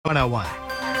101.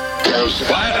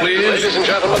 Quiet, please. Ladies and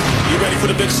gentlemen. You ready for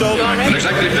the big show? In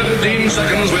exactly 15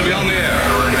 seconds, we'll be on the air.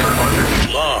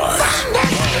 Lars.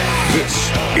 This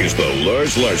is the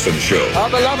Lars Larson Show. Our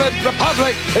beloved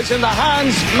Republic is in the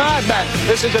hands of madmen.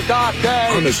 This is a dark day.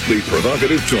 Honestly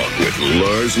provocative talk with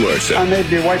Lars Larson. I may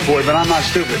be a white boy, but I'm not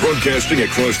stupid. Broadcasting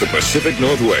across the Pacific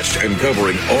Northwest and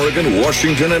covering Oregon,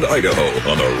 Washington, and Idaho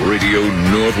on the Radio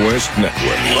Northwest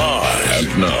Network. Lars. And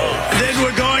now, Then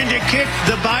we're going to kick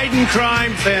the Biden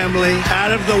crime family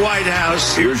out of the White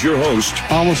House. here's your host,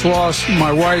 Almost lost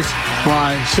my wife,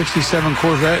 my 67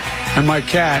 Corvette, and my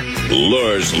cat.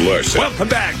 Lars Larson. Welcome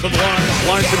back to the Lars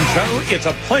Larson Show. It's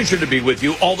a pleasure to be with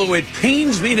you, although it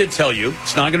pains me to tell you,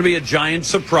 it's not going to be a giant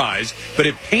surprise, but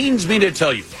it pains me to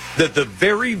tell you that the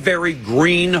very, very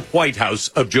green White House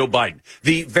of Joe Biden,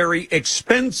 the very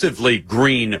expensively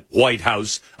green White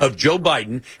House of Joe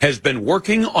Biden, has been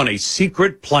working on a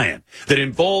secret plan that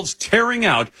involves tearing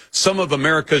out some of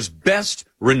America's best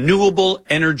renewable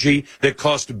energy that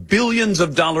cost billions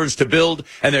of dollars to build,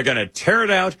 and they're going to tear it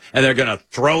out and they're going to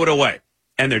throw it away.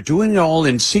 And they're doing it all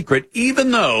in secret,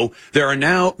 even though there are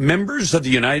now members of the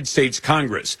United States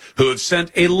Congress who have sent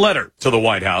a letter to the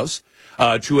White House,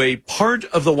 to a part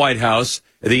of the White House,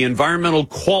 the Environmental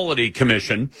Quality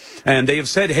Commission, and they have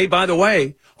said, hey, by the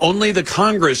way, only the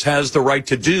Congress has the right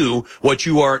to do what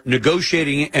you are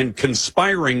negotiating and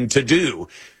conspiring to do.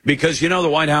 Because, you know, the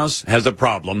White House has a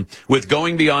problem with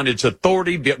going beyond its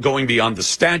authority, going beyond the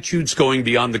statutes, going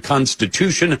beyond the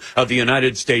Constitution of the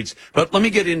United States. But let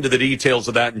me get into the details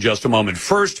of that in just a moment.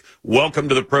 First, welcome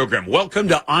to the program. Welcome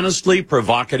to Honestly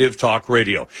Provocative Talk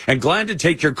Radio. And glad to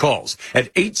take your calls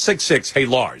at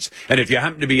 866-HEY-LARS. And if you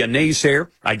happen to be a naysayer,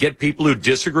 I get people who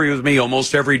disagree with me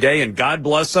almost every day, and God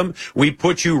bless them. We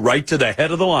put you right to the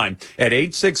head of the line at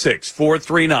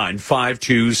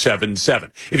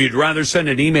 866-439-5277. If you'd rather send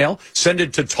an email, send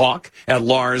it to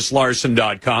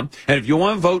talk@larslarson.com. And if you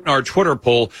want to vote in our Twitter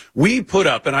poll, we put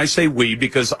up, and I say we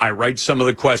because I write some of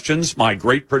the questions, my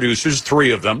great producers, 3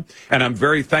 of them, and I'm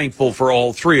very thankful for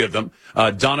all 3 of them,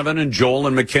 Donovan and Joel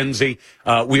and Mackenzie.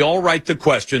 We all write the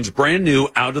questions, brand new,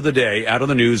 out of the day, out of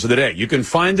the news of the day. You can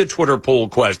find the Twitter poll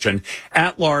question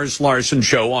at Lars Larson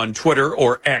Show on Twitter,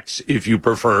 or X if you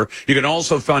prefer. You can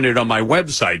also find it on my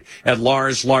website at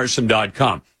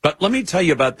larslarson.com. But let me tell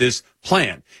you about this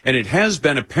plan. And it has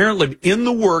been apparently in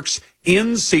the works,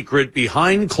 in secret,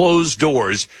 behind closed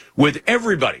doors, with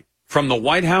everybody from the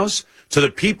White House to the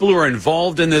people who are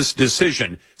involved in this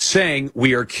decision, saying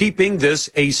we are keeping this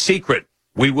a secret.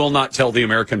 We will not tell the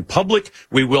American public.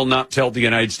 We will not tell the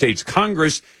United States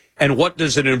Congress. And what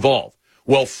does it involve?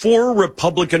 Well, 4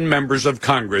 Republican members of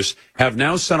Congress have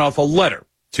now sent off a letter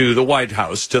to the White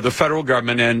House, to the federal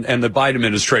government and the Biden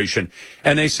administration.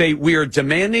 And they say, we are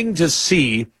demanding to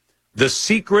see the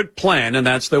secret plan, and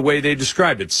that's the way they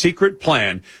describe it, secret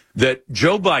plan that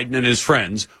Joe Biden and his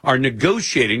friends are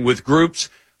negotiating with groups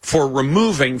for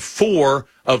removing 4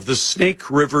 of the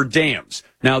Snake River dams.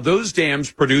 Now, those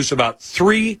dams produce about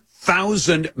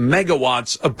 3,000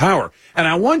 megawatts of power. And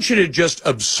I want you to just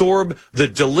absorb the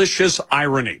delicious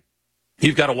irony.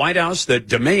 You've got a White House that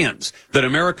demands that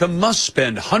America must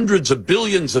spend hundreds of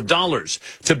billions of dollars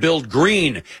to build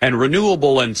green and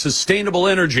renewable and sustainable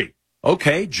energy.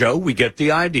 Okay, Joe, we get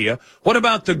the idea. What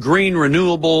about the green,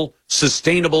 renewable,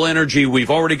 sustainable energy we've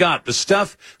already got? The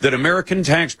stuff that American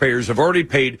taxpayers have already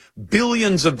paid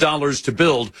billions of dollars to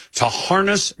build to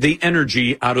harness the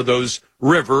energy out of those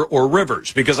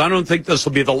rivers. Because I don't think this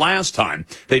will be the last time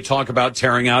they talk about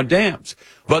tearing out dams.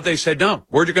 But they said, no,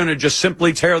 we're going to just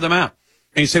simply tear them out.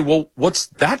 And you say, well, what's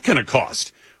that going to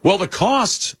cost? Well, the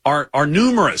costs are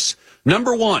numerous.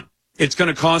 Number one, it's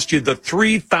going to cost you the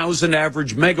 3,000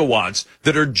 average megawatts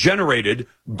that are generated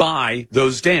by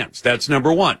those dams. That's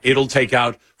number one. It'll take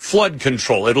out flood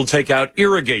control. It'll take out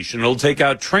irrigation. It'll take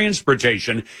out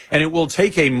transportation. And it will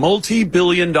take a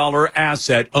multi-billion-dollar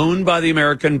asset owned by the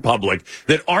American public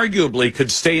that arguably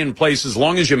could stay in place as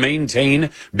long as you maintain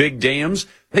big dams.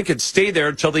 They could stay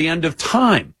there till the end of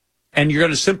time. And you're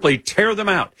going to simply tear them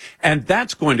out. And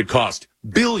that's going to cost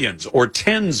billions or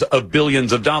tens of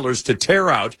billions of dollars to tear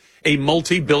out a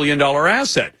multi-billion-dollar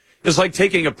asset. It's like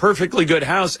taking a perfectly good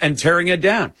house and tearing it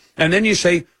down. And then you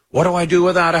say, what do I do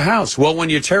without a house? Well, when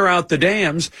you tear out the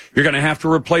dams, you're going to have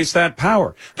to replace that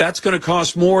power. That's going to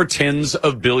cost more tens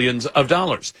of billions of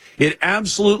dollars. It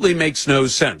absolutely makes no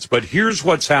sense. But here's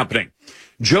what's happening.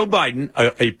 Joe Biden,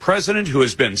 a president who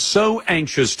has been so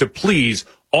anxious to please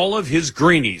all of his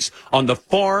greenies on the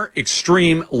far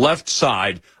extreme left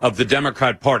side of the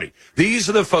Democrat Party. These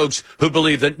are the folks who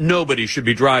believe that nobody should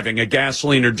be driving a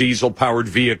gasoline or diesel powered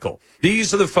vehicle.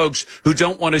 These are the folks who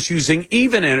don't want us using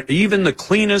even the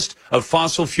cleanest of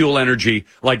fossil fuel energy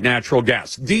like natural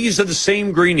gas. These are the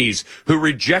same greenies who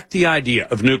reject the idea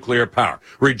of nuclear power,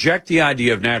 reject the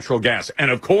idea of natural gas.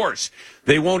 And of course,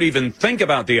 they won't even think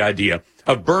about the idea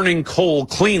of burning coal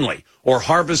cleanly or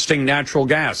harvesting natural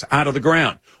gas out of the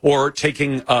ground or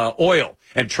taking oil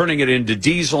and turning it into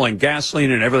diesel and gasoline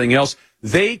and everything else.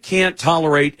 They can't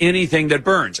tolerate anything that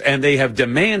burns, and they have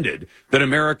demanded that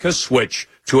America switch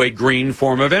to a green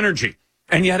form of energy.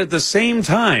 And yet at the same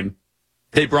time,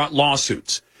 they brought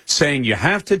lawsuits saying you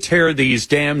have to tear these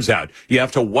dams out. You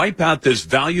have to wipe out this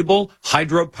valuable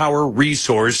hydropower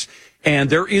resource,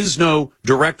 and there is no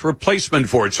direct replacement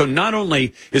for it. So not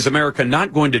only is America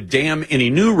not going to dam any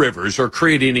new rivers or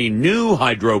create any new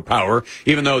hydropower,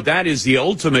 even though that is the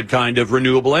ultimate kind of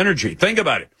renewable energy. Think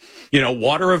about it. You know,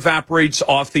 water evaporates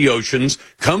off the oceans,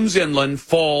 comes inland,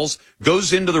 falls,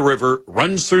 goes into the river,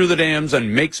 runs through the dams,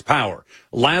 and makes power.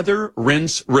 Lather,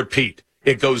 rinse, repeat.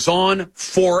 It goes on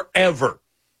forever.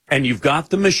 And you've got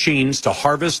the machines to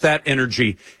harvest that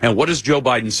energy. And what does Joe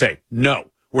Biden say? No.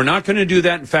 We're not going to do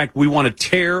that. In fact, we want to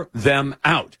tear them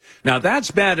out. Now,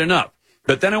 that's bad enough.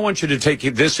 But then I want you to take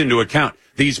this into account.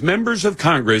 These members of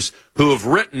Congress who have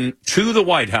written to the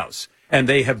White House, and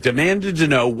they have demanded to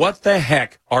know, what the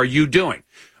heck are you doing?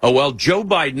 Oh, well, Joe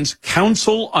Biden's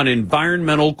Council on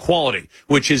Environmental Quality,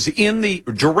 which is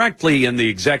directly in the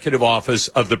executive office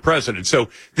of the president. So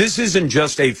this isn't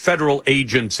just a federal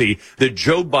agency that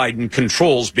Joe Biden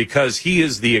controls because he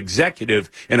is the executive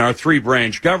in our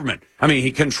three-branch government. I mean,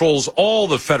 he controls all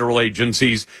the federal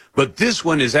agencies, but this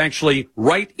one is actually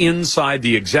right inside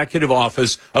the executive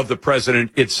office of the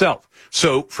president itself.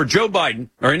 So for Joe Biden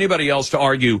or anybody else to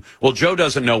argue, well, Joe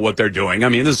doesn't know what they're doing. I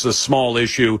mean, this is a small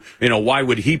issue. You know, why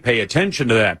would he pay attention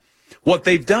to that? What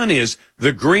they've done is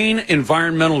the green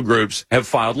environmental groups have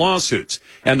filed lawsuits,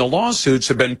 and the lawsuits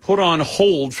have been put on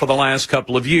hold for the last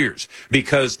couple of years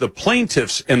because the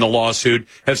plaintiffs in the lawsuit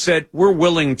have said, we're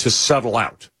willing to settle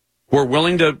out. We're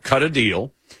willing to cut a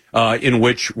deal in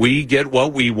which we get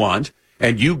what we want,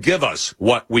 and you give us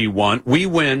what we want. We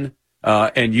win,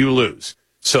 and you lose.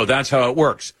 So that's how it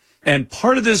works. And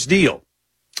part of this deal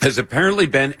has apparently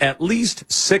been at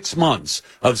least 6 months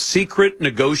of secret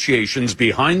negotiations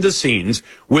behind the scenes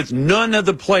with none of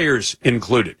the players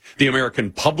included. The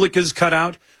American public is cut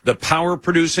out, the power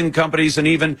producing companies, and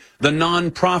even the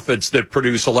nonprofits that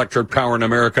produce electric power in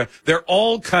America. They're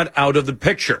all cut out of the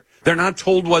picture. They're not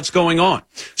told what's going on.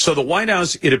 So the White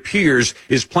House, it appears,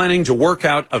 is planning to work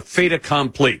out a fait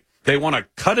accompli. They want to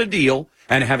cut a deal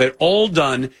and have it all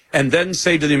done, and then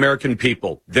say to the American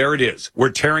people, there it is.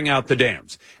 We're tearing out the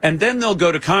dams. And then they'll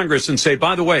go to Congress and say,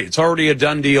 by the way, it's already a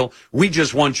done deal. We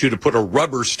just want you to put a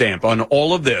rubber stamp on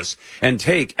all of this and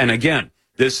again,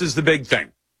 this is the big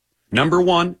thing. Number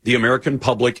one, the American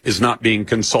public is not being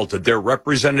consulted. Their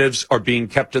representatives are being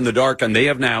kept in the dark, and they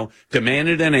have now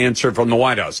demanded an answer from the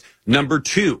White House. Number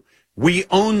two, we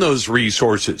own those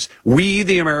resources. We,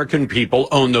 the American people,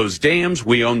 own those dams.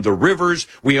 We own the rivers.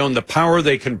 We own the power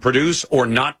they can produce or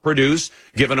not produce,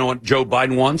 given what Joe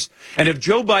Biden wants. And if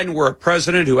Joe Biden were a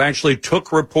president who actually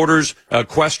took reporters'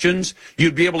 questions,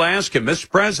 you'd be able to ask him, Mr.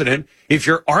 President, if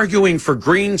you're arguing for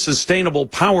green, sustainable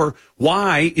power,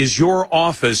 why is your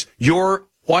office, your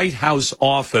White House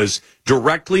office,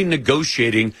 directly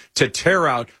negotiating to tear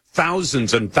out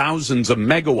thousands and thousands of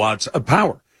megawatts of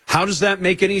power? How does that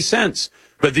make any sense?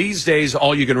 But these days,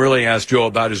 all you can really ask Joe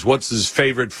about is what's his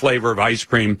favorite flavor of ice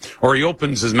cream, or he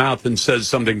opens his mouth and says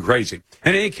something crazy.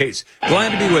 In any case,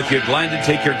 glad to be with you. Glad to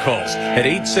take your calls at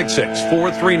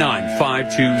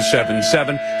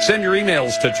 866-439-5277. Send your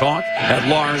emails to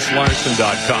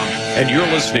talk@LarsLarson.com. And you're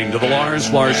listening to The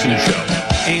Lars Larson Show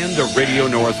and the Radio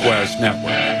Northwest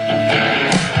Network.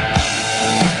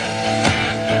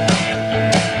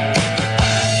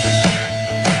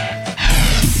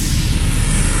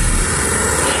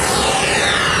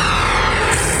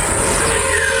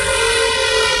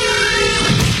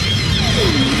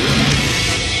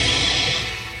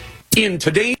 In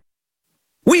today,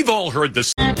 we've all heard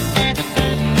this. In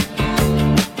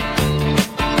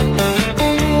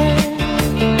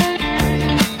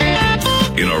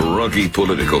a rugged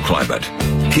political climate,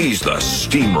 he's the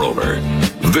steamroller.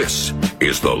 This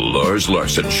is the Lars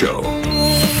Larson Show.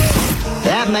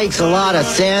 That makes a lot of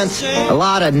sense, a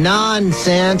lot of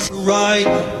nonsense. Right,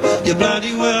 you're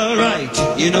bloody well right.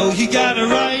 You know you got a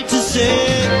right to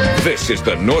sick. This is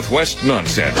the Northwest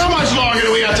Nonsense. How much longer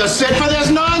do we have to sit for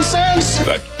this nonsense?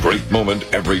 That great moment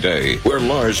every day where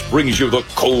Lars brings you the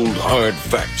cold, hard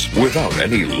facts without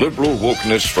any liberal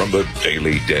wokeness from the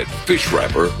Daily Dead, fish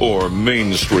wrapper, or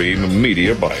mainstream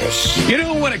media bias. You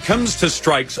know, when it comes to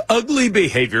strikes, ugly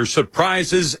behavior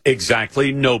surprises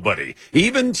exactly nobody,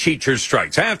 even teacher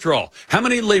strikes. After all, how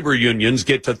many labor unions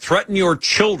get to threaten your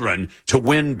children to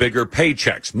win bigger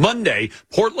paychecks? Monday,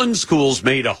 Portland schools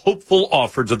made a hopeful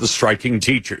offer to the striking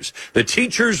teachers. The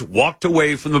teachers walked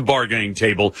away from the bargaining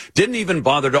table, didn't even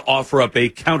bother to offer up a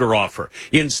counteroffer.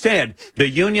 Instead, the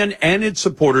union and its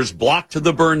supporters blocked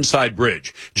the Burnside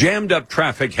Bridge, jammed up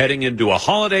traffic heading into a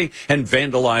holiday, and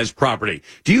vandalized property.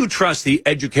 Do you trust the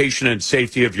education and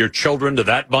safety of your children to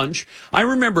that bunch? I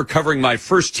remember covering my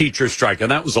first teacher strike,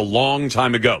 and that was a long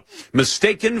time ago.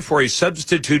 Mistaken for a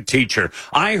substitute teacher,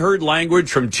 I heard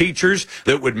language from teachers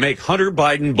that would make Hunter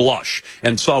Biden blush,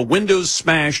 and saw windows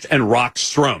smashed and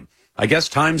rocks thrown. I guess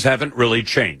times haven't really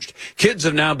changed. Kids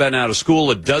have now been out of school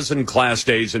a dozen class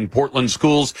days in Portland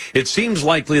schools. It seems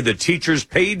likely the teachers'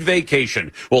 paid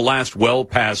vacation will last well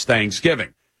past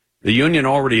Thanksgiving. The union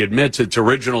already admits its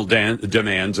original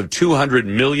demands of $200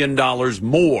 million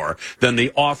more than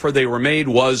the offer they were made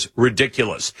was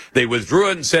ridiculous. They withdrew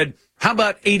it and said, how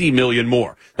about $80 million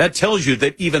more? That tells you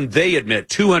that even they admit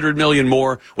 $200 million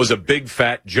more was a big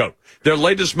fat joke. Their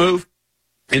latest move?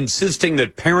 Insisting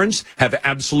that parents have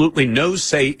absolutely no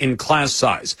say in class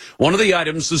size. One of the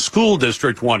items the school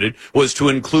district wanted was to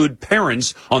include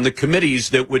parents on the committees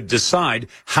that would decide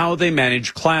how they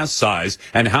manage class size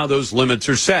and how those limits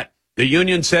are set. The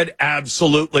union said,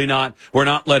 absolutely not. We're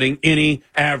not letting any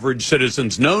average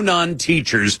citizens, no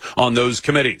non-teachers on those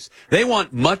committees. They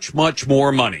want much, much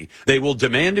more money. They will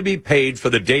demand to be paid for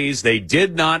the days they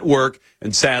did not work.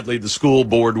 And sadly, the school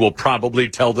board will probably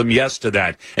tell them yes to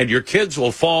that. And your kids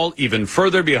will fall even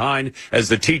further behind as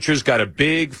the teachers got a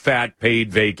big, fat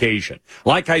paid vacation.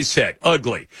 Like I said,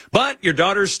 ugly. But your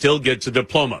daughter still gets a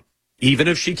diploma, even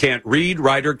if she can't read,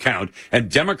 write, or count.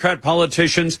 And Democrat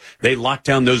politicians, they lock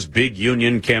down those big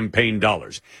union campaign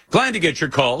dollars. Glad to get your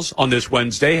calls on this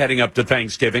Wednesday, heading up to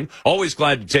Thanksgiving. Always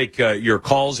glad to take your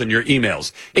calls and your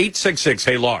emails.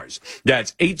 866-HEY-LARS.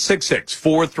 That's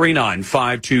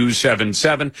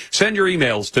 866-439-5277. Send your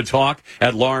emails to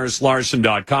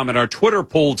talk@LarsLarson.com. And our Twitter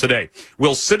poll today,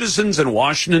 will citizens in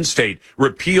Washington state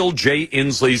repeal Jay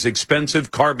Inslee's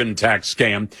expensive carbon tax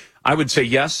scam? I would say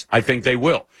yes, I think they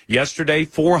will. Yesterday,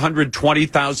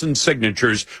 420,000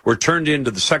 signatures were turned into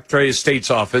the Secretary of State's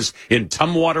office in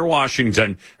Tumwater,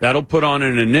 Washington. That'll put on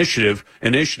an initiative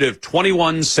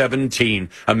 2117,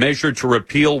 a measure to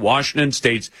repeal Washington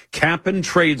State's cap and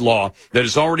trade law that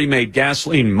has already made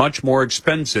gasoline much more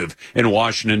expensive in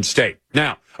Washington State.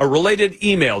 Now, a related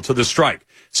email to the strike.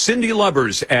 Cindy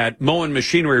Lubbers at Moen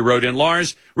Machinery wrote in,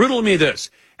 Lars, riddle me this.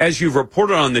 As you've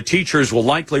reported on, the teachers will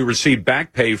likely receive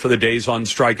back pay for the days on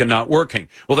strike and not working.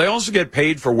 Will they also get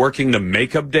paid for working the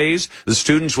makeup days the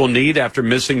students will need after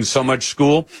missing so much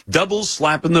school? Double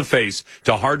slap in the face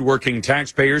to hardworking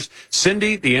taxpayers.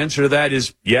 Cindy, the answer to that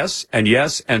is yes, and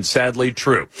sadly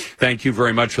true. Thank you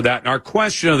very much for that. And our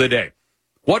question of the day,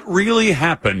 what really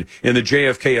happened in the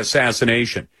JFK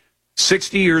assassination?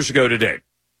 60 years ago today,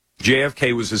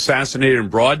 JFK was assassinated in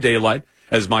broad daylight.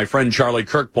 As my friend Charlie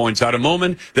Kirk points out, a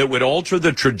moment that would alter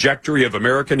the trajectory of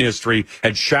American history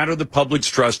and shatter the public's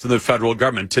trust in the federal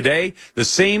government. Today, the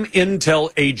same intel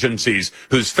agencies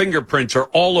whose fingerprints are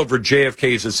all over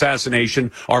JFK's assassination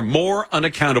are more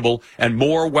unaccountable and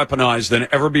more weaponized than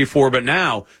ever before. But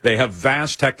now they have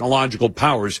vast technological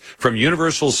powers, from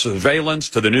universal surveillance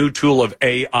to the new tool of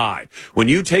AI. When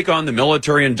you take on the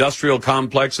military-industrial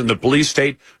complex and the police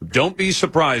state, don't be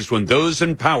surprised when those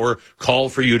in power call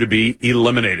for you to be eliminated.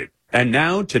 And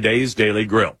now, today's Daily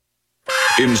Grill.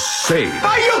 Insane.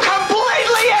 Are you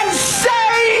completely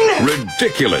insane?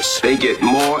 Ridiculous. They get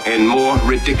more and more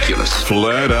ridiculous.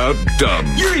 Flat out dumb.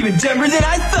 You're even dumber than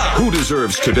I thought. Who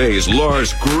deserves today's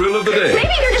Lars Grill of the Day?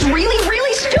 Maybe they're just really,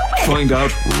 really stupid. Find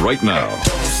out right now.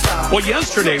 Well,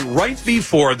 yesterday, right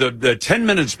before the 10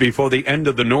 minutes before the end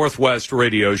of the Northwest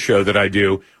radio show that I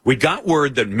do, we got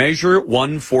word that Measure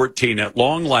 114 at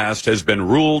long last has been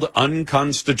ruled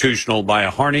unconstitutional by a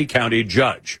Harney County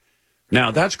judge. Now,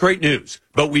 that's great news,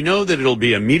 but we know that it'll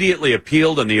be immediately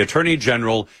appealed, and the Attorney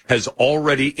General has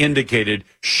already indicated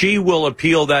she will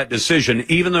appeal that decision,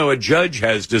 even though a judge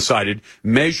has decided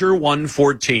Measure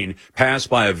 114, passed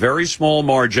by a very small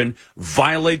margin,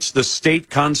 violates the state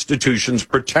constitution's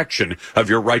protection of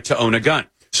your right to own a gun.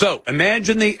 So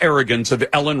imagine the arrogance of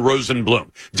Ellen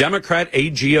Rosenblum, Democrat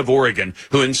AG of Oregon,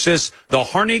 who insists the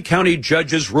Harney County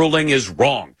judge's ruling is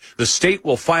wrong. The state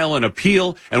will file an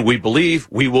appeal, and we believe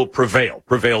we will prevail.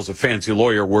 Prevail's a fancy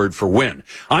lawyer word for win.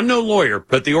 I'm no lawyer,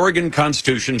 but the Oregon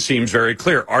Constitution seems very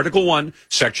clear. Article 1,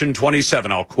 Section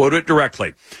 27, I'll quote it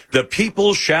directly. The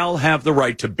people shall have the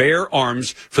right to bear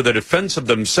arms for the defense of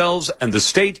themselves and the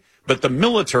state, but the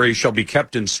military shall be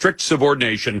kept in strict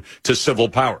subordination to civil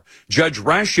power. Judge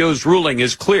Raschio's ruling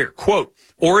is clear. Quote,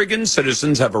 Oregon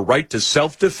citizens have a right to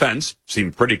self-defense,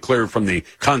 seemed pretty clear from the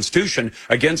Constitution,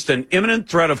 against an imminent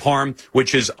threat of harm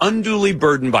which is unduly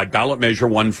burdened by ballot measure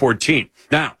 114.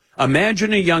 Now,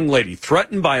 imagine a young lady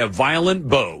threatened by a violent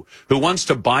beau who wants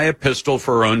to buy a pistol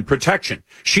for her own protection.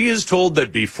 She is told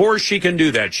that before she can do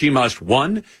that, she must,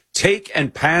 1, take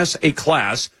and pass a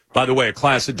class, by the way, a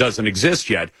class that doesn't exist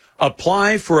yet,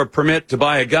 apply for a permit to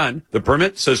buy a gun. The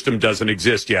permit system doesn't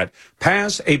exist yet.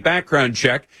 Pass a background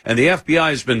check, and the FBI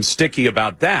has been sticky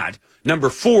about that. Number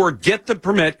 4, get the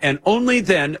permit and only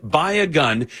then buy a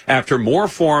gun after more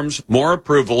forms, more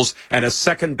approvals, and a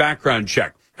second background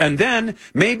check. And then,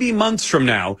 maybe months from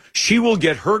now, she will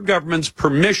get her government's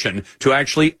permission to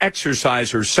actually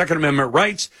exercise her Second Amendment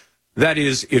rights. That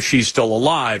is, if she's still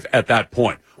alive at that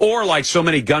point. Or, like so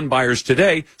many gun buyers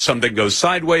today, something goes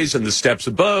sideways in the steps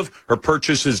above, her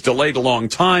purchase is delayed a long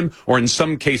time, or in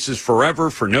some cases forever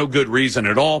for no good reason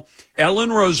at all. Ellen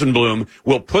Rosenblum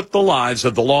will put the lives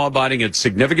of the law-abiding at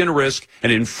significant risk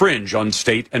and infringe on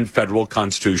state and federal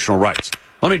constitutional rights.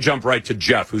 Let me jump right to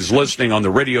Jeff, who's listening on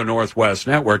the Radio Northwest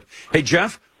Network. Hey,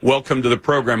 Jeff, welcome to the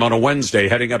program on a Wednesday,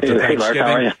 heading up to Thanksgiving. Lars,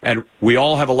 how are you? And we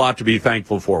all have a lot to be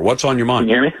thankful for. What's on your mind? Can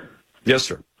you hear me? Yes,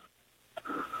 sir.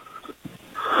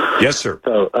 Yes, sir.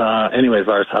 So, anyways,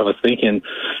 Lars, I was thinking,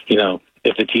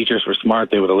 if the teachers were smart,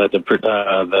 they would have let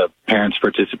the parents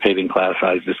participate in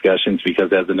class-size discussions,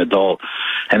 because as an adult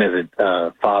and as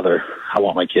a father, I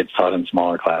want my kids taught in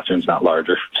smaller classrooms, not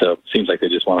larger. So it seems like they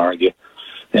just want to argue.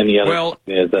 And the other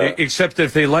is, except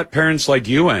if they let parents like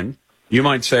you in, you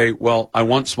might say, well, I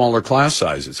want smaller class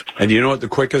sizes. And you know what the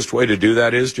quickest way to do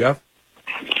that is, Jeff?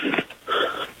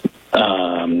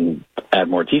 Add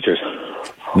more teachers.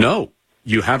 No.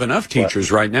 You have enough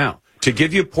teachers right now. To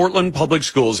give you Portland Public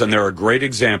Schools, and they're a great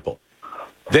example,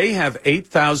 they have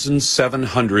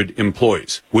 8,700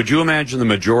 employees. Would you imagine the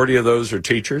majority of those are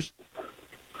teachers?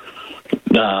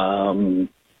 No,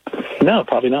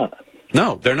 probably not.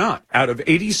 No, they're not. Out of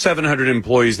 8,700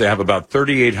 employees, they have about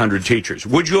 3,800 teachers.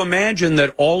 Would you imagine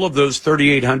that all of those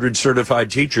 3,800 certified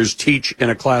teachers teach in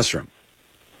a classroom?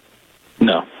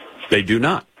 No. They do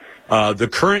not.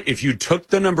 If you took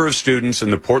the number of students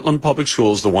in the Portland Public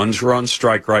Schools, the ones who are on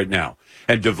strike right now,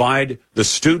 and divide the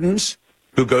students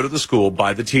who go to the school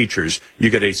by the teachers, you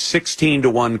get a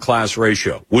 16-to-1 class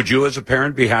ratio. Would you as a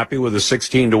parent be happy with a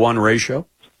 16-to-1 ratio?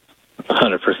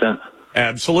 100%.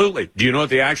 Absolutely. Do you know what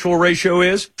the actual ratio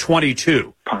is?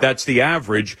 22. That's the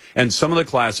average, and some of the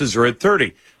classes are at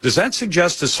 30. Does that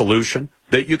suggest a solution?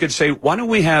 That you could say, why don't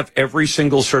we have every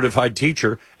single certified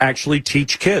teacher actually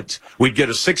teach kids? We'd get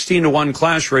a 16-to-1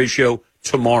 class ratio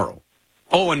tomorrow.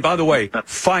 Oh, and by the way,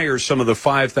 fire some of the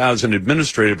 5,000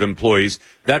 administrative employees.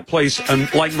 That place,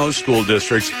 like most school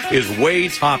districts, is way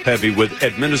top-heavy with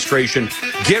administration.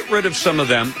 Get rid of some of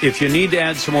them. If you need to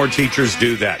add some more teachers,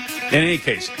 do that. In any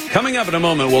case, coming up in a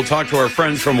moment, we'll talk to our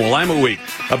friends from Willamette Week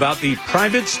about the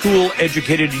private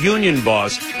school-educated union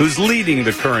boss who's leading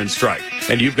the current strike.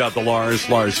 And you've got the Lars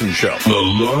Larson Show. The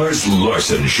Lars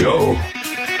Larson Show.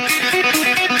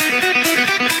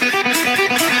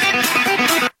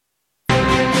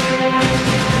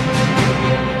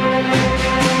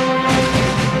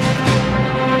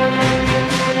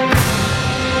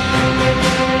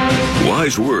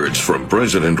 Wise words from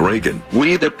President Reagan.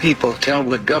 We the people tell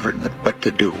the government what to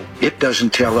do. It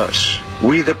doesn't tell us.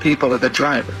 We the people are the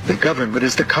driver. The government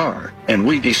is the car. And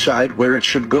we decide where it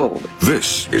should go.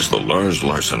 This is the Lars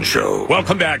Larson Show.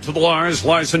 Welcome back to the Lars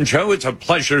Larson Show. It's a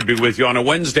pleasure to be with you on a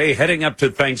Wednesday heading up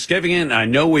to Thanksgiving. And I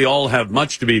know we all have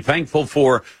much to be thankful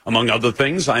for. Among other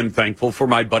things, I'm thankful for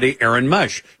my buddy Aaron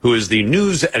Mush, who is the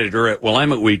news editor at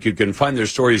Willamette Week. You can find their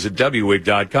stories at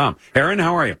wweek.com. Aaron,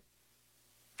 how are you?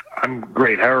 I'm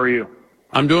great. How are you?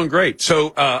 I'm doing great.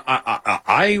 So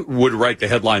I would write the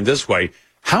headline this way.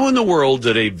 How in the world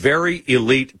did a very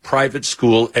elite private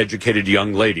school educated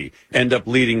young lady end up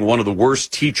leading one of the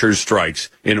worst teacher strikes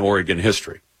in Oregon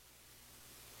history?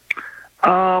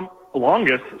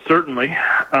 Longest, certainly.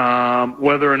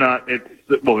 Whether or not it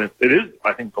is,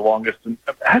 I think, the longest.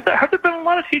 Have there been a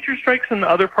lot of teacher strikes in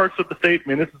other parts of the state? I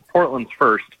mean, this is Portland's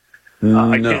first.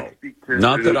 No,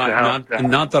 not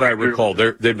that I recall.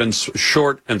 They've been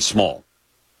short and small.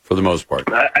 for the most part.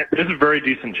 There's a very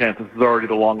decent chance this is already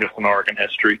the longest in Oregon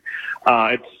history.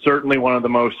 It's certainly one of the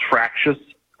most fractious.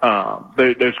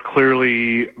 There's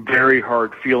clearly very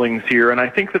hard feelings here, and I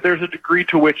think that there's a degree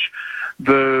to which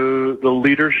the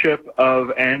leadership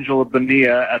of Angela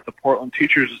Bonilla at the Portland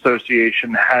Teachers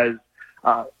Association has,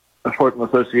 the Portland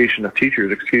Association of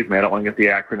Teachers, excuse me, I don't want to get the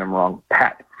acronym wrong,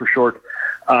 PAT for short,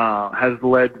 has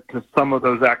led to some of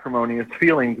those acrimonious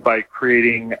feelings by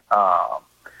creating a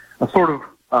sort of,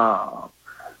 I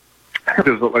think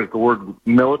there's like the word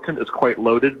militant is quite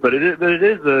loaded, but it is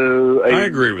I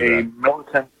agree with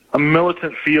that. A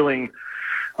militant feeling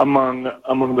among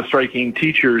the striking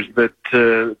teachers that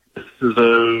this is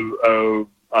a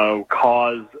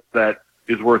cause that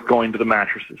is worth going to the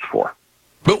mattresses for.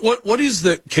 But what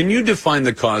is can you define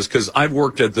the cause? Because I've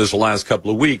worked at this the last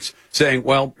couple of weeks saying,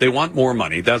 well, they want more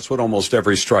money. That's what almost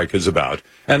every strike is about.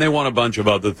 And they want a bunch of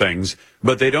other things,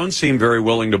 but they don't seem very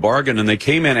willing to bargain. And they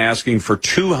came in asking for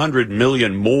 $200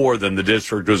 million more than the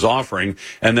district was offering.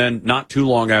 And then not too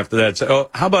long after that, said,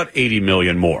 oh, how about $80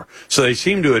 million more? So they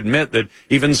seem to admit that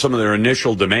even some of their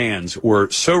initial demands were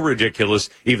so ridiculous,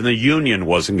 even the union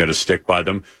wasn't going to stick by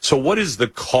them. So what is the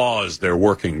cause they're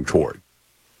working toward?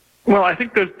 Well, I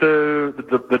think there's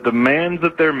the demands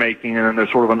that they're making, and then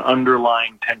there's sort of an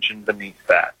underlying tension beneath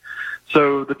that.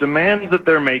 So the demands that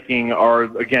they're making are,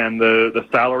 again, the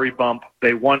salary bump.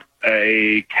 They want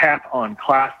a cap on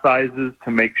class sizes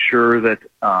to make sure that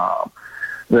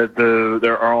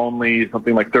there are only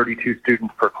something like 32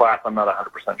 students per class. I'm not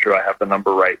 100% sure I have the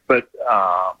number right, but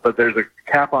there's a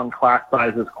cap on class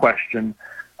sizes question.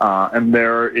 And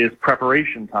there is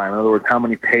preparation time. In other words, how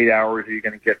many paid hours are you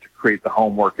going to get to create the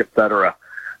homework, et cetera,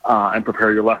 and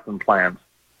prepare your lesson plans.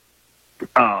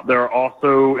 There are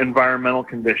also environmental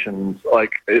conditions,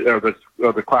 like are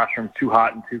the classrooms too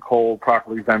hot and too cold,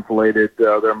 properly ventilated,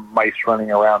 there are mice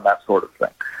running around, that sort of thing.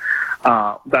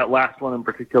 That last one in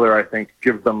particular, I think,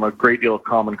 gives them a great deal of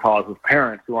common cause with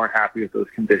parents who aren't happy with those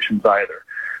conditions either.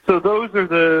 So those are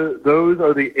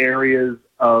the areas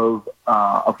of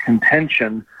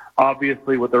contention.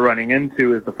 Obviously, what they're running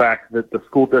into is the fact that the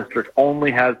school district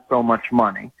only has so much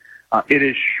money. It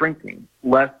is shrinking.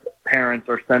 Less parents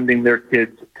are sending their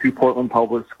kids to Portland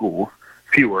Public Schools.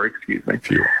 Fewer, excuse me.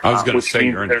 Fewer. I was going to say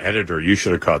you're an editor. You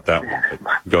should have caught that one.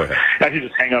 Go ahead. I should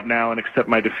just hang up now and accept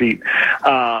my defeat.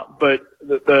 But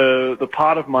the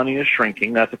pot of money is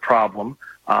shrinking. That's a problem.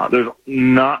 There's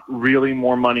not really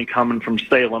more money coming from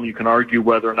Salem. You can argue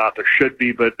whether or not there should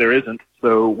be, but there isn't.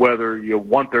 So whether you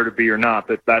want there to be or not,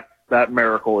 that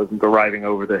miracle isn't arriving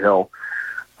over the hill.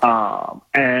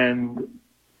 And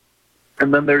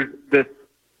then there's this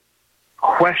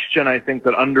question, I think,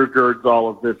 that undergirds all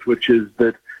of this, which is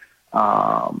that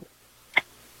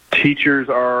teachers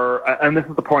are, and this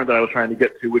is the point that I was trying to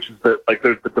get to, which is that, like,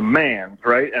 there's the demands,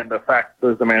 right? And the fact that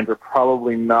those demands are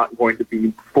probably not going to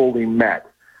be fully met.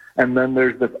 And then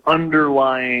there's this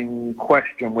underlying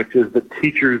question, which is that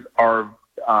teachers are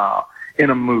in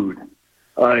a mood,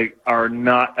 like, are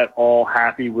not at all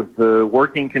happy with the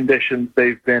working conditions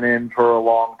they've been in for a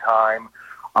long time,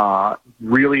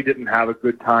 really didn't have a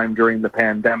good time during the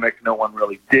pandemic. No one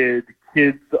really did.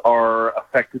 Kids are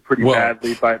affected pretty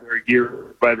badly by their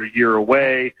year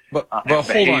away. But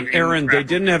hold on, Aaron, they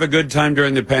didn't have a good time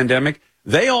during the pandemic.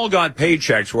 They all got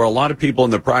paychecks where a lot of people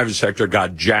in the private sector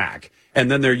got jack. And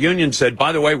then their union said,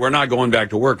 by the way, we're not going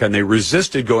back to work. And they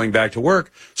resisted going back to work.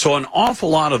 So an awful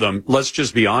lot of them, let's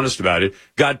just be honest about it,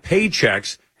 got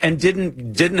paychecks and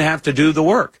didn't have to do the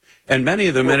work. And many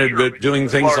of them ended up doing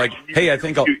things Lars, like, hey, I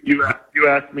think I'll... You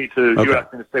asked me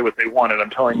to say what they wanted. I'm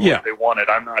telling you what they wanted.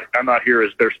 I'm not here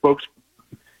as their spokesperson.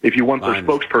 If you want their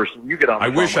spokesperson, you get on the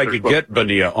phone. I wish I could get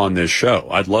Bonilla on this show.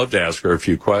 I'd love to ask her a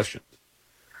few questions.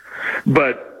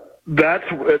 But that's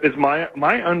is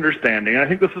my understanding. I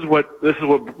think this is what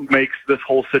makes this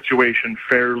whole situation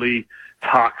fairly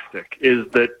toxic, is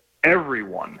that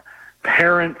everyone,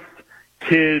 parents,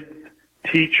 kids,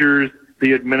 teachers,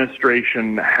 the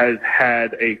administration, has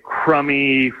had a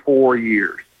crummy 4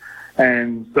 years.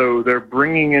 And so they're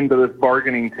bringing into this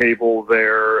bargaining table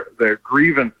their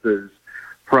grievances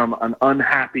from an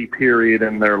unhappy period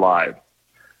in their lives.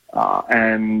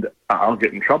 And I'll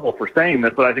get in trouble for saying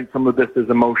this, but I think some of this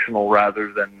is emotional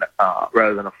rather than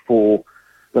the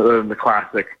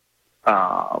classic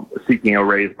seeking a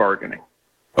raise bargaining.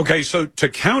 Okay, so to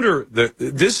counter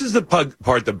this is the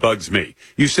part that bugs me.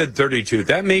 You said 32.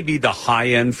 That may be the high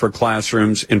end for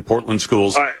classrooms in Portland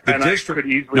schools. The district I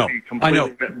could easily be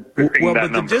completely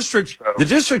the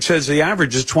district says the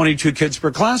average is 22 kids per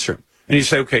classroom. And you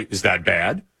say, okay, is that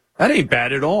bad? That ain't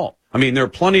bad at all. I mean, there are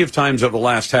plenty of times over the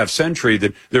last half century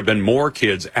that there have been more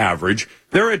kids average.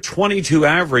 They're at 22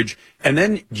 average. And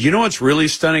then, you know what's really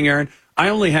stunning, Aaron? I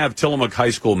only have Tillamook High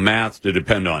School math to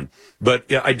depend on.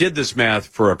 But I did this math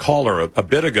for a caller a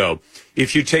bit ago.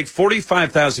 If you take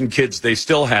 45,000 kids they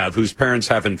still have whose parents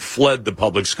haven't fled the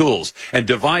public schools and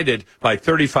divide it by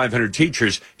 3,500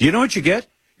 teachers, do you know what you get?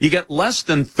 You get less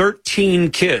than 13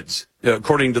 kids,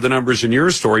 according to the numbers in your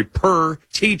story, per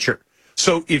teacher.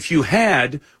 So if you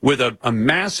had, with a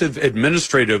massive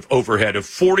administrative overhead of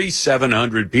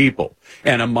 4,700 people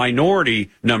and a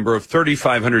minority number of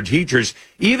 3,500 teachers,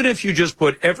 even if you just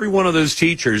put every one of those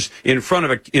teachers in front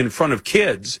of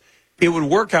kids, it would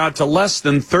work out to less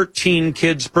than 13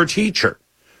 kids per teacher.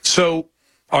 So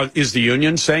is the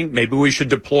union saying maybe we should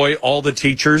deploy all the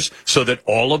teachers so that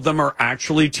all of them are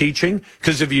actually teaching?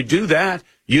 Because if you do that,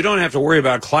 you don't have to worry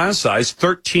about class size.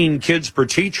 13 kids per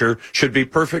teacher should be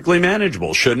perfectly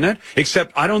manageable, shouldn't it?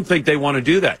 Except I don't think they want to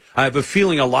do that. I have a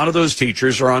feeling a lot of those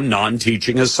teachers are on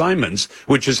non-teaching assignments,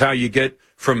 which is how you get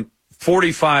from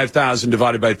 45,000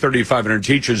 divided by 3,500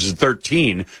 teachers is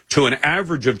 13 to an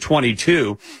average of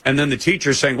 22. And then the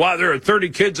teacher saying, wow, there are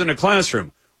 30 kids in a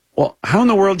classroom. Well, how in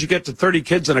the world do you get to 30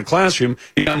 kids in a classroom?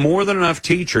 You got more than enough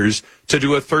teachers to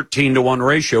do a 13-to-1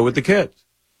 ratio with the kids.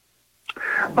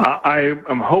 I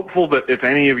am hopeful that if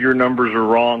any of your numbers are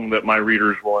wrong, that my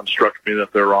readers will instruct me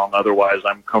that they're wrong. Otherwise,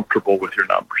 I'm comfortable with your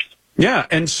numbers. Yeah,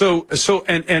 and so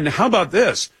how about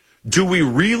this? Do we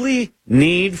really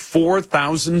need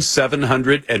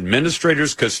 4,700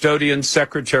 administrators, custodians,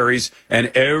 secretaries, and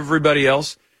everybody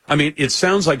else? I mean, it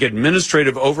sounds like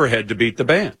administrative overhead to beat the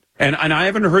band. And I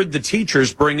haven't heard the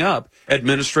teachers bring up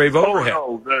administrative overhead.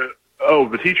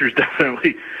 The teachers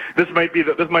definitely. This might be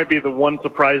the one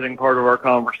surprising part of our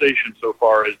conversation so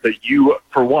far is that you,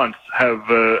 for once, have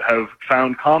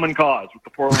found common cause with the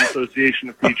Portland Association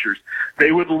of Teachers.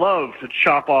 They would love to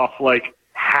chop off like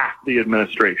half the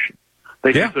administration.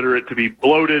 They consider it to be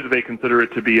bloated. They consider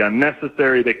it to be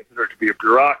unnecessary. They consider it to be a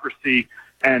bureaucracy.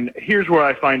 And here's where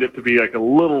I find it to be like a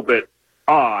little bit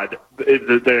odd. Is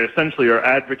that they essentially are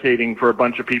advocating for a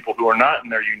bunch of people who are not in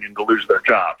their union to lose their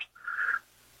jobs.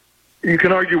 You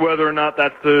can argue whether or not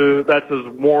that's as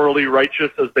morally righteous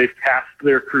as they've cast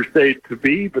their crusade to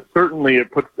be, but certainly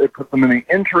it puts them in an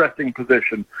interesting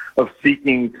position of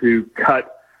seeking to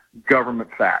cut government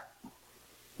fat.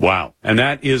 Wow, and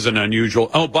that is an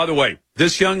unusual. Oh, by the way,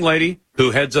 this young lady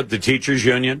who heads up the teachers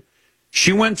union,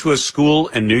 she went to a school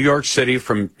in New York City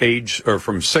from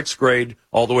sixth grade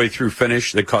all the way through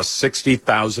finish that cost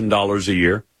 $60,000 a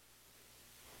year.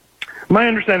 My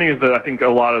understanding is that I think a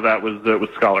lot of that was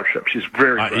scholarship. She's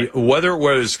very bright. Whether it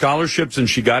was scholarships and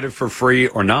she got it for free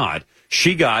or not,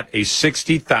 she got a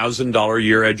 $60,000 a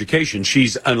year education.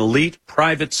 She's an elite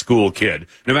private school kid.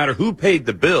 No matter who paid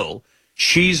the bill,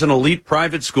 she's an elite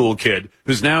private school kid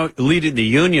who's now leading the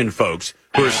union folks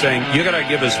who are saying, you got to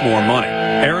give us more money.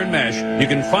 Aaron Mesh, you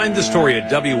can find the story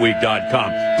at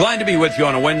wweek.com. Glad to be with you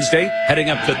on a Wednesday, heading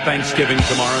up to Thanksgiving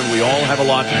tomorrow, and we all have a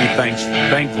lot to be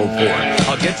thankful for.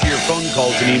 I'll get to your phone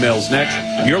calls and emails next.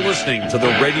 You're listening to the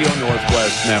Radio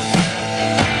Northwest Network.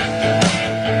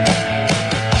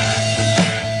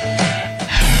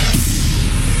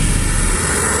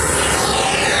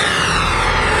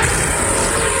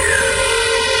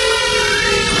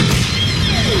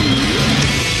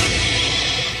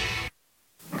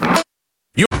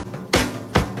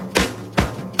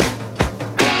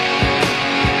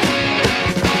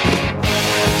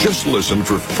 Just listen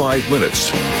for 5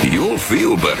 minutes. You'll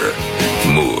feel better.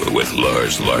 More with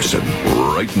Lars Larson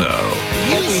right now.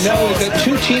 What we know is that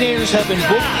 2 teenagers have been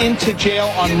booked into jail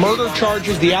on murder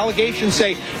charges. The allegations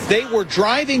say they were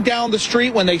driving down the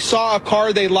street when they saw a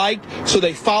car they liked, so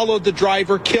they followed the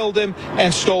driver, killed him,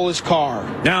 and stole his car.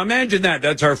 Now imagine that.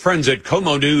 That's our friends at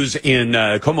Como News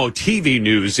Como TV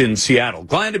News in Seattle.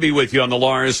 Glad to be with you on the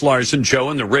Lars Larson Show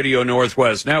and the Radio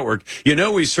Northwest Network. You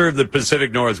know we serve the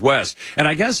Pacific Northwest, and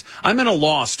I guess I'm at a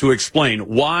loss to explain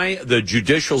why the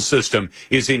judicial system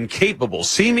is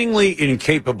seemingly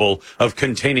incapable of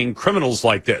containing criminals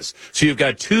like this. So you've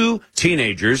got 2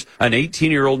 teenagers, an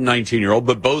 18-year-old and 19-year-old,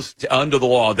 but both under the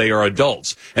law, they are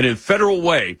adults. And in federal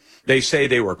way, they say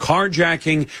they were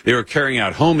carjacking, they were carrying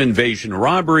out home invasion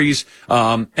robberies,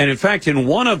 and in fact, in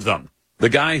one of them, the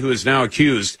guy who is now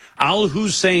accused,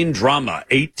 Al-Hussein Drama,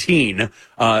 18,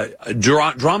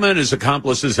 Drama and his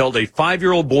accomplices held a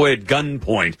 5-year-old boy at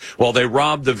gunpoint while they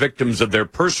robbed the victims of their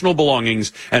personal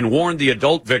belongings and warned the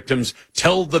adult victims,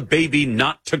 tell the baby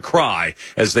not to cry,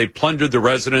 as they plundered the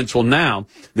residence. Well, now,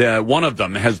 one of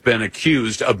them has been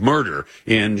accused of murder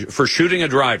for shooting a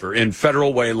driver in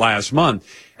federal way last month.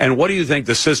 And what do you think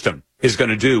the system is going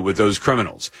to do with those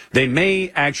criminals? They may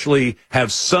actually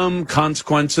have some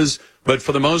consequences, but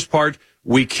for the most part,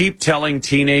 we keep telling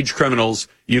teenage criminals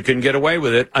you can get away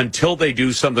with it until they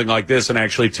do something like this and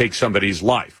actually take somebody's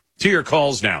life. To your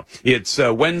calls now. It's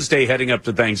Wednesday heading up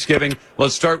to Thanksgiving.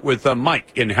 Let's start with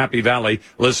Mike in Happy Valley,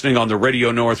 listening on the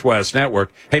Radio Northwest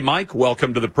Network. Hey, Mike,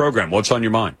 welcome to the program. What's on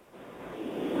your mind?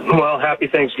 Well, happy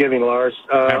Thanksgiving, Lars.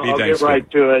 I'll get right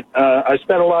to it. I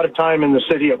spent a lot of time in the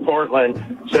city of Portland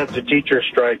since the teacher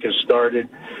strike has started.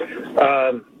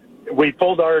 We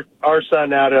pulled our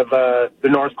son out of the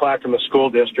North Clackamas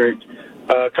School District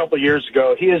a couple of years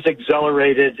ago. He is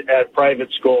accelerated at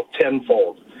private school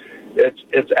tenfold.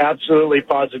 It's absolutely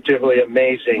positively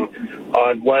amazing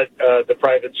on what the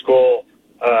private school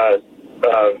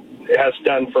has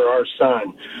done for our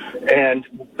son. And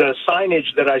the signage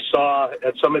that I saw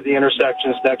at some of the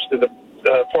intersections next to the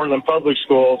Portland Public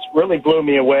Schools really blew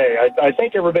me away. I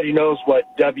think everybody knows what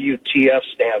WTF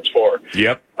stands for.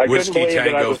 Yep. Whiskey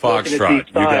Tango Foxtrot.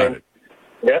 You got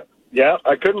it. Yeah.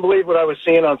 I couldn't believe what I was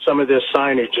seeing on some of this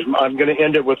signage. I'm going to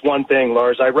end it with one thing,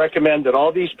 Lars. I recommend that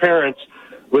all these parents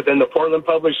within the Portland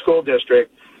Public School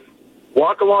District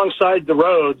walk alongside the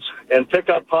roads and pick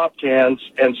up pop cans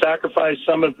and sacrifice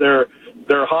some of their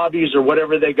hobbies or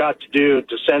whatever they got to do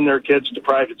to send their kids to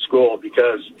private school,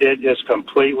 because it is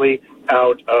completely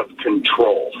out of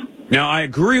control. Now, I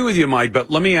agree with you, Mike, but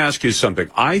let me ask you something.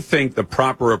 I think the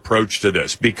proper approach to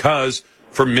this, because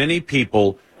for many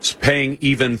people, paying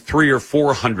even $300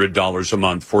 or $400 a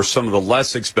month for some of the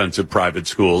less expensive private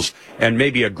schools, and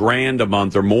maybe $1,000 a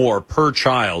month or more per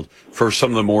child for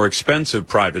some of the more expensive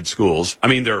private schools. I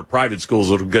mean, there are private schools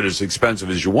that will get as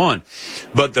expensive as you want,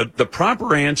 but the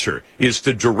proper answer is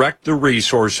to direct the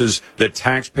resources that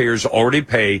taxpayers already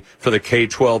pay for the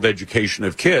K-12 education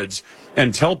of kids,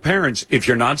 and tell parents, if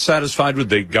you're not satisfied with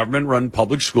the government-run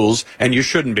public schools, and you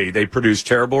shouldn't be, they produce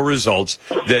terrible results,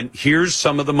 then here's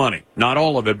some of the money, not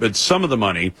all of it, but some of the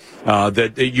money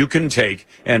that you can take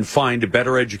and find a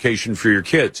better education for your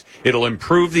kids. It'll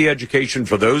improve the education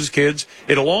for those kids.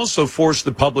 It'll also force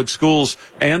the public schools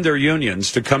and their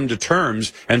unions to come to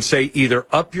terms and say either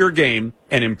up your game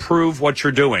and improve what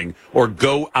you're doing or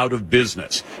go out of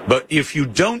business. But if you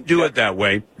don't do it that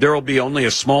way, there will be only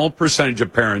a small percentage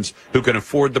of parents who can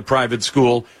afford the private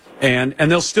school, and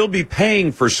they'll still be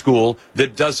paying for school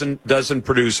that doesn't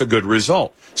produce a good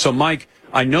result. So, Mike,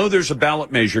 I know there's a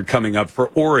ballot measure coming up for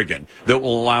Oregon that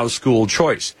will allow school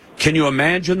choice. Can you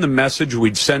imagine the message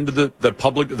we'd send to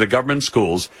the government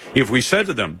schools if we said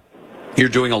to them, you're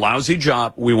doing a lousy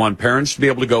job. We want parents to be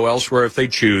able to go elsewhere if they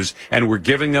choose, and we're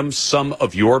giving them some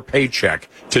of your paycheck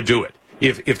to do it.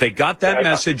 If they got that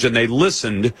message and they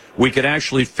listened, we could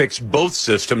actually fix both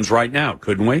systems right now,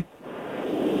 couldn't we?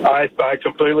 I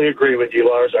completely agree with you,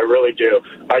 Lars. I really do.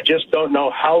 I just don't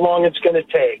know how long it's going to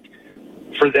take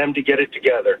for them to get it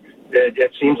together.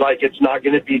 It seems like it's not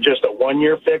going to be just a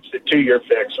 1-year fix, a 2-year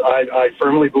fix. I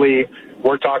firmly believe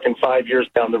we're talking 5 years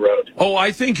down the road. Oh,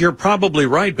 I think you're probably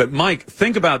right. But, Mike,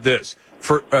 think about this.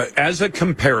 For as a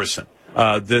comparison,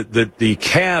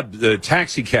 the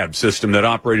taxi cab system that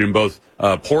operated in both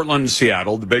Portland and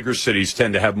Seattle, the bigger cities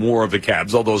tend to have more of the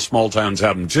cabs, although small towns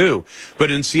have them too.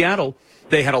 But in Seattle,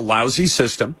 they had a lousy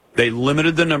system. They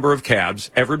limited the number of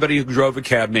cabs. Everybody who drove a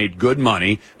cab made good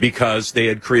money because they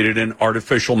had created an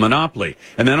artificial monopoly.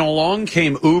 And then along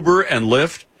came Uber and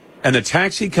Lyft, and the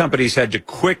taxi companies had to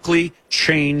quickly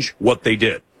change what they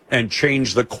did and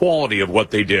change the quality of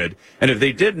what they did. And if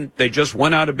they didn't, they just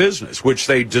went out of business, which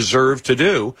they deserve to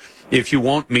do if you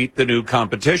won't meet the new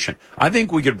competition. I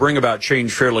think we could bring about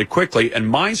change fairly quickly, and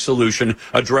my solution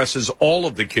addresses all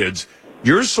of the kids.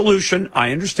 Your solution,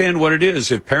 I understand what it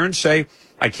is. If parents say,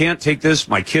 I can't take this,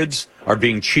 my kids are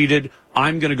being cheated,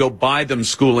 I'm going to go buy them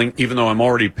schooling, even though I'm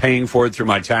already paying for it through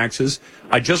my taxes.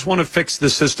 I just want to fix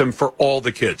the system for all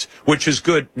the kids, which is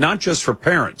good, not just for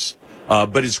parents,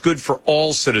 but it's good for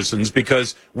all citizens,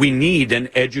 because we need an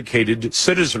educated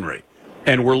citizenry,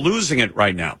 and we're losing it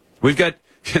right now. There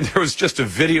was just a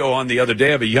video on the other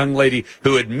day of a young lady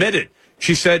who admitted,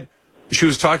 she said, she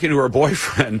was talking to her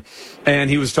boyfriend, and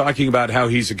he was talking about how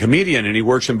he's a comedian and he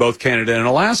works in both Canada and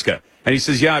Alaska. And he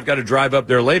says, yeah, I've got to drive up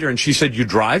there later. And she said, you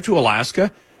drive to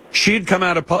Alaska? She had come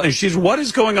out of and she's, what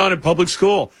is going on in public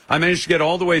school? I managed to get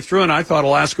all the way through, and I thought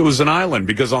Alaska was an island,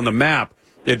 because on the map,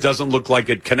 it doesn't look like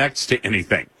it connects to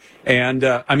anything. And,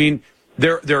 I mean,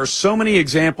 there are so many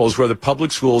examples where the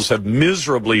public schools have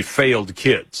miserably failed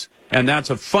kids. And that's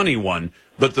a funny one.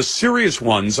 But the serious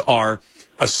ones are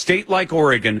a state like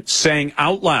Oregon saying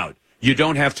out loud, you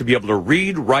don't have to be able to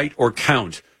read, write, or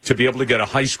count to be able to get a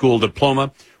high school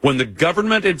diploma when the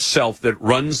government itself that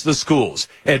runs the schools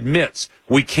admits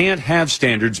we can't have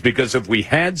standards because if we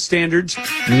had standards,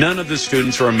 none of the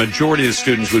students or a majority of the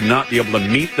students would not be able to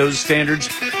meet those standards.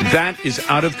 That is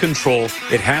out of control.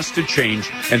 It has to change,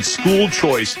 and school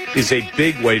choice is a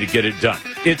big way to get it done.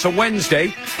 It's a Wednesday,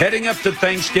 heading up to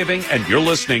Thanksgiving, and you're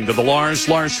listening to the Lars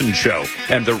Larson Show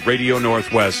and the Radio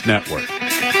Northwest Network.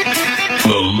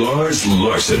 The Lars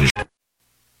Larson Show.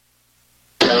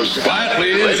 Quiet,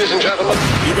 please. Ladies and gentlemen,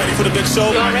 you ready for the big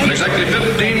show? In exactly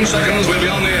 15 seconds, we'll be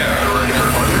on the air.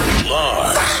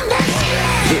 Lars.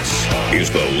 This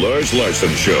is the Lars Larson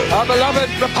Show. Our beloved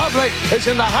republic is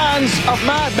in the hands of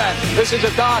madmen. This is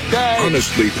a dark day.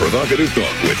 Honestly provocative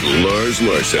talk with Lars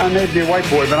Larson. I may be a white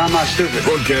boy, but I'm not stupid.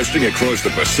 Broadcasting across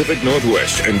the Pacific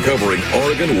Northwest and covering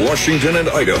Oregon, Washington, and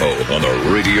Idaho on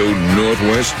the Radio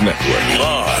Northwest Network.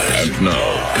 Live. And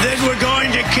now. Then we're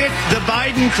going to kick the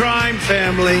Biden crime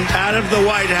family out of the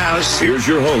White House. Here's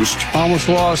your host. I almost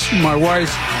lost my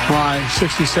wife, my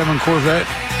 67 Corvette,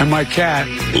 and my cat.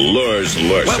 Lars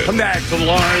Larson. Welcome back to the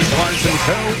Lars Larson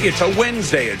Show. It's a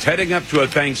Wednesday. It's heading up to a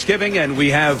Thanksgiving, and we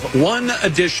have one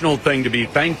additional thing to be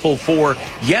thankful for.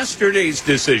 Yesterday's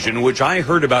decision, which I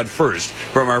heard about first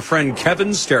from our friend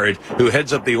Kevin Sterrett, who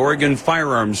heads up the Oregon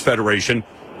Firearms Federation.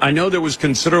 I know there was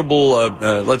considerable,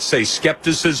 let's say,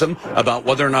 skepticism about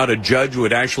whether or not a judge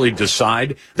would actually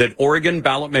decide that Oregon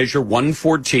ballot measure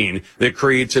 114 that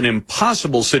creates an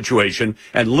impossible situation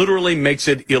and literally makes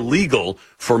it illegal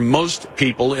for most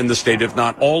people in the state, if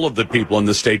not all of the people in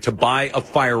the state, to buy a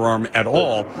firearm at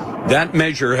all. That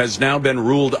measure has now been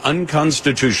ruled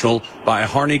unconstitutional by a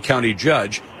Harney County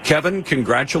judge. Kevin,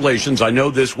 congratulations. I know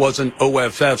this wasn't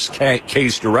OFF's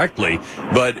case directly,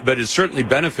 but it certainly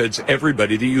benefits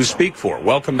everybody that you speak for.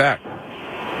 Welcome back.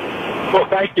 Well,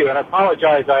 thank you, and I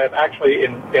apologize. I am actually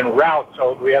en route,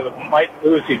 so we might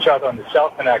lose each other on the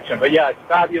cell connection. But yeah, it's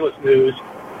fabulous news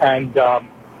and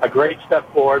a great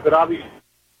step forward. But obviously,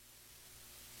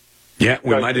 yeah,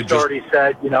 we might have just already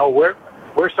said,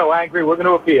 we're so angry, we're going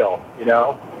to appeal.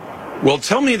 Well,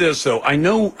 tell me this, though. I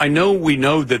know we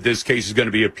know that this case is going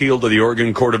to be appealed to the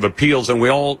Oregon Court of Appeals, and we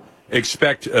all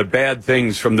expect bad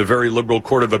things from the very liberal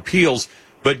Court of Appeals.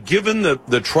 But given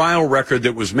the trial record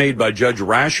that was made by Judge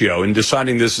Ratio in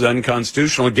deciding this is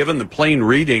unconstitutional, given the plain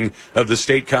reading of the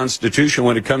state constitution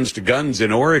when it comes to guns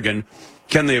in Oregon,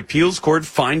 can the appeals court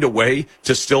find a way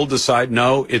to still decide,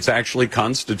 no, it's actually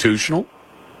constitutional?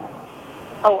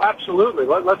 Oh, absolutely.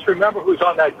 Let's remember who's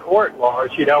on that court, Lars.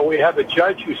 We have a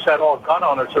judge who said all gun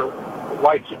owners are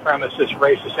white supremacists,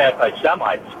 racist,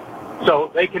 anti-Semites. So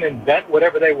they can invent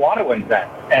whatever they want to invent,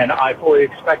 and I fully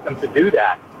expect them to do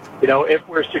that. If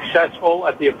we're successful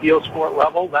at the appeals court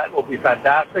level, that will be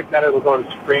fantastic. Then it will go to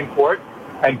the Supreme Court,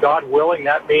 and God willing,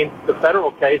 that means the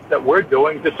federal case that we're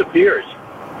doing disappears.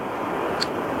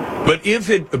 But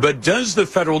does the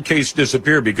federal case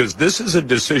disappear? Because this is a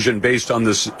decision based on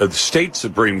the state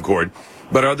Supreme Court.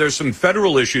 But are there some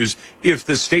federal issues if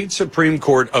the state Supreme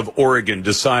Court of Oregon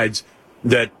decides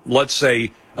that, let's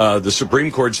say, the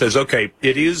Supreme Court says, okay,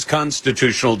 it is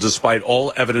constitutional despite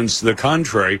all evidence to the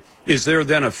contrary, is there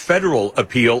then a federal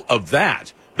appeal of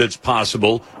that's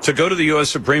possible to go to the U.S.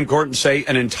 Supreme Court and say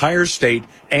an entire state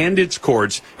and its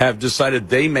courts have decided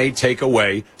they may take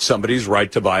away somebody's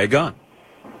right to buy a gun?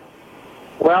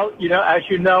 Well, as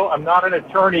you know, I'm not an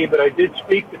attorney, but I did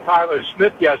speak to Tyler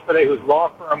Smith yesterday, whose law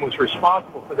firm was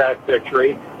responsible for that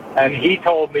victory, and he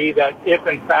told me that if,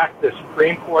 in fact, the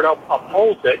Supreme Court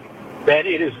upholds it, then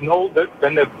it is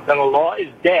then the law is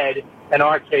dead and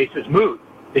our case is moot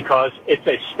because it's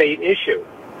a state issue.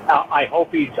 I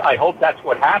hope that's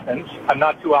what happens. I'm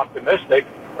not too optimistic,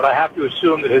 but I have to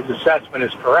assume that his assessment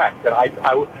is correct. And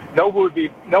no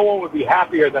one would be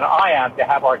happier than I am to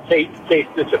have our case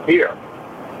disappear.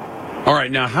 All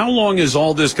right, now how long is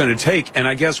all this going to take? And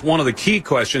I guess one of the key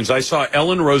questions, I saw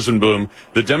Ellen Rosenblum,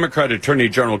 the Democrat Attorney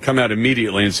General, come out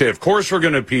immediately and say, of course we're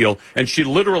going to appeal. And she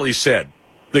literally said,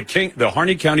 the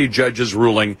Harney County judge's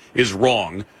ruling is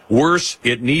wrong. Worse,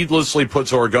 it needlessly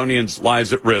puts Oregonians'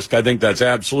 lives at risk. I think that's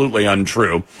absolutely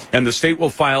untrue. And the state will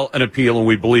file an appeal, and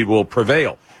we believe will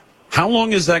prevail. How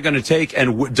long is that going to take?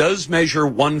 And does Measure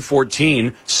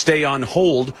 114 stay on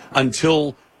hold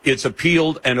until it's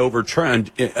appealed and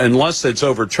overturned? Unless it's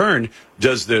overturned,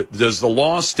 does the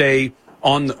law stay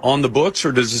on the books,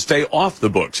 or does it stay off the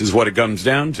books, is what it comes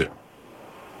down to?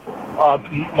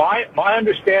 My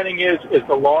understanding is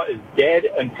the law is dead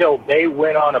until they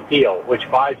win on appeal, which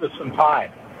buys us some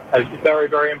time. It's very,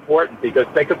 very important because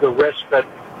think of the risk that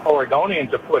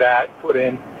Oregonians have put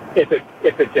in if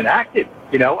it's enacted.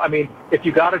 I mean, if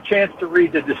you got a chance to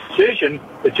read the decision,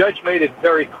 the judge made it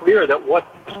very clear that what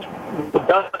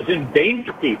does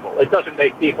endanger people. It doesn't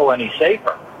make people any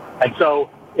safer. And so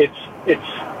it's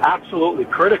absolutely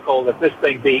critical that this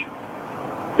thing be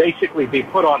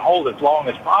put on hold as long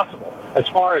as possible. As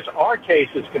far as our case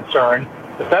is concerned,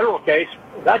 the federal case,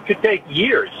 that could take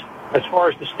years. As far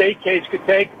as the state case could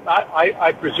take,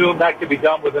 I presume that could be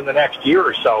done within the next year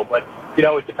or so. But,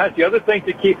 it depends. The other thing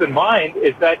to keep in mind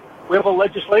is that we have a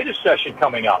legislative session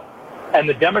coming up. And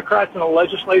the Democrats in the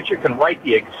legislature can write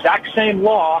the exact same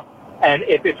law. And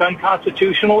if it's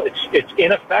unconstitutional, it's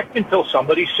in effect until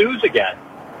somebody sues again.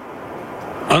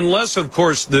 Unless, of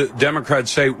course, the Democrats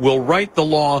say, we'll write the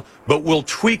law, but we'll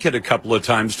tweak it a couple of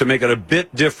times to make it a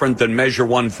bit different than Measure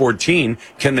 114.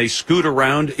 Can they scoot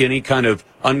around any kind of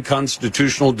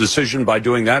unconstitutional decision by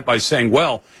doing that? By saying,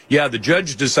 well, yeah, the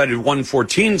judge decided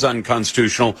 114 is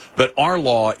unconstitutional, but our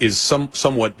law is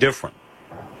somewhat different.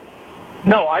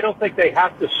 No, I don't think they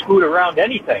have to scoot around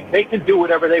anything. They can do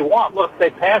whatever they want. Look,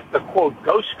 they passed the, quote,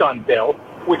 ghost gun bill,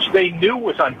 which they knew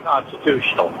was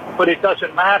unconstitutional, but it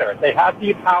doesn't matter. They have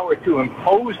the power to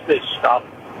impose this stuff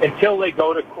until they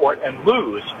go to court and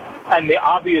lose. And their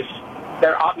obvious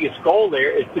goal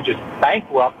there is to just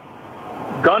bankrupt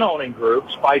gun-owning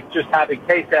groups by just having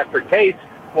case after case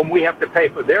when we have to pay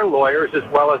for their lawyers as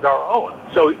well as our own.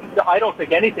 So I don't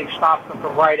think anything stops them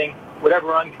from writing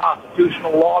whatever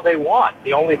unconstitutional law they want.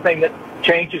 The only thing that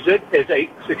changes it is a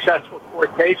successful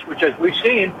court case, which, as we've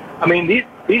seen, I mean,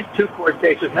 these two court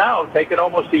cases now have taken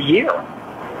almost a year.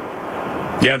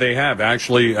 Yeah, they have.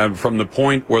 Actually, from the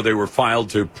point where they were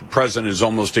filed to present is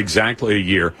almost exactly a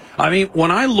year. I mean, when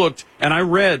I looked and I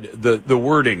read the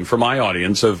wording for my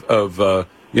audience of the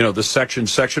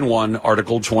Section 1,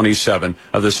 Article 27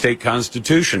 of the state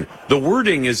constitution, the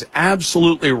wording is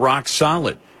absolutely rock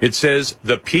solid. It says,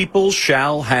 the people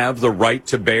shall have the right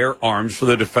to bear arms for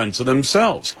the defense of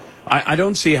themselves. I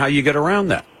don't see how you get around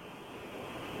that.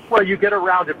 Well, you get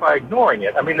around it by ignoring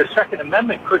it. I mean, the Second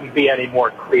Amendment couldn't be any more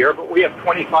clear, but we have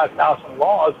 25,000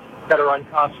 laws that are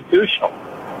unconstitutional.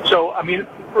 So, I mean,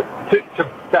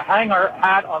 to hang our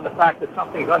hat on the fact that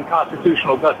something's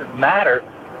unconstitutional doesn't matter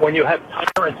when you have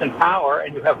tyrants in power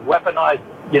and you have weaponized,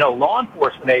 law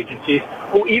enforcement agencies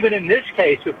who, even in this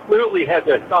case, who clearly had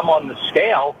their thumb on the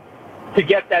scale to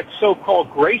get that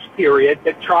so-called grace period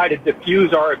that tried to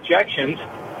diffuse our objections,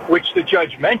 which the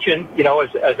judge mentioned,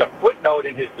 as a footnote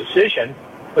in his decision.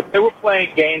 But they were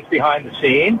playing games behind the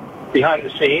scenes,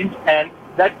 and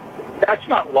that's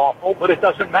not lawful, but it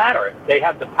doesn't matter. They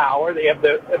have the power, they have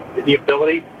the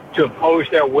ability to impose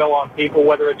their will on people,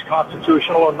 whether it's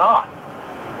constitutional or not.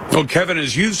 Well, Kevin,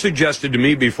 as you've suggested to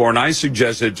me before, and I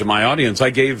suggested to my audience, I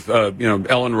gave, Ellen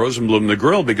Rosenblum the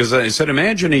grill because I said,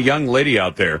 imagine a young lady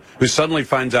out there who suddenly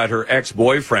finds out her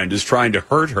ex-boyfriend is trying to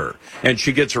hurt her, and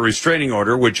she gets a restraining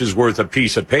order, which is worth a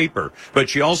piece of paper. But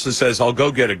she also says, I'll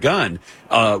go get a gun.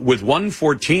 With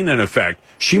 114 in effect,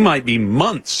 she might be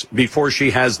months before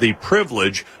she has the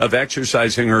privilege of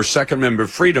exercising her Second Amendment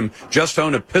freedom, just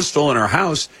own a pistol in her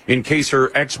house in case her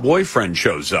ex-boyfriend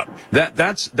shows up.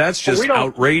 That's just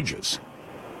outrageous.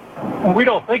 We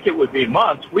don't think it would be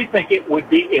months. We think it would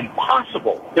be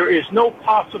impossible. There is no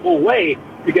possible way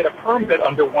to get a permit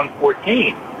under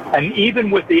 114. And even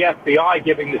with the FBI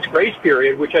giving this grace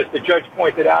period, which, as the judge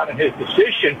pointed out in his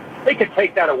decision, they can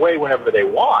take that away whenever they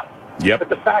want. Yep. But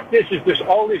the fact is there's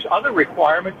all these other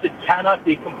requirements that cannot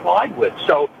be complied with.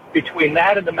 So between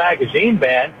that and the magazine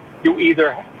ban, you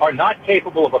either are not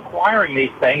capable of acquiring these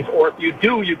things, or if you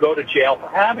do, you go to jail for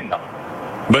having them.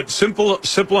 But simple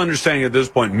understanding at this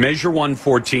point, Measure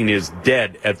 114 is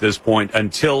dead at this point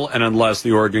until and unless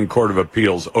the Oregon Court of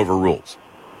Appeals overrules.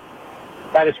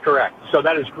 That is correct. So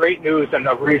that is great news and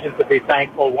a reason to be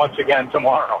thankful once again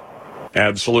tomorrow.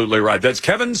 Absolutely right. That's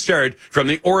Kevin Starrett from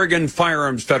the Oregon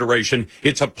Firearms Federation.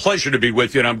 It's a pleasure to be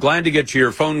with you, and I'm glad to get to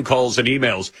your phone calls and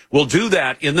emails. We'll do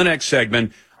that in the next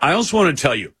segment. I also want to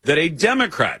tell you that a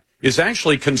Democrat is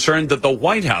actually concerned that the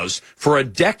White House for a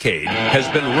decade has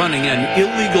been running an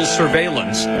illegal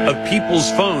surveillance of people's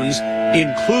phones,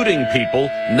 including people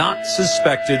not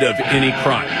suspected of any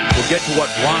crime. We'll get to what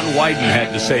Ron Wyden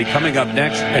had to say coming up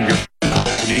next, and your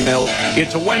email.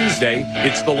 It's a Wednesday.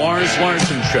 It's the Lars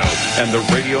Larson Show and the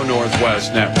Radio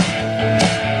Northwest Network.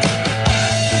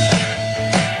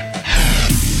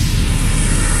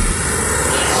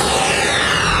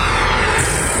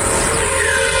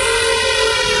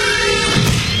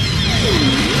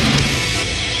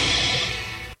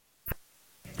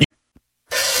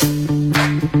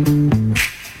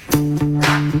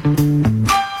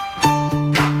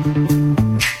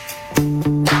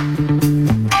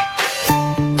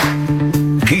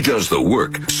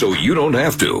 work so you don't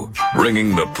have to.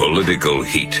 Bringing the political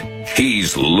heat.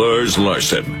 He's Lars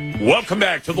Larson. Welcome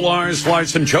back to the Lars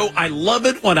Larson Show. I love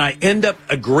it when I end up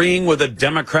agreeing with a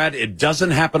Democrat. It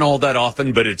doesn't happen all that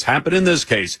often, but it's happened in this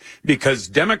case because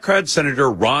Democrat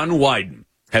Senator Ron Wyden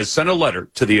has sent a letter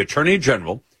to the Attorney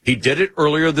General. He did it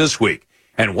earlier this week.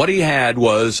 And what he had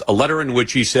was a letter in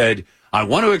which he said, I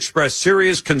want to express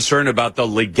serious concern about the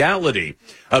legality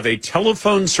of a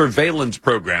telephone surveillance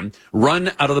program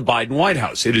run out of the Biden White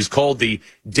House. It is called the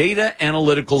Data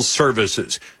Analytical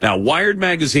Services. Now, Wired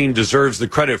magazine deserves the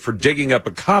credit for digging up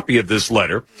a copy of this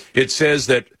letter. It says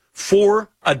that for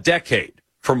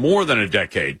more than a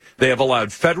decade, they have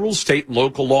allowed federal, state, and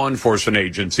local law enforcement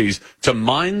agencies to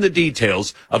mine the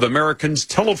details of Americans'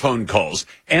 telephone calls,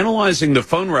 analyzing the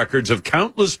phone records of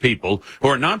countless people who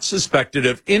are not suspected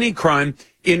of any crime,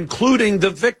 including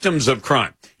the victims of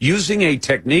crime. Using a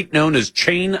technique known as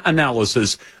chain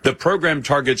analysis, the program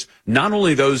targets not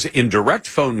only those in direct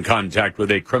phone contact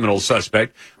with a criminal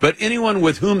suspect, but anyone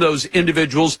with whom those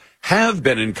individuals have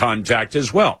been in contact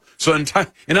as well. So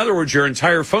in other words, your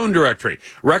entire phone directory.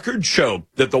 Records show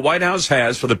that the White House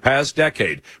has, for the past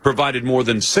decade, provided more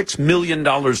than $6 million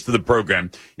to the program.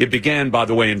 It began, by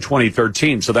the way, in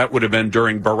 2013, so that would have been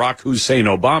during Barack Hussein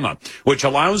Obama, which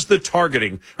allows the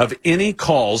targeting of any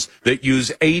calls that use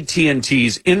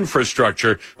AT&T's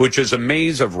infrastructure, which is a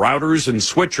maze of routers and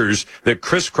switchers that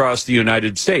crisscross the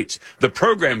United States. The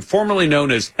program, formerly known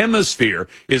as Hemisphere,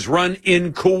 is run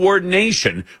in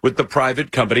coordination with the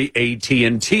private company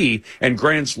AT&T and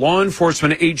grants law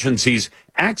enforcement agencies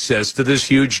access to this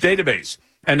huge database.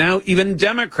 And now even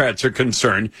Democrats are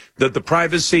concerned that the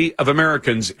privacy of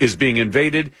Americans is being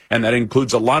invaded, and that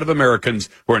includes a lot of Americans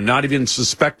who are not even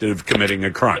suspected of committing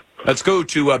a crime. Let's go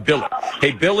to Billy.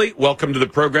 Hey, Billy, welcome to the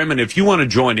program. And if you want to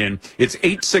join in, it's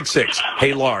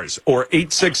 866-HEY-LARS or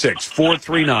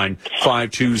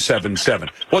 866-439-5277.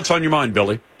 What's on your mind,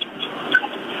 Billy?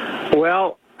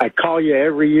 Well, I call you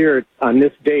every year on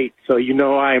this date, so you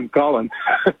know I am calling.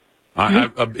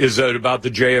 Is it about the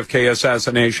JFK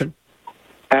assassination?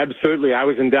 Absolutely. I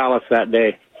was in Dallas that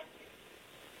day.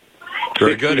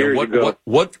 Very good. And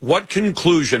what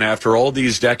conclusion, after all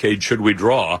these decades, should we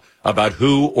draw about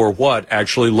who or what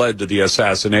actually led to the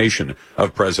assassination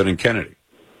of President Kennedy?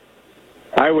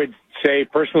 I would say,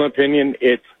 personal opinion,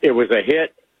 it was a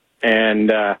hit,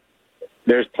 and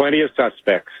there's plenty of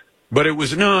suspects. But it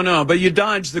was, but you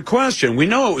dodged the question. We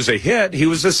know it was a hit. He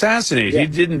was assassinated. Yeah. He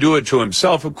didn't do it to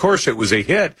himself. Of course it was a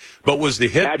hit. But was the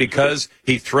hit because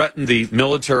he threatened the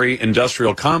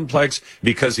military-industrial complex,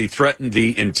 because he threatened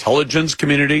the intelligence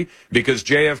community, because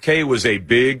JFK was a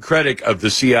big critic of the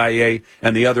CIA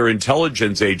and the other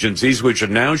intelligence agencies, which have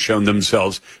now shown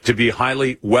themselves to be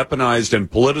highly weaponized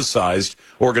and politicized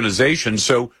organizations?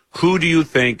 So who do you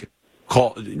think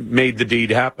made the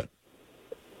deed happen?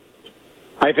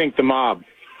 I think the mob.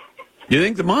 You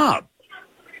think the mob?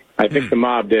 I think the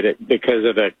mob did it because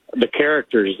of the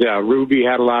characters. Ruby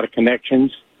had a lot of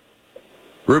connections.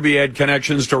 Ruby had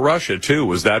connections to Russia, too.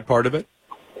 Was that part of it?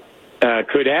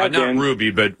 Could have been. Not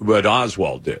Ruby, but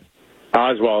Oswald did.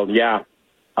 Oswald, yeah.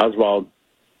 Oswald.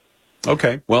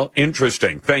 Okay, well,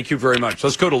 interesting. Thank you very much.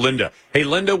 Let's go to Linda. Hey,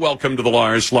 Linda, welcome to the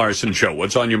Lars Larson Show.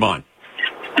 What's on your mind?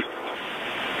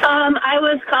 I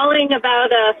was calling about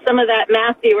some of that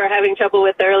math you were having trouble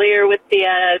with earlier with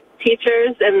the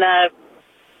teachers and the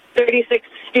 36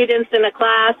 students in a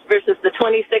class versus the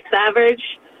 26 average.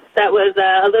 That was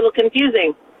a little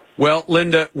confusing. Well,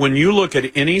 Linda, when you look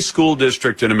at any school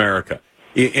district in America,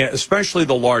 especially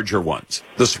the larger ones,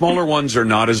 the smaller ones are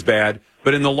not as bad,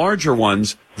 but in the larger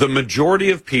ones, the majority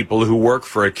of people who work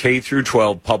for a K through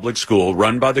 12 public school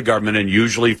run by the government and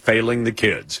usually failing the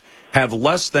kids have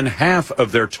less than half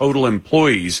of their total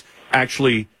employees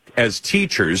actually as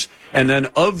teachers, and then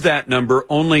of that number,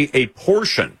 only a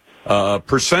percentage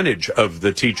of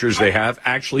the teachers they have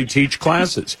actually teach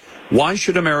classes. Why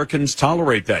should Americans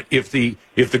tolerate that? If the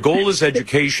goal is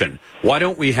education, why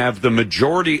don't we have the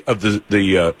majority of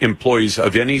the employees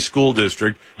of any school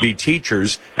district be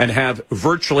teachers and have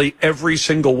virtually every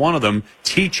single one of them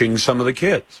teaching some of the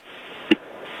kids?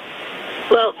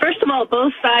 Well, first of all,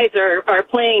 both sides are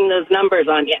playing those numbers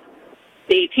on you.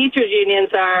 The teachers'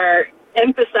 unions are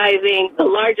emphasizing the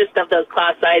largest of those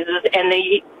class sizes, and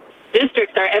the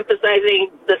districts are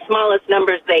emphasizing the smallest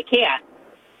numbers they can.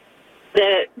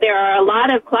 There are a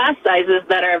lot of class sizes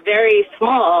that are very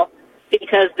small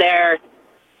because they're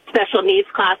special needs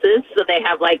classes, so they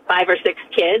have like 5 or 6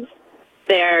 kids.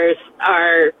 There's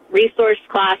our resource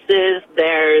classes.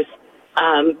 There's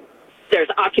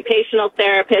occupational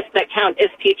therapists that count as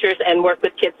teachers and work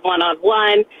with kids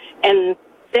one-on-one. And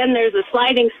then there's a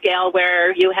sliding scale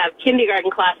where you have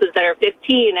kindergarten classes that are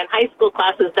 15 and high school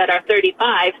classes that are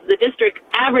 35. The district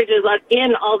averages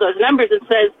in all those numbers and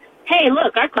says, hey,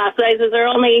 look, our class sizes are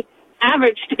only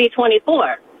averaged to be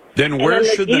 24. Then where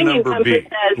should the number be?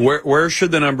 Where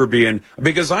should the number be? And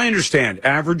because I understand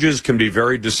averages can be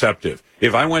very deceptive.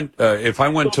 If I went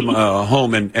to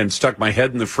home and stuck my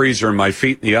head in the freezer and my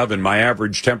feet in the oven, my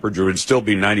average temperature would still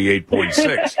be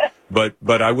 98.6.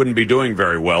 but I wouldn't be doing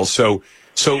very well. So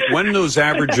when those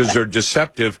averages are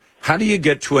deceptive, how do you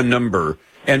get to a number?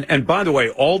 And by the way,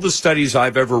 all the studies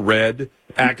I've ever read,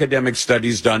 academic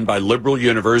studies done by liberal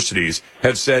universities,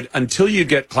 have said until you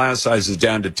get class sizes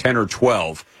down to 10 or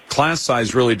 12, class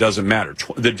size really doesn't matter.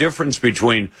 The difference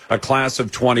between a class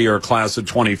of 20 or a class of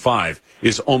 25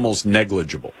 is almost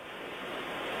negligible.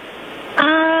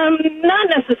 Not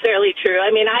necessarily true.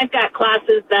 I mean, I've got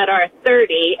classes that are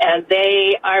 30, and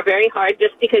they are very hard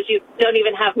just because you don't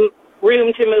even have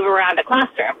room to move around a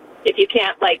classroom. If you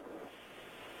can't,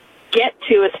 get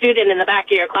to a student in the back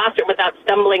of your classroom without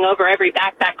stumbling over every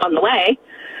backpack on the way,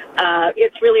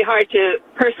 it's really hard to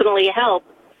personally help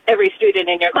every student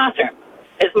in your classroom.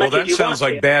 Well, that sounds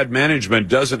like bad management,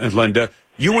 doesn't it, Linda?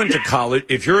 You went to college.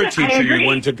 If you're a teacher,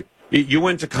 you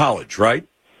went to college, right?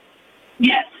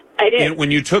 Yes, I did. And when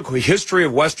you took history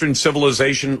of Western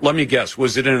civilization, let me guess,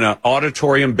 was it in an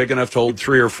auditorium big enough to hold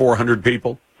 300 or 400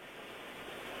 people?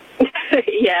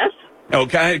 Yes.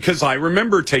 Okay, because I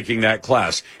remember taking that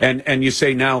class. And you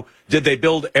say now, did they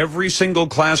build every single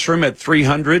classroom at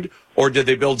 300? Or did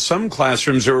they build some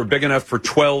classrooms that were big enough for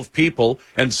 12 people,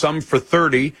 and some for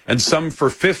 30, and some for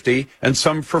 50, and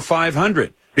some for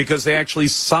 500? Because they actually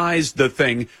sized the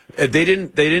thing. They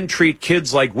didn't treat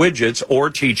kids like widgets or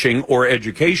teaching or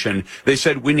education. They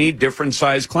said we need different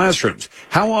sized classrooms.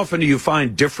 How often do you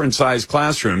find different sized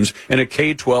classrooms in a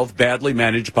K-12 badly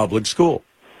managed public school?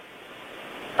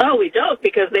 Oh, we don't,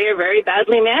 because they are very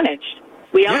badly managed.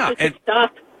 We also should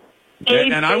stop.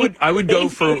 And I would go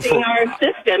for our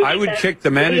system. I would kick the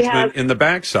management in the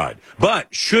backside. But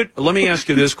let me ask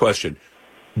you this question.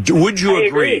 Would you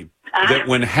agree that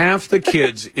when half the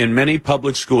kids in many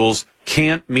public schools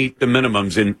can't meet the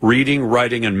minimums in reading,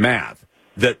 writing, and math,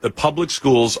 that the public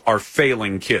schools are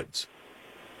failing kids?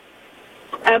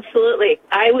 Absolutely.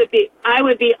 I would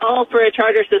be all for a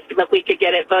charter system if we could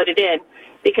get it voted in,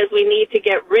 because we need to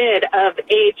get rid of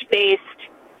age-based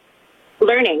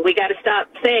learning. We got to stop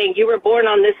saying you were born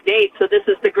on this date, so this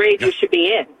is the grade you should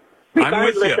be in,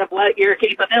 regardless of what your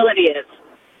capability is.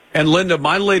 And Linda,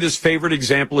 my latest favorite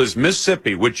example is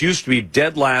Mississippi, which used to be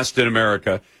dead last in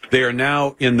America. They are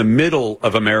now in the middle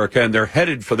of America, and they're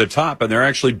headed for the top, and they're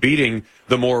actually beating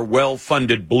the more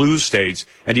well-funded blue states.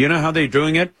 And do you know how they're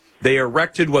doing it? They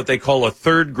erected what they call a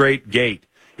third-grade gate.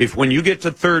 If when you get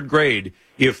to third grade,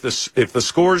 if the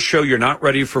scores show you're not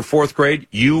ready for fourth grade,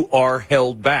 you are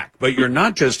held back. But you're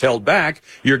not just held back,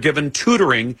 you're given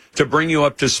tutoring to bring you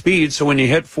up to speed, so when you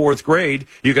hit fourth grade,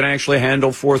 you can actually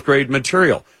handle fourth grade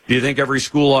material. Do you think every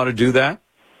school ought to do that?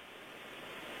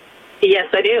 Yes,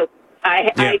 I do.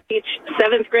 I teach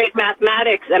 7th grade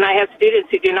mathematics, and I have students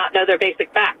who do not know their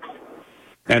basic facts.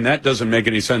 And that doesn't make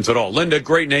any sense at all. Linda,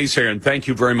 great naysayer, and thank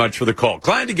you very much for the call.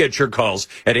 Glad to get your calls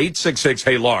at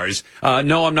 866-HEY-LARS.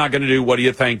 No, I'm not going to do what are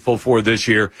you thankful for this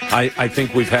year. I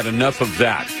think we've had enough of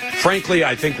that. Frankly,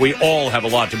 I think we all have a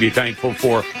lot to be thankful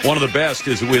for. One of the best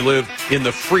is that we live in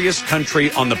the freest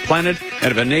country on the planet.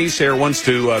 And if a naysayer wants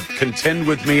to contend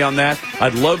with me on that,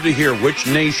 I'd love to hear which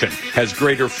nation has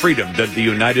greater freedom than the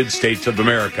United States of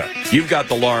America. You've got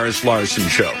the Lars Larson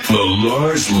Show. The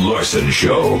Lars Larson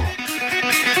Show.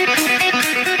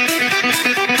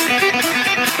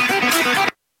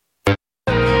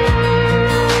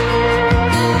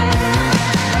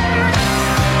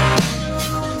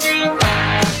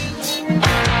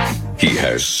 He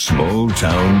has small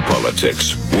town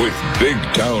politics with big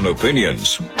town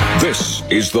opinions. This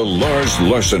is the Lars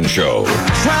Larson Show.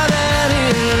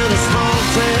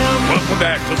 Welcome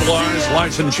back to the Lars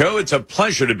Larson Show. It's a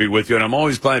pleasure to be with you, and I'm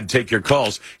always glad to take your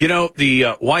calls. You know,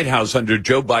 the White House under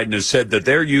Joe Biden has said that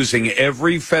they're using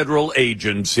every federal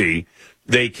agency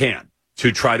they can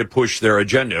to try to push their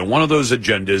agenda. And one of those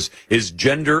agendas is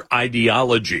gender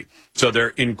ideology. So they're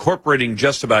incorporating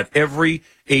just about every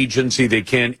agency they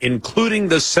can, including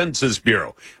the Census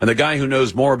Bureau. And the guy who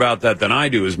knows more about that than I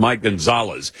do is Mike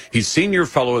Gonzalez. He's senior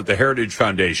fellow at the Heritage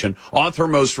Foundation, author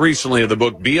most recently of the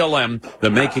book BLM, The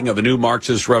Making of a New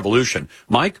Marxist Revolution.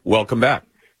 Mike, welcome back.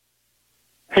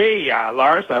 Hey,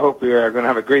 Lars, I hope you're going to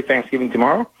have a great Thanksgiving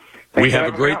tomorrow. We have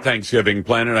a great Thanksgiving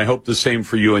planned, and I hope the same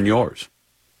for you and yours.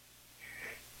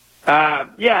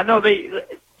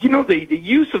 The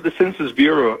use of the Census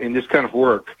Bureau in this kind of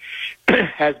work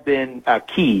has been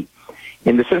key.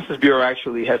 And the Census Bureau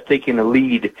actually has taken a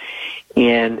lead,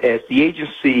 and as the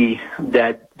agency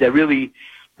that really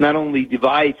not only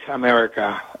divides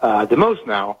America the most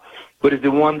now, but is the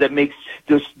one that makes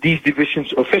these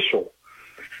divisions official.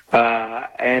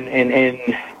 And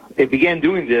it began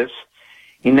doing this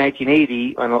in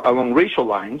 1980 along racial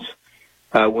lines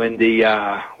when the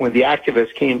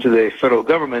activists came to the federal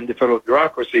government, the federal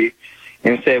bureaucracy,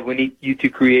 and said, we need you to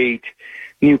create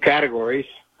new categories,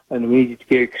 and we need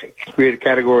to create a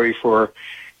category for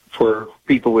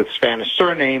people with Spanish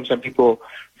surnames and people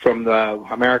from the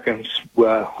Americans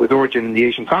with origin in the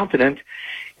Asian continent.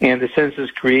 And the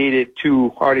census created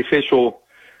two artificial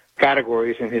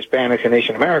categories in Hispanics and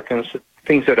Asian Americans,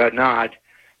 things that are not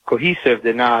cohesive,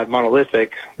 they're not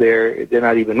monolithic, they're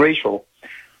not even racial.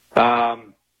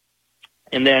 And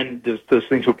then those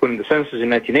things were put in the census in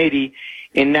 1980,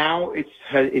 and now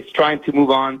it's trying to move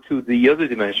on to the other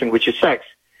dimension, which is sex.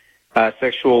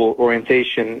 Sexual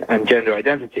orientation and gender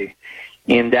identity,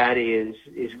 and that is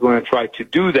going to try to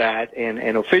do that and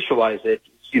officialize it,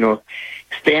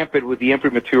 stamp it with the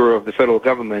imprimatur of the federal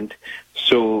government,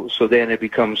 so then it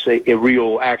becomes a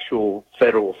real, actual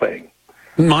federal thing.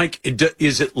 Mike,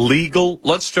 is it legal?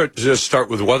 Let's start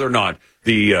with whether or not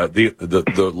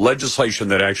the legislation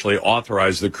that actually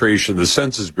authorized the creation of the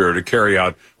Census Bureau to carry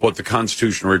out what the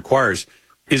Constitution requires.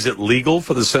 Is it legal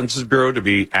for the Census Bureau to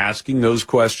be asking those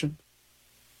questions?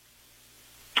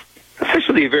 That's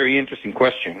actually a very interesting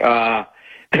question. The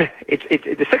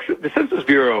Census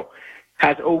Bureau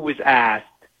has always asked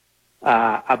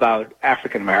about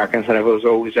African Americans, and has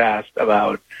always asked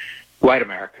about white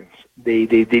Americans.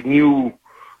 The new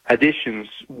additions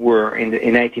were in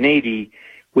 1980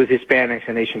 with Hispanics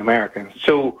and Asian Americans.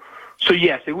 So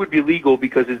yes, it would be legal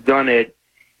because it's done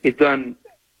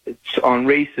on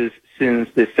races since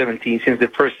the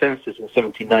first census in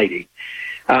 1790.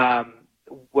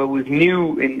 What was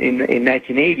new in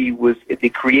 1980 was the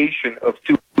creation of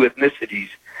two ethnicities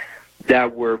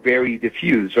that were very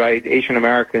diffuse, right? Asian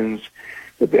Americans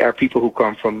are people who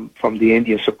come from the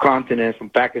Indian subcontinent, from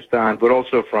Pakistan, but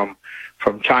also from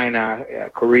China,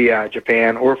 Korea,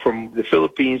 Japan, or from the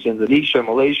Philippines, Indonesia,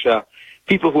 Malaysia,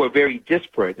 people who are very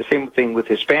disparate. The same thing with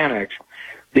Hispanics.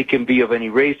 They can be of any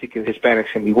race.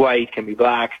 Hispanics can be white, can be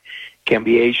black, can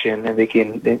be Asian, and they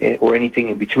can, or anything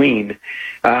in between.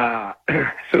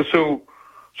 So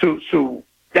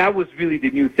that was really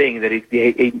the new thing, that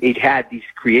it had these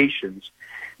creations.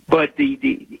 But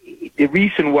the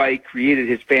reason why it created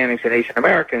Hispanics and Asian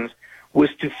Americans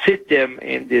was to fit them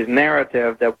in this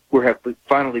narrative that we have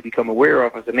finally become aware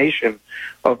of as a nation,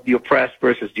 of the oppressed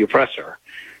versus the oppressor.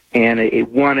 And it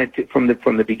wanted to, from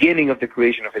the beginning of the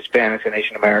creation of Hispanics and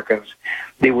Asian Americans,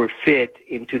 they were fit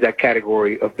into that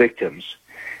category of victims.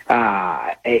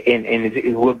 And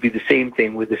it will be the same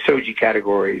thing with the SOGI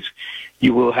categories.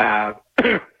 You will have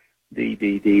the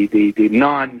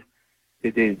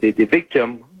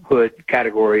victimhood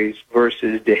categories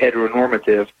versus the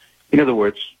heteronormative. In other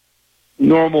words,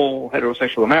 normal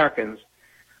heterosexual Americans,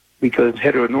 because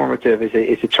heteronormative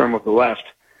is a term of the left,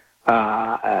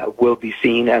 will be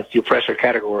seen as the oppressor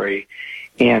category,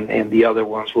 and the other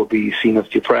ones will be seen as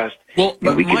the oppressed. Well,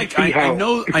 but Mike, I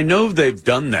know they've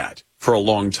done that for a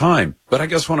long time, but I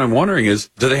guess what I'm wondering is,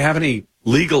 do they have any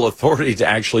legal authority to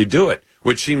actually do it?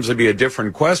 Which seems to be a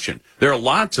different question. There are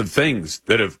lots of things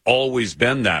that have always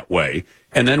been that way,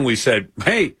 and then we said,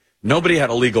 hey, nobody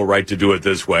had a legal right to do it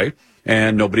this way,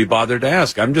 and nobody bothered to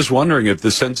ask. I'm just wondering if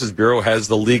the Census Bureau has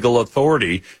the legal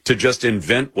authority to just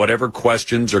invent whatever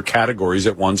questions or categories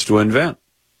it wants to invent.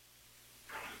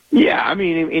 Yeah, I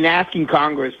mean, in asking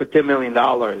Congress for $10 million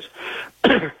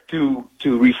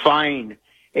to refine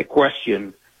a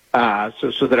question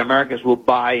so that Americans will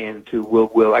buy into,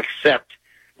 will accept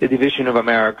the division of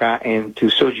America into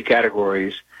SOGI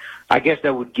categories, I guess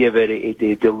that would give it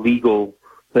the legal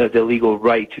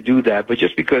right to do that. But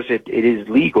just because it is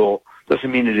legal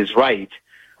doesn't mean it is right.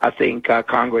 I think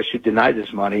Congress should deny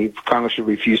this money. Congress should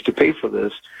refuse to pay for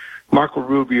this.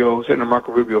 Senator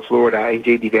Marco Rubio of Florida, and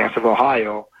J.D. Vance of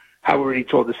Ohio have already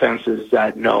told the census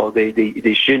that no, they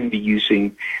shouldn't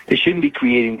be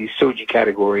creating these SOGI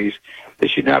categories. They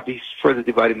should not be further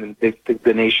dividing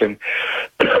the nation.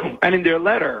 And in their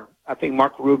letter, I think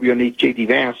Marco Rubio and J.D.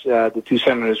 Vance, the two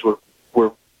senators, were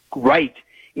right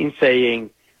in saying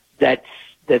that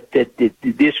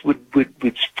this would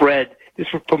spread,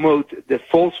 this would promote the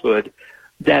falsehood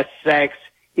that sex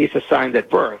is assigned at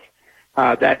birth.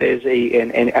 That is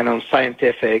an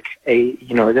unscientific,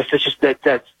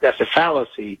 that's a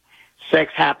fallacy.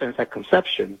 Sex happens at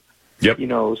conception. Yep.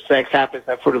 Sex happens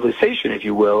at fertilization, if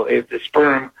you will. If the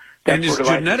sperm And it's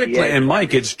genetically, and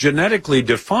Mike, it's genetically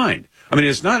defined. I mean,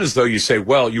 it's not as though you say,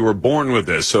 well, you were born with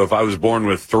this. So if I was born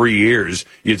with 3 ears,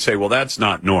 you'd say, well, that's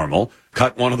not normal.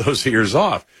 Cut one of those ears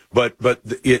off. But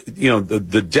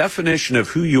the definition of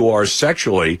who you are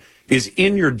sexually is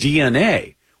in your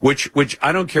DNA, which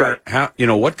I don't care how,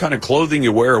 what kind of clothing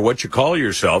you wear or what you call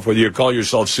yourself, whether you call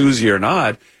yourself Susie or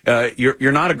not,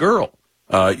 you're not a girl.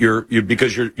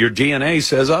 Because your DNA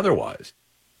says otherwise.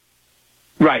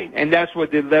 Right. And that's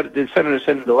what the senator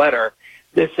said in the letter.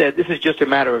 They said this is just a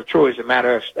matter of choice, a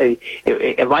matter of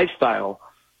a lifestyle.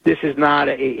 This is not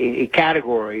a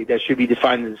category that should be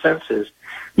defined in the census.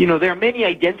 There are many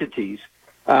identities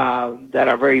that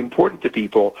are very important to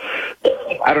people.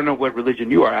 I don't know what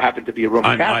religion you are. I happen to be a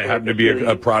Roman Catholic. I happen to be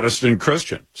a Protestant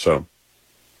Christian. So.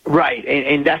 Right,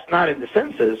 and that's not in the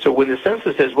census. So when the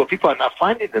census says, well, people are not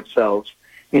finding themselves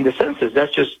in the census,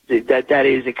 that's just that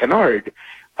is a canard.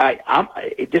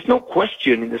 There's no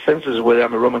question in the census whether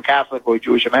I'm a Roman Catholic or a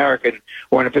Jewish American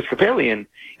or an Episcopalian,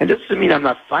 and this doesn't mean I'm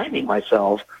not finding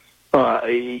myself. That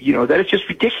is just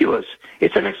ridiculous.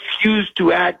 It's an excuse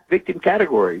to add victim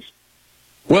categories.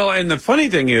 Well, and the funny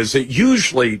thing is that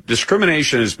usually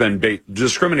discrimination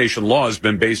law has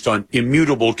been based on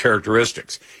immutable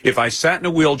characteristics. If I sat in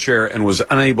a wheelchair and was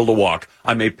unable to walk,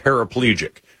 I'm a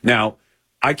paraplegic. Now,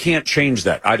 I can't change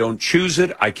that. I don't choose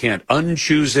it. I can't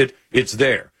unchoose it. It's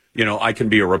there. I can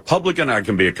be a Republican, I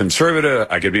can be a conservative,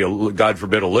 I could be God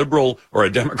forbid, a liberal or a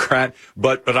Democrat,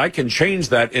 but I can change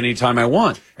that anytime I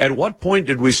want. At what point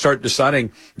did we start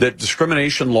deciding that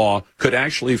discrimination law could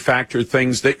actually factor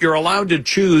things that you're allowed to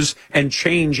choose and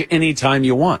change anytime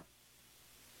you want?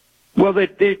 Well,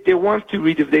 they want to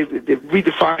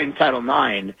redefine Title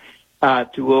IX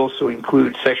to also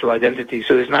include sexual identity.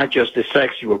 So it's not just the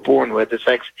sex you were born with, the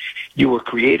sex you were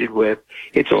created with.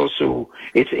 It's also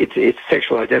it's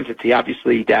sexual identity.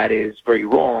 Obviously, that is very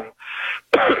wrong,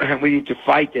 and we need to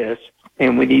fight this.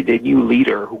 And we need a new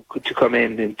leader to come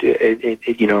in in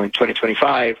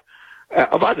 2025.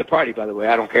 About the party, by the way,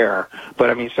 I don't care. But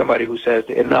I mean, somebody who says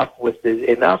enough with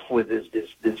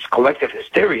this collective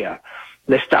hysteria.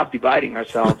 Let's stop dividing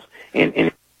ourselves.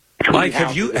 And Mike,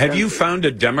 have you found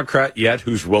a Democrat yet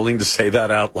who's willing to say that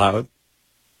out loud?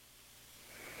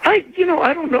 I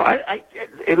don't know.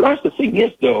 Lars, the thing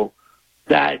is, though,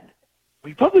 that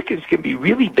Republicans can be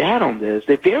really bad on this.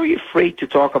 They're very afraid to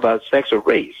talk about sex or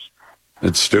race.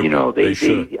 It's stupid. They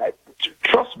should.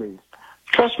 Trust me.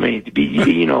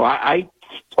 I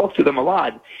talk to them a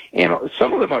lot, and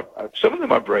some of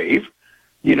them are brave.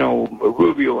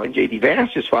 Rubio and J.D.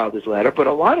 Vance just filed this letter, but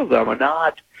a lot of them are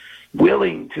not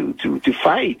willing to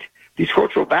fight these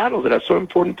cultural battles that are so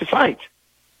important to fight.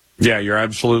 Yeah, you're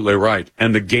absolutely right.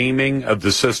 And the gaming of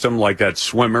the system, like that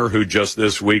swimmer who just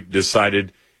this week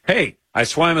decided, hey, I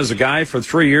swam as a guy for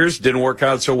 3 years, didn't work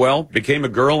out so well, became a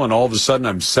girl, and all of a sudden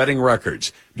I'm setting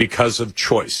records because of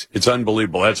choice. It's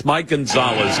unbelievable. That's Mike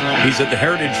Gonzalez. He's at the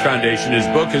Heritage Foundation. His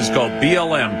book is called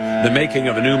BLM, The Making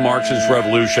of a New Marxist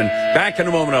Revolution. Back in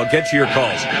a moment, I'll get to your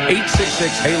calls.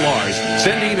 866-HEY-LARS.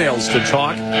 Send emails to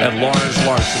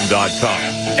talk@LarsLarson.com.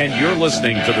 And you're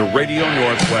listening to the Radio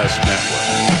Northwest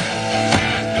Network.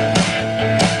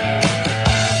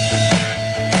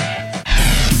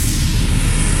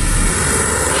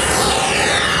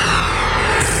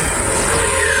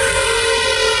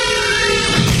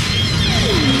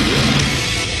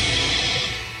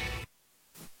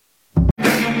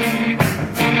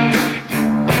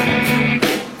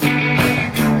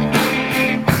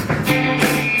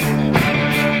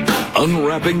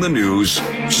 Unwrapping the news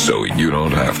so you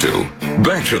don't have to.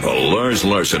 Back to the Lars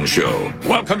Larson Show.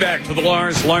 Welcome back to the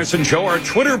Lars Larson Show. Our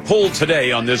Twitter poll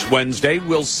today on this Wednesday: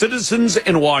 will citizens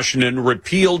in Washington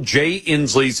repeal Jay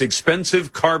Inslee's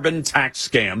expensive carbon tax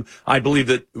scam? I believe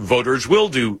that voters will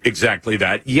do exactly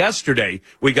that. Yesterday,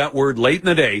 we got word late in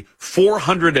the day,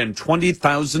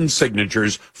 420,000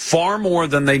 signatures, far more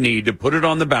than they need to put it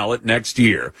on the ballot next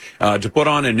year, to put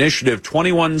on Initiative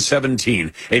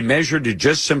 2117, a measure to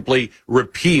just simply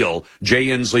repeal Jay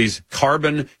Inslee's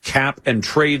carbon cap and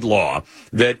trade law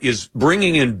that is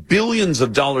bringing in billions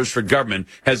of dollars for government,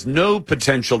 has no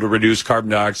potential to reduce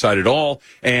carbon dioxide at all,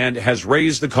 and has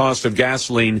raised the cost of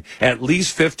gasoline at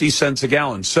least 50 cents a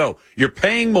gallon. So you're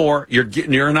paying more,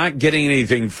 you're not getting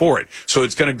anything for it. So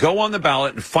it's going to go on the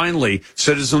ballot, and finally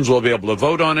citizens will be able to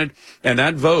vote on it. And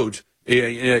that vote,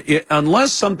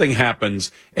 unless something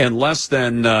happens and less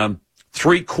than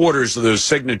 3/4 of those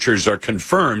signatures are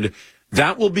confirmed,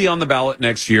 That will be on the ballot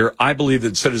next year. I believe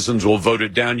that citizens will vote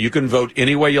it down. You can vote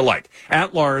any way you like.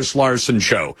 At Lars Larson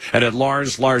Show and at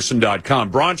LarsLarson.com.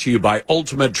 Brought to you by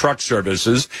Ultimate Truck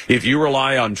Services. If you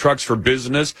rely on trucks for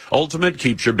business, Ultimate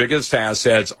keeps your biggest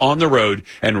assets on the road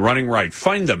and running right.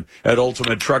 Find them at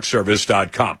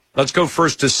UltimateTruckService.com. Let's go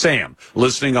first to Sam,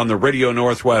 listening on the Radio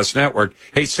Northwest Network.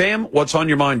 Hey, Sam, what's on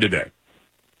your mind today?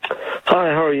 Hi,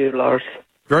 how are you, Lars?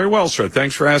 Very well, sir.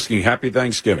 Thanks for asking. Happy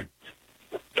Thanksgiving.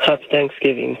 Happy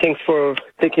Thanksgiving. Thanks for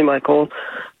taking my call.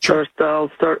 Sure. First, I'll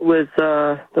start with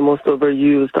the most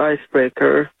overused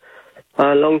icebreaker.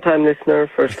 Long-time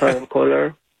listener, first-time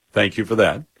caller. Thank you for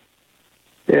that.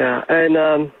 Yeah, and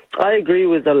I agree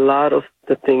with a lot of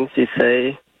the things you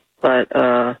say, but,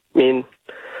 I mean,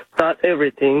 not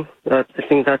everything. I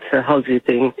think that's a healthy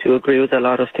thing, to agree with a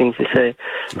lot of things you say.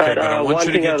 Okay, but I want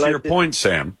you to get to your point,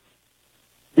 Sam.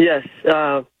 Yes,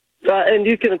 and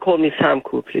you can call me Sam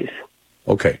Koo, please.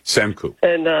 Okay, Sam Koo.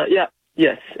 And,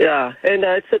 yes. And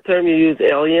it's a term you use,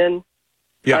 alien.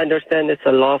 Yeah. I understand it's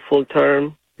a lawful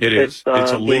term. It is.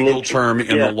 It's a legal term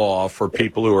in the law for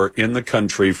people who are in the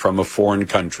country from a foreign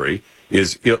country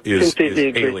is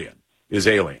alien. Is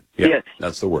alien. Yeah, yes.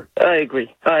 That's the word. I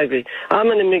agree. I'm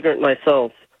an immigrant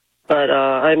myself, but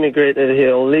I immigrated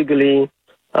here illegally.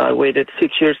 I waited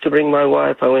 6 years to bring my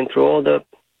wife. I went through all the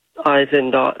I's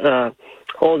and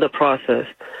all the process.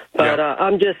 But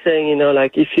I'm just saying,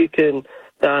 like, if you can,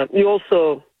 you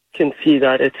also can see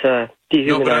that it's a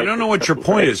dehumanizing. No, but I don't know what your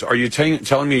point is. Are you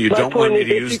telling me you don't want me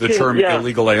to use the term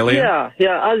illegal alien?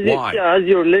 Why? As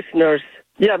your listeners.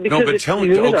 Yeah, because no, but tell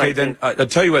me. Okay, then I'll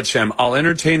tell you what, Sam. I'll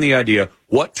entertain the idea.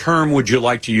 What term would you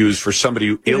like to use for somebody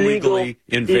who illegally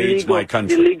invades my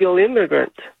country? Illegal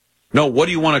immigrant. No, what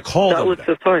do you want to call them? That would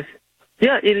suffice.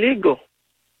 Yeah, illegal.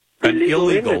 An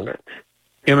illegal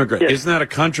immigrant. Yes. Isn't that a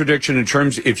contradiction in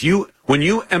terms, when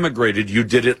you emigrated, you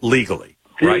did it legally,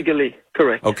 right? Legally,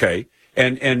 correct. Okay.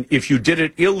 And if you did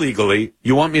it illegally,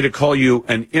 you want me to call you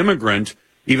an immigrant,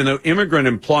 even though immigrant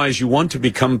implies you want to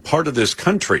become part of this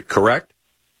country, correct?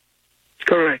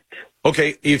 Correct.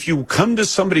 Okay, if you come to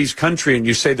somebody's country and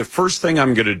you say the first thing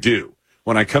I'm going to do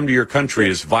when I come to your country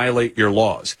is violate your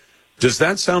laws, does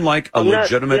that sound like a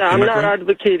legitimate immigrant? I'm not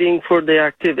advocating for the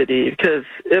activity because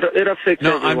it affects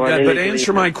everyone. But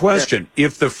answer my question. Yeah.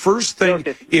 If the first thing,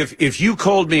 if you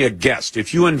called me a guest,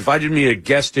 if you invited me a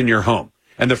guest in your home,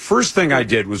 and the first thing I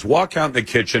did was walk out in the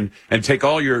kitchen and take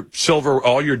all your silver,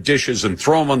 all your dishes and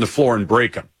throw them on the floor and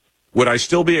break them, would I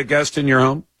still be a guest in your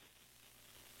home?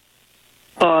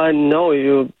 No,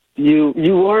 you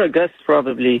were a guest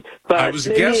probably. But I was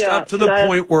a guest up to the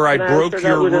point where I broke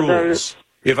your rules.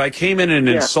 If I came in and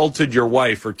insulted your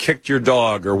wife or kicked your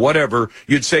dog or whatever,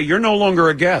 you'd say, you're no longer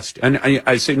a guest. And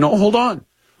I say, no, hold on.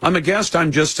 I'm a guest.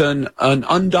 I'm just an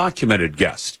undocumented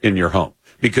guest in your home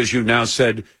because you now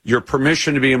said your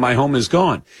permission to be in my home is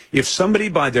gone. If somebody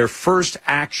by their first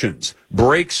actions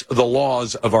breaks the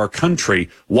laws of our country,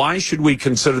 why should we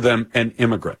consider them an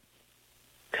immigrant?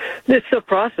 It's a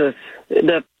process.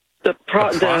 The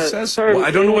process? Well,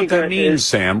 I don't know what that means,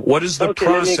 Sam. What is the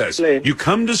process? You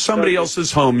come to somebody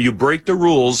else's home, you break the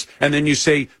rules, and then you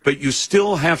say, but you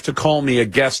still have to call me a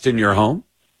guest in your home?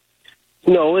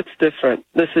 No, it's different.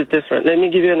 This is different. Let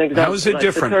me give you an example. How is it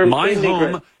different? My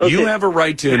home, you have a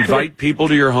right to invite people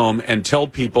to your home and tell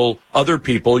people, other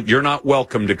people, you're not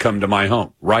welcome to come to my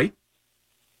home, right?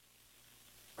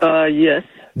 Yes.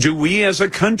 Do we as a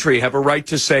country have a right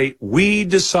to say, we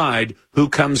decide who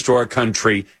comes to our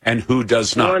country and who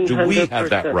does not? 100%. Do we have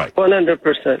that right?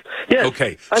 100%. Yes.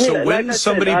 Okay. So when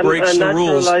somebody breaks the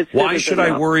rules, why should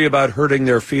I worry about hurting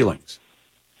their feelings?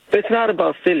 It's not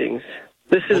about feelings.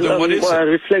 This is a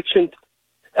reflection.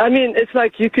 I mean, it's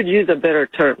like you could use a better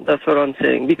term. That's what I'm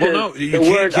saying. Because well, no,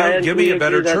 you can't give me a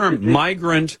better term.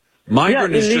 Migrant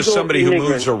is just somebody who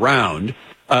moves around.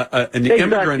 An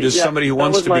immigrant is somebody who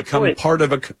wants to become part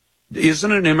of a...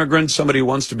 Isn't an immigrant somebody who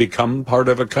wants to become part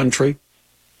of a country?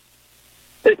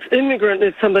 It's immigrant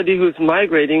is somebody who's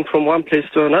migrating from one place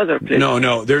to another place.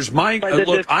 No. There's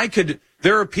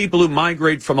there are people who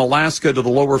migrate from Alaska to the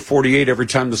lower 48 every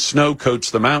time the snow coats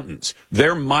the mountains.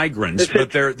 They're migrants,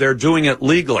 but they're doing it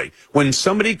legally. When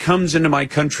somebody comes into my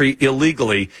country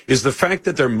illegally, is the fact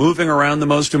that they're moving around the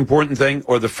most important thing,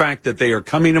 or the fact that they are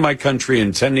coming to my country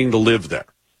intending to live there?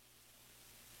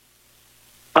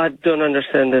 I don't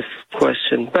understand this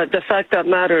question. But the fact that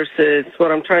matters is,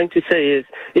 what I'm trying to say is,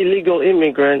 illegal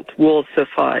immigrant will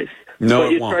suffice. No,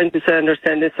 what you're trying to say,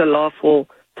 understand it's a lawful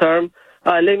term.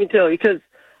 Let me tell you, because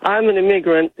I'm an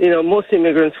immigrant, most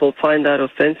immigrants will find that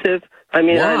offensive. I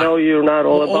mean, Why? I know you're not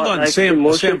all about hold on, like, Sam,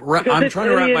 emotion. I'm trying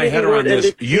to wrap my head around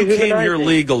this. You came here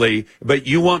legally, but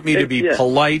you want me to be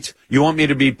polite? You want me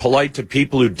to be polite to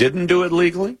people who didn't do it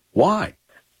legally? Why?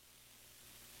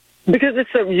 Because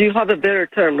you have a better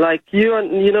term. Like,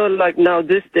 like now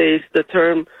these days, the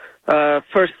term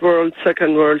first world,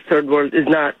 second world, third world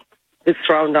it's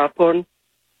frowned upon.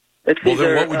 Well,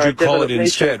 then what would you call it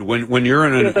instead? When you're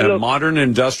in a modern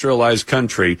industrialized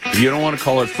country, if you don't want to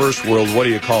call it first world, what do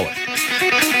you call it?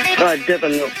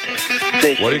 Developed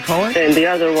nation. What do you call it? And the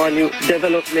other one,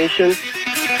 developed nation.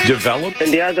 Developed?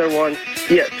 And the other one,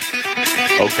 yes.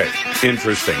 Okay,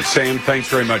 interesting. Sam, thanks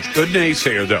very much. Good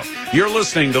naysayer, though. You're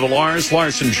listening to the Lars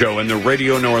Larson Show in the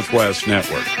Radio Northwest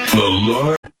Network. The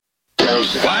Lars.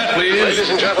 Quiet, please. Ladies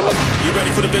and gentlemen, you ready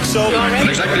for the big show? In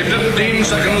exactly 15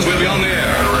 seconds, we'll be on the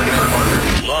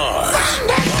air. Lars.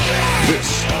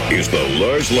 This is the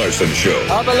Lars Larson Show.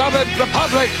 Our beloved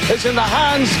republic is in the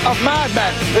hands of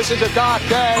madmen. This is a dark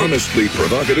day. Honestly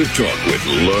provocative talk with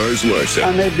Lars Larson.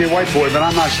 I may be a white boy, but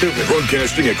I'm not stupid.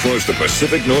 Broadcasting across the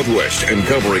Pacific Northwest and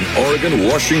covering Oregon,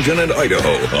 Washington, and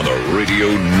Idaho on the Radio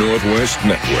Northwest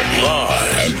Network.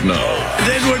 Live. And now.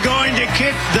 Then we're going to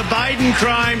kick the Biden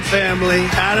crime family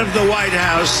out of the White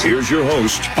House. Here's your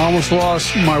host. I almost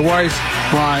lost my wife,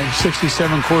 my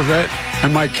 67 Corvette,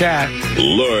 and my cat.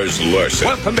 Lars Larson.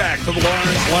 Welcome back to the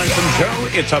Lars Larson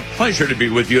Show. It's a pleasure to be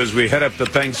with you as we head up to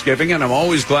Thanksgiving, and I'm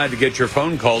always glad to get your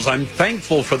phone calls. I'm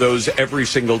thankful for those every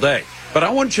single day. But I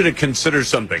want you to consider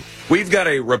something. We've got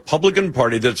a Republican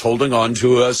Party that's holding on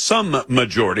to some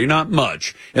majority, not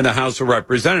much, in the House of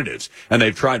Representatives. And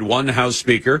they've tried one House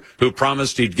Speaker who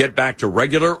promised he'd get back to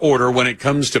regular order when it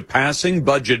comes to passing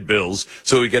budget bills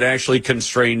so he could actually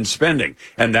constrain spending.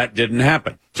 And that didn't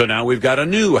happen. So now we've got a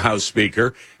new House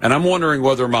Speaker, and I'm wondering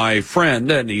whether my friend,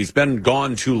 and he's been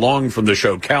gone too long from the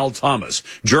show, Cal Thomas,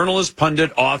 journalist,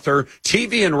 pundit, author,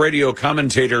 TV and radio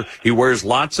commentator, he wears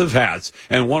lots of hats,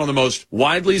 and one of the most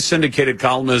widely syndicated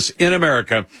columnists in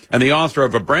America, and the author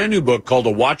of a brand new book called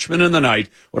A Watchman in the Night,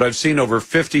 what I've seen over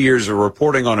 50 years of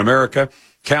reporting on America.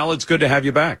 Cal, it's good to have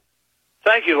you back.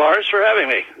 Thank you, Lars, for having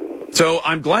me. So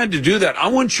I'm glad to do that. I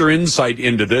want your insight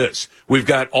into this. We've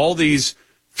got all these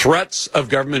threats of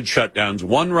government shutdowns,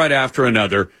 one right after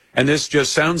another, and this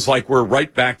just sounds like we're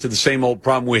right back to the same old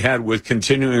problem we had with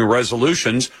continuing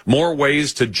resolutions, more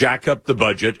ways to jack up the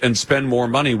budget and spend more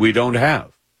money we don't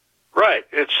have. Right.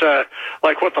 It's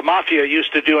like what the mafia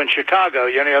used to do in Chicago.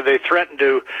 You know, they threatened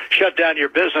to shut down your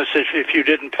business if you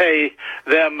didn't pay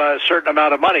them a certain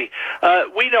amount of money.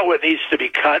 We know what needs to be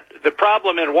cut. The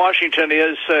problem in Washington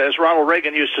is, as Ronald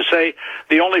Reagan used to say,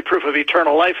 the only proof of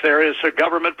eternal life there is a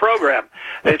government program.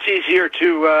 It's easier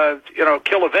to,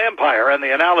 kill a vampire, and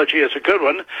the analogy is a good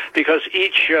one because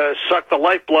each suck the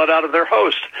lifeblood out of their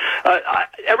host.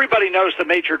 Everybody knows the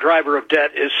major driver of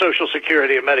debt is Social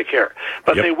Security and Medicare,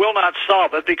 but they will not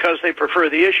solve it because they prefer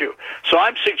the issue. So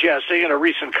I'm suggesting in a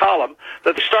recent column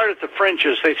that they start at the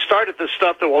fringes. They start at the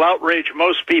stuff that will outrage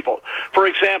most people. For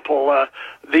example,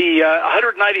 the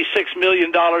 $196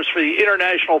 million for the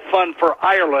International Fund for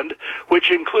Ireland, which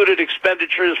included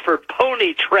expenditures for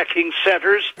pony trekking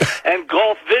centers and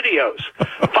golf videos.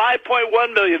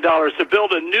 $5.1 million to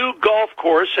build a new golf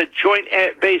course at Joint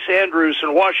Base Andrews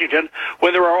in Washington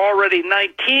when there are already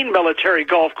 19 military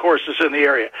golf courses in the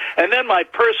area. And then my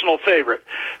personal favorite,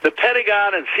 the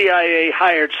Pentagon and CIA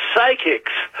hired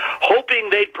psychics hoping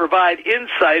they'd provide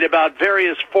insight about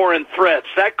various foreign threats.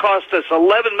 That cost us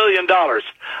 $11 million.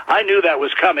 I knew that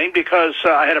was coming because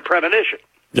I had a premonition.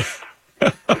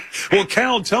 Well,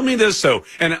 Cal, tell me this, though,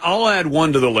 and I'll add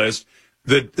one to the list.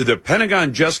 The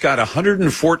Pentagon just got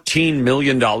 $114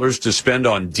 million to spend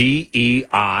on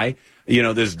DEI,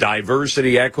 this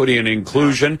diversity, equity, and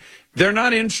inclusion. They're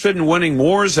not interested in winning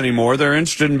wars anymore. They're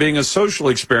interested in being a social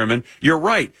experiment. You're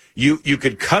right. You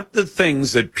could cut the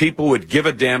things that people would give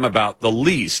a damn about the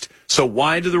least. So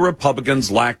why do the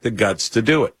Republicans lack the guts to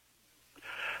do it?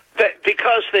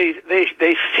 Because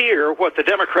they fear what the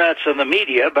Democrats and the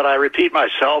media, but I repeat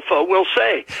myself, will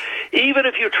say. Even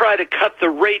if you try to cut the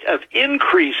rate of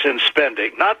increase in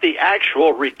spending, not the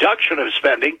actual reduction of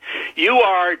spending, you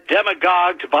are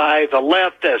demagogued by the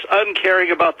left as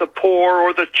uncaring about the poor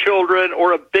or the children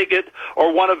or a bigot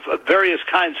or one of various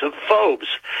kinds of phobes.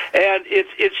 And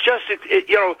it's just,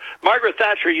 Margaret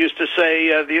Thatcher used to say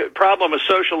the problem of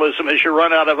socialism is you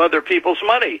run out of other people's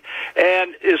money.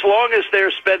 And as long as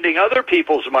they're spending using other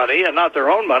people's money and not their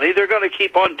own money, they're going to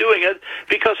keep on doing it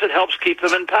because it helps keep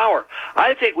them in power.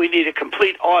 I think we need a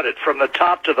complete audit from the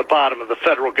top to the bottom of the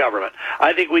federal government.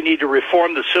 I think we need to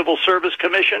reform the Civil Service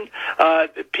Commission.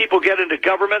 People get into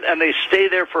government and they stay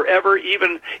there forever,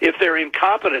 even if they're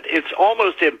incompetent. It's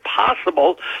almost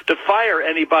impossible to fire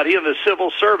anybody in the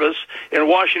civil service in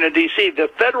Washington, D.C. The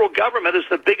federal government is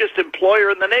the biggest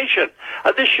employer in the nation.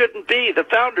 This shouldn't be. The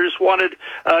founders wanted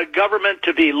government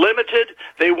to be limited.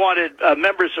 They wanted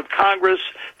members of Congress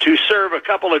to serve a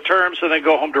couple of terms and then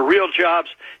go home to real jobs.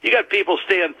 You got people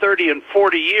staying 30 and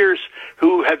 40 years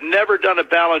who have never done a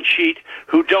balance sheet,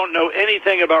 who don't know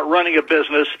anything about running a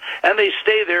business, and they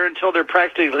stay there until they're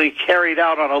practically carried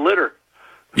out on a litter.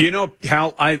 You know,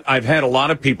 Cal, I've had a lot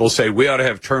of people say we ought to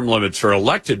have term limits for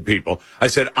elected people. I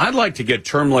said, I'd like to get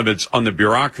term limits on the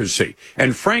bureaucracy.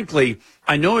 And frankly,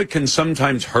 I know it can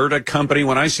sometimes hurt a company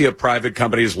when I see a private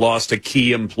company has lost a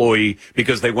key employee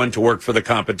because they went to work for the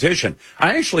competition.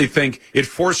 I actually think it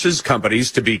forces companies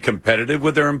to be competitive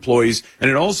with their employees, and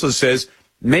it also says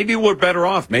maybe we're better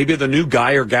off. Maybe the new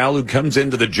guy or gal who comes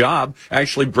into the job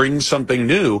actually brings something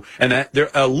new, and that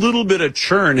a little bit of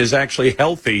churn is actually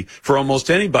healthy for almost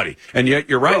anybody. And yet,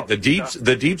 you're right, the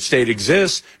deep state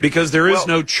exists because there is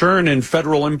no churn in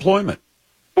federal employment.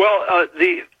 Well,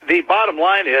 the bottom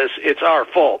line is it's our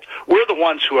fault. We're the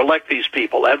ones who elect these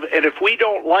people. And if we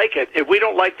don't like it, if we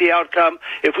don't like the outcome,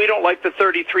 if we don't like the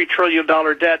 $33 trillion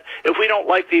debt, if we don't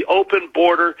like the open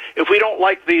border, if we don't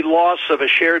like the loss of a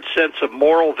shared sense of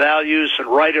moral values and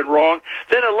right and wrong,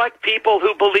 then elect people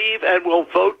who believe and will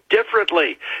vote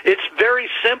differently. It's very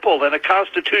simple in a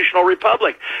constitutional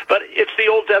republic. But it's the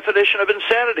old definition of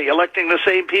insanity, electing the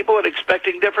same people and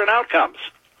expecting different outcomes.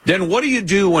 Then what do you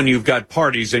do when you've got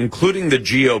parties, including the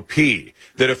GOP,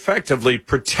 that effectively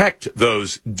protect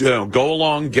those, go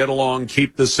along, get along,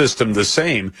 keep the system the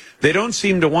same? They don't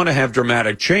seem to want to have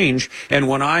dramatic change. And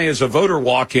when I, as a voter,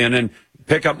 walk in and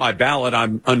pick up my ballot,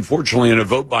 I'm unfortunately in a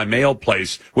vote-by-mail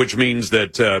place, which means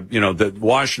that, that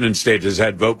Washington State has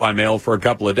had vote-by-mail for a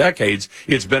couple of decades.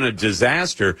 It's been a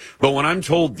disaster. But when I'm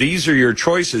told these are your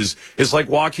choices, it's like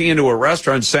walking into a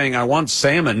restaurant saying, I want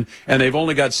salmon, and they've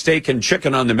only got steak and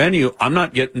chicken on the menu. I'm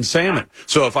not getting salmon.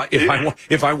 So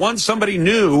if I want somebody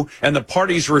new and the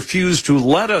parties refuse to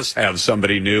let us have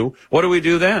somebody new, what do we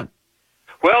do then?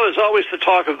 Well, there's always the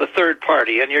talk of the third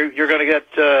party, and you're going to get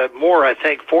more, I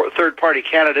think, third-party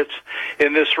candidates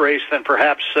in this race than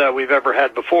perhaps we've ever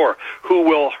had before. Who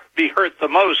will be hurt the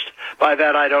most by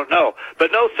that, I don't know.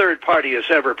 But no third party has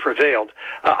ever prevailed.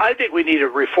 I think we need a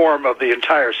reform of the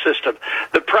entire system.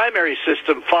 The primary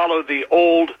system followed the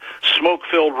old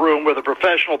smoke-filled room where the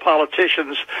professional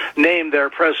politicians named their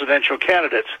presidential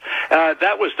candidates.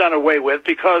 That was done away with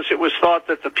because it was thought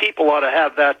that the people ought to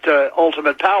have that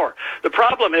ultimate power. The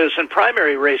problem is in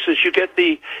primary races, you get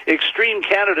the extreme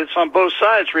candidates on both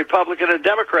sides, Republican and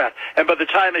Democrat. And by the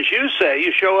time, as you say,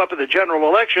 you show up in the general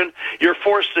election, you're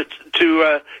forced to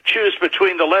choose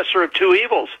between the lesser of two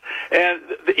evils. And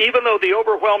even though the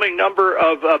overwhelming number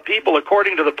of people,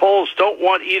 according to the polls, don't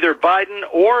want either Biden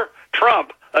or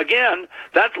Trump, again,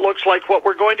 that looks like what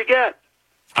we're going to get.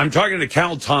 I'm talking to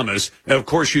Cal Thomas. Of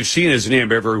course, you've seen his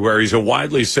name everywhere. He's a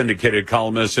widely syndicated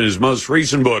columnist. In his most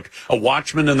recent book, A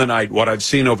Watchman in the Night, what I've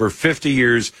seen over 50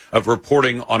 years of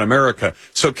reporting on America.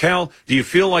 So, Cal, do you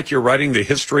feel like you're writing the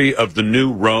history of the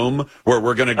new Rome, where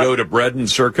we're going to go to bread and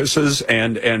circuses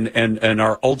and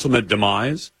our ultimate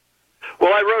demise?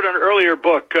 Well, I wrote an earlier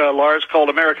book, Lars, called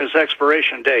America's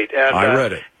Expiration Date. And I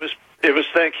read it.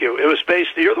 Thank you. It was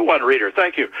based, you're the one reader,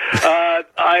 thank you.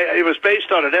 It was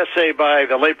based on an essay by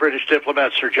the late British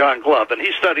diplomat Sir John Glubb, and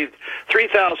he studied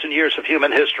 3,000 years of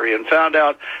human history and found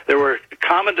out there were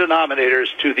common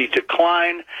denominators to the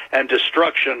decline and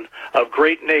destruction of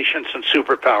great nations and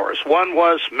superpowers. One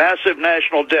was massive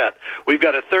national debt. We've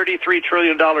got a $33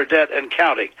 trillion debt and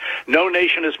counting. No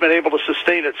nation has been able to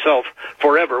sustain itself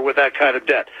forever with that kind of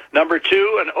debt. Number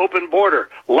two, an open border,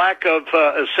 lack of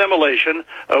assimilation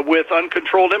with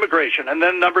uncontrolled immigration. And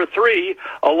then number three,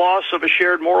 a loss of a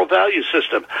shared moral value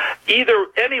system. Either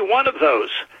any one of those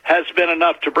has been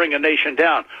enough to bring a nation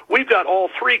down. We've got all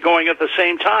three going at the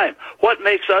same time. What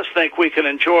makes us think we can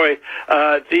enjoy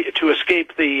to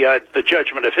escape the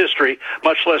judgment of history,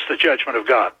 much less the judgment of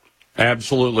God?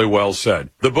 Absolutely well said.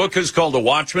 The book is called A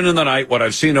Watchman in the Night, what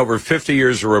I've seen over 50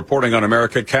 years of reporting on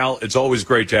America. Cal, it's always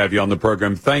great to have you on the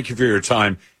program. Thank you for your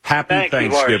time. Happy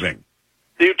Thanksgiving.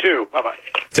 You too. Bye-bye.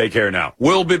 Take care now.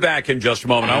 We'll be back in just a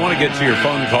moment. I want to get to your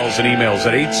phone calls and emails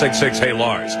at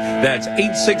 866-HEY-LARS. That's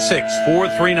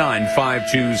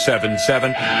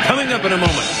 866-439-5277. Coming up in a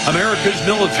moment, America's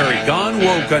military gone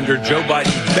woke under Joe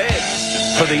Biden begs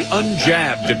for the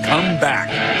unjabbed to come back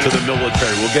to the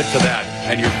military. We'll get to that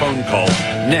and your phone call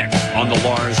next on the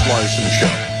Lars Larson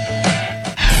Show.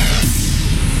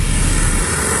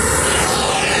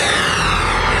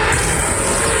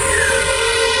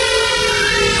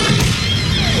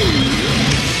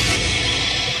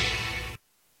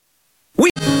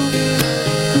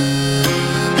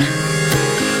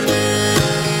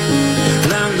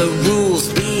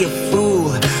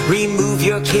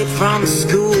 Kid from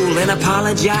school and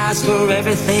apologize for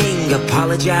everything,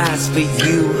 apologize for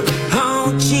you.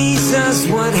 Oh Jesus,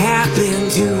 what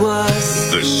happened to us?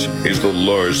 This is the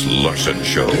Lars Larson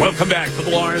Show. Welcome back to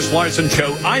the Lars Larson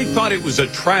Show. I thought it was a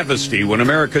travesty when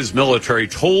America's military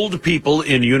told people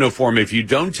in uniform, if you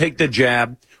don't take the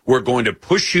jab, we're going to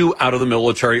push you out of the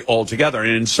military altogether.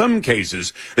 And in some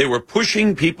cases, they were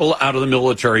pushing people out of the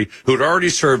military who had already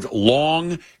served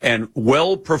long and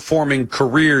well-performing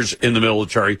careers in the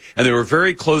military, and they were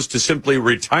very close to simply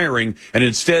retiring, and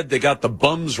instead they got the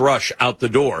bum's rush out the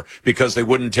door because they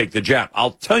wouldn't take the jab. I'll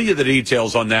tell you the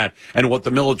details on that and what the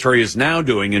military is now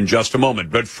doing in just a moment.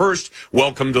 But first,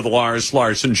 welcome to the Lars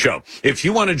Larson Show. If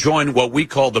you want to join what we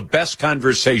call the best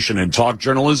conversation in talk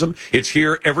journalism, it's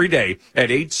here every day at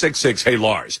 866 Hey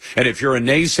Lars. And if you're a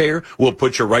naysayer, we'll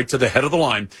put you right to the head of the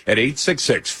line at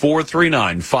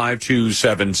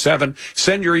 866-439-5277.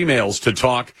 Send your emails to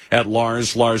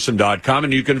talk@larslarson.com,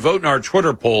 and you can vote in our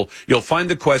Twitter poll. You'll find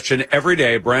the question every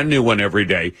day, a brand new one every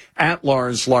day, at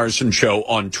Lars Larson Show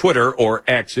on Twitter, or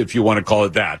X if you want to call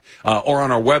it that, or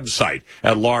on our website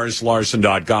at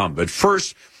larslarson.com. But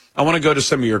first, I want to go to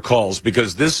some of your calls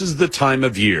because this is the time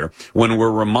of year when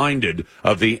we're reminded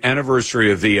of the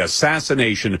anniversary of the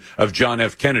assassination of John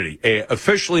F. Kennedy,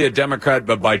 officially a Democrat,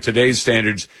 but by today's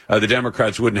standards, the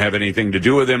Democrats wouldn't have anything to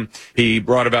do with him. He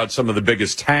brought about some of the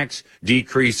biggest tax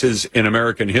decreases in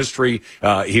American history.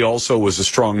 He also was a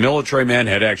strong military man,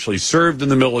 had actually served in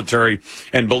the military,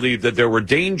 and believed that there were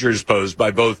dangers posed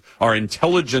by both our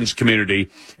intelligence community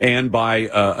and by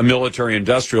a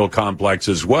military-industrial complex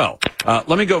as well.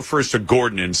 Let me go first to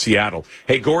Gordon in Seattle.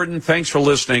 Hey, Gordon, thanks for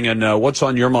listening. And what's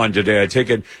on your mind today? I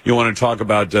take it you want to talk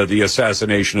about the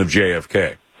assassination of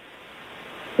JFK.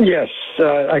 Yes,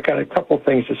 I got a couple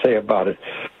things to say about it.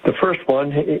 The first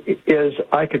one is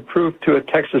I could prove to a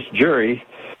Texas jury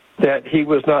that he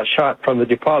was not shot from the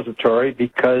depository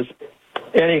because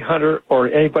any hunter or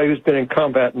anybody who's been in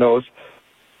combat knows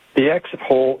the exit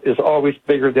hole is always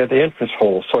bigger than the entrance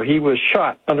hole. So he was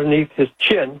shot underneath his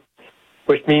chin,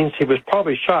 which means he was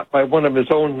probably shot by one of his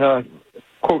own,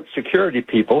 quote, security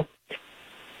people.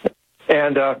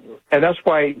 And that's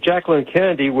why Jacqueline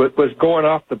Kennedy was going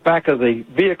off the back of the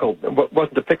vehicle. It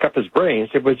wasn't to pick up his brains.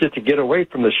 It was just to get away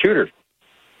from the shooter.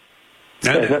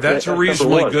 That's a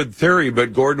reasonably good theory.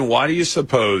 But, Gordon, why do you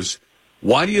suppose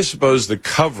the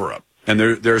cover-up, and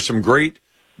there are some great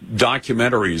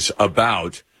documentaries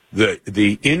about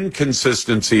the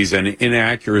inconsistencies and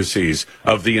inaccuracies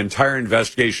of the entire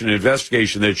investigation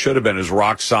that should have been as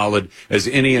rock solid as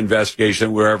any investigation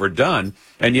that were ever done.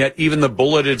 And yet even the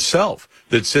bullet itself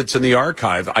that sits in the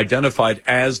archive, identified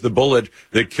as the bullet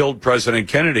that killed President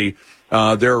Kennedy,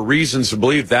 there are reasons to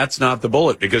believe that's not the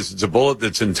bullet, because it's a bullet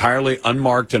that's entirely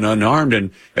unmarked and unarmed.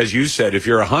 And as you said, if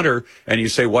you're a hunter and you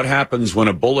say, what happens when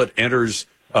a bullet enters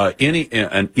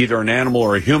either an animal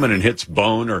or a human and hits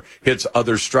bone or hits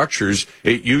other structures,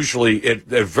 it usually, at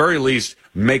the very least,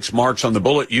 makes marks on the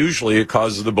bullet. Usually it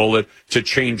causes the bullet to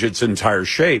change its entire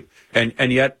shape.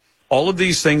 And yet all of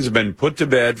these things have been put to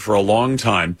bed for a long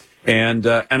time. And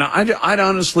I'd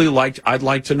honestly I'd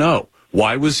like to know,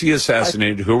 why was he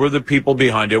assassinated? Who were the people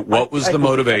behind it? What was the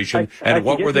motivation? And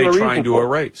what were they trying to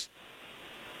erase?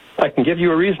 I can give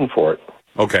you a reason for it.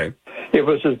 Okay. It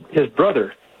was his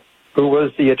brother, who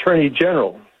was the Attorney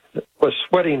General, was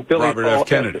sweating Billy Robert F.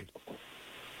 Kennedy.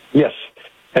 Yes,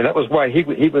 and that was why he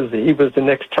was the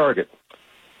next target.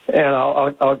 And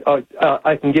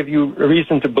I can give you a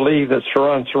reason to believe that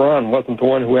Saran wasn't the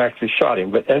one who actually shot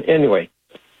him. But anyway,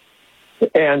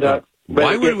 and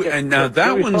why would we, and now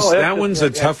that one's a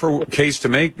tougher case to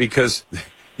make, because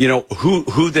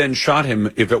who then shot him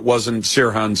if it wasn't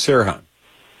Sirhan?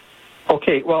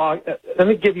 Okay, well, let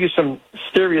me give you some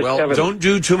serious evidence. Don't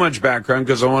do too much background,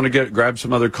 because I want to grab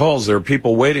some other calls. There are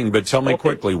people waiting, but tell me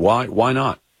quickly, why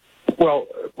not? Well,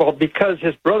 because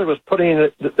his brother was putting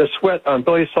the sweat on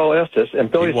Billy Saul Estes,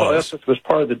 and Billy Saul Estes was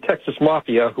part of the Texas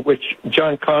Mafia, which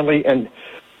John Conley and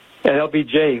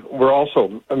LBJ were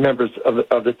also members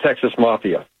of the Texas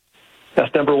Mafia.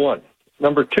 That's number one.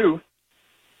 Number two,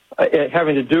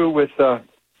 having to do with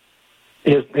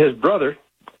his brother,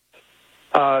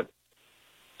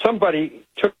 somebody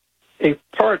took a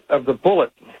part of the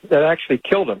bullet that actually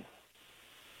killed him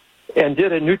and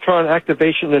did a neutron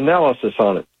activation analysis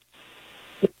on it.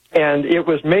 And it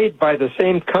was made by the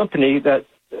same company that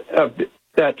Saran,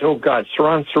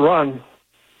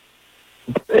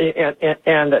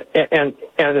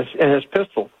 and his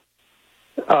pistol.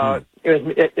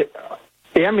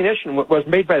 The ammunition was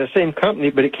made by the same company,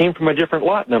 but it came from a different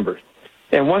lot number.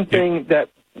 And one thing that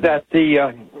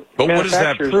the but what does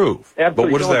that prove? But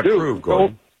what does that prove,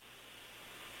 Gordon?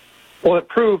 Well, it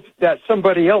proved that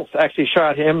somebody else actually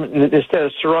shot him instead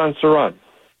of Saran.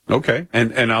 Okay,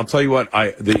 and I'll tell you what,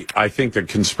 I think the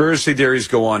conspiracy theories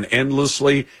go on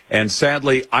endlessly, and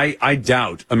sadly, I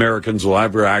doubt Americans will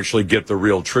ever actually get the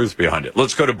real truth behind it.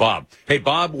 Let's go to Bob. Hey,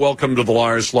 Bob, welcome to the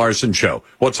Lars Larson Show.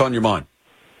 What's on your mind?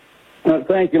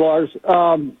 Thank you, Lars.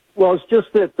 Well, it's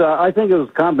just that I think it was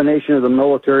a combination of the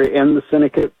military and the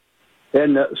syndicate.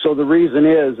 And so the reason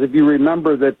is, if you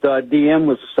remember that DM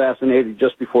was assassinated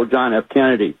just before John F.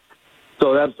 Kennedy.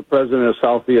 So that's the president of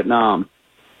South Vietnam.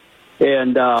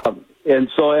 And at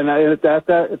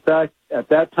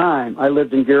that time, I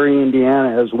lived in Gary,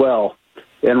 Indiana as well.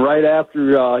 And right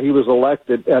after he was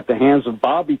elected, at the hands of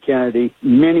Bobby Kennedy,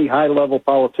 many high-level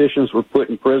politicians were put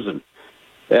in prison.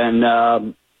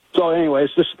 And so anyway,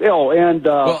 it's just well,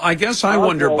 I guess I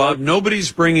wonder, Bob,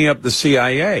 nobody's bringing up the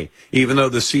CIA, even though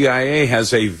the CIA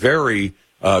has a very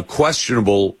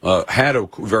questionable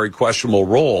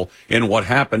role in what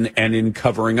happened and in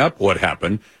covering up what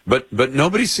happened. But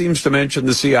nobody seems to mention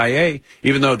the CIA,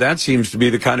 even though that seems to be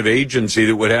the kind of agency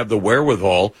that would have the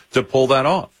wherewithal to pull that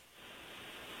off.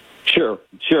 Sure.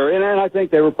 And I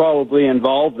think they were probably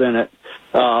involved in it.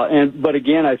 But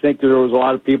again, I think there was a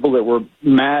lot of people that were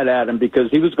mad at him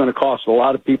because he was going to cost a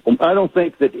lot of people. I don't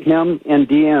think that him and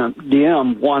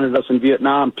DM wanted us in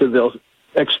Vietnam to the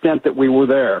extent that we were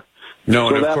there. No,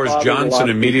 so and of course Johnson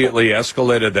immediately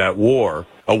escalated that war,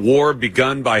 a war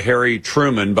begun by Harry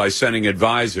Truman by sending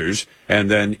advisors, and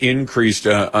then increased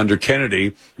under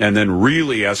Kennedy, and then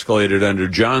really escalated under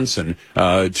Johnson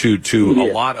to a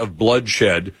lot of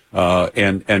bloodshed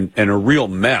and a real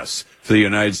mess for the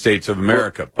United States of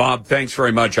America. Bob, thanks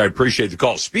very much. I appreciate the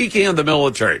call. Speaking of the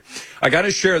military, I got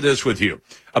to share this with you.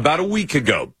 About a week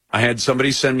ago, I had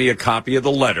somebody send me a copy of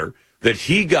the letter that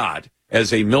he got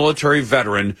as a military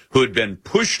veteran who had been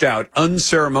pushed out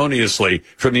unceremoniously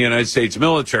from the United States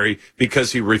military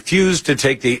because he refused to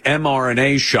take the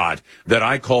mRNA shot that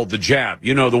I called the jab.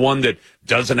 You know, the one that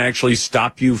doesn't actually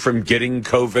stop you from getting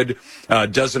COVID,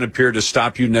 doesn't appear to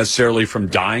stop you necessarily from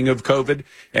dying of COVID.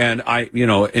 And I, you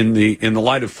know, in the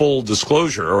light of full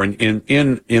disclosure, or in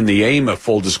the aim of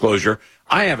full disclosure,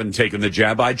 I haven't taken the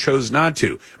jab. I chose not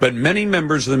to. But many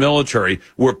members of the military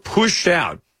were pushed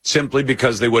out simply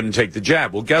because they wouldn't take the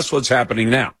jab. Well, guess what's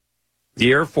happening now?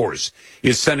 The Air Force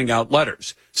is sending out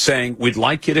letters saying, we'd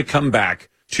like you to come back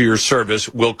to your service.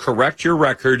 We'll correct your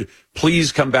record.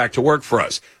 Please come back to work for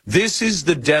us. This is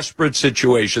the desperate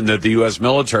situation that the U.S.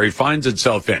 military finds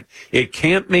itself in. It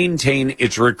can't maintain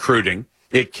its recruiting.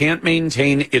 It can't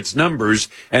maintain its numbers.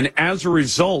 And as a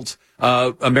result,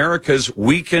 America's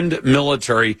weakened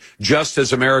military, just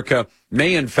as America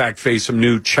may in fact face some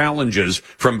new challenges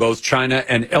from both China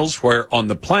and elsewhere on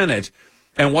the planet.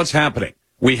 And what's happening?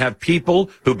 We have people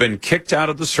who've been kicked out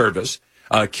of the service,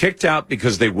 kicked out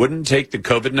because they wouldn't take the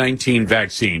COVID-19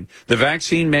 vaccine. The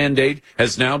vaccine mandate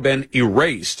has now been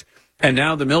erased. And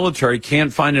now the military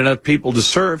can't find enough people to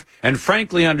serve. And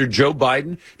frankly, under Joe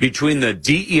Biden, between the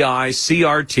DEI,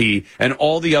 CRT, and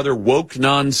all the other woke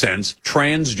nonsense,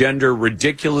 transgender,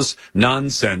 ridiculous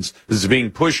nonsense that is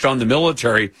being pushed on the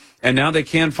military, and now they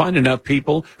can't find enough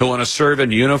people who want to serve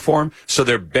in uniform, so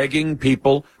they're begging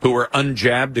people who are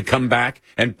unjabbed to come back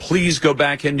and please go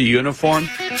back into uniform.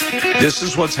 This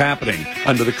is what's happening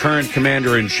under the current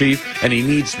commander-in-chief, and he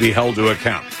needs to be held to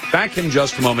account. Back in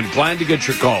just a moment. Glad to get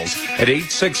your calls at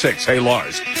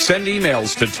 866-HEY-LARS. Send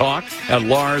emails to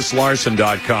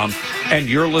talk@LarsLarson.com, and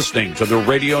you're listening to the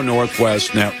Radio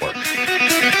Northwest Network.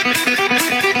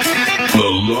 The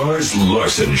Lars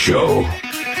Larson Show.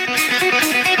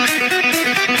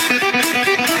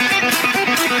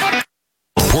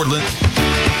 Portland.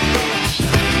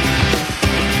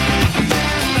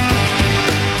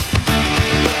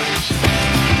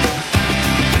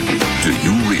 Do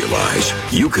you realize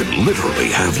you can literally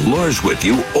have Lars with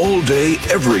you all day,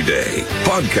 every day?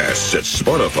 Podcasts at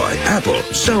Spotify, Apple,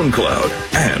 SoundCloud,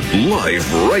 and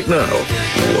live right now.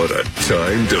 What a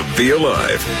time to be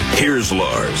alive. Here's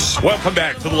Lars. Welcome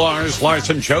back to the Lars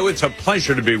Larson Show. It's a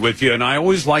pleasure to be with you, and I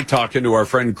always like talking to our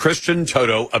friend Christian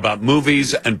Toto about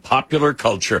movies and popular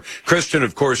culture. Christian,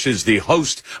 of course, is the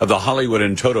host of the Hollywood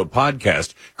and Toto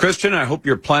podcast. Christian, I hope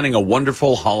you're planning a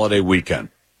wonderful holiday weekend.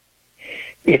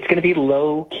 It's going to be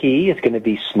low key. It's going to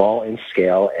be small in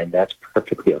scale, and that's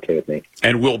perfectly okay with me.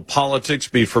 And will politics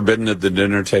be forbidden at the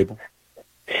dinner table?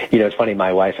 You know, it's funny.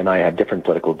 My wife and I have different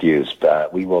political views.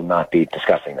 We will not be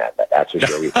discussing that. That's for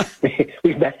sure.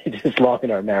 We've managed this long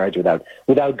in our marriage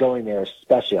without going there,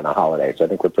 especially on a holiday. So I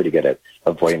think we're pretty good at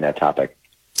avoiding that topic.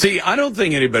 See, I don't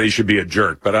think anybody should be a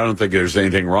jerk, but I don't think there's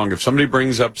anything wrong. If somebody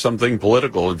brings up something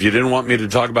political, if you didn't want me to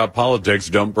talk about politics,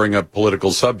 don't bring up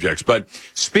political subjects. But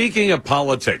speaking of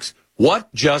politics,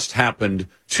 what just happened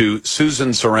to Susan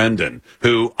Sarandon,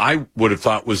 who I would have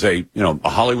thought was a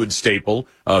Hollywood staple,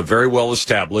 very well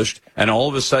established, and all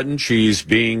of a sudden she's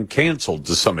being canceled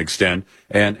to some extent,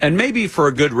 and maybe for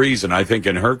a good reason. I think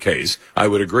in her case, I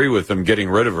would agree with them getting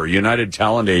rid of her. United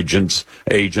Talent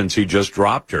Agency just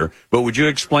dropped her. But would you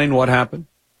explain what happened?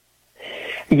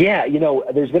 Yeah,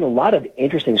 there's been a lot of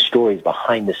interesting stories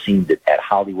behind the scenes at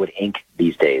Hollywood Inc.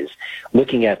 these days,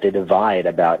 looking at the divide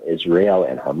about Israel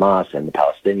and Hamas and the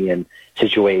Palestinian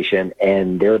situation.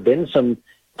 And there have been some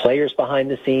players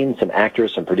behind the scenes, some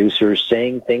actors, some producers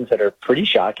saying things that are pretty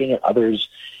shocking, and others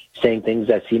saying things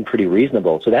that seem pretty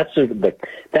reasonable. So that's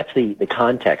the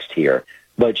context here.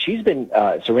 But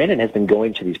Sarandon has been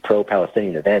going to these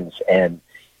pro-Palestinian events and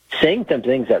saying some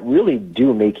things that really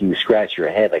do make you scratch your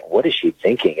head, like, what is she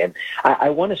thinking? And I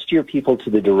want to steer people to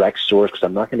the direct source because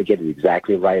I'm not going to get it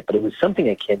exactly right, but it was something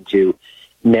akin to,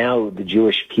 now the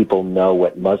Jewish people know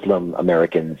what Muslim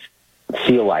Americans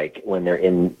feel like when they're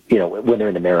in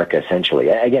America, essentially.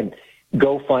 Again,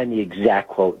 go find the exact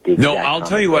quote. I'll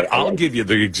tell you what, I'll give you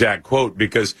the exact quote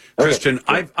because, Christian,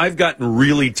 I've gotten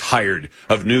really tired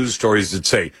of news stories that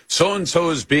say so-and-so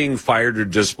is being fired or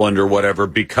disciplined or whatever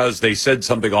because they said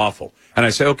something awful. And I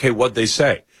say, okay, what'd they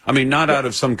say? I mean, not out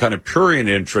of some kind of prurient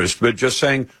interest, but just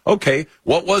saying, okay,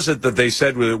 what was it that they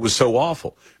said that was so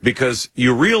awful? Because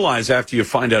you realize after you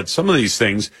find out some of these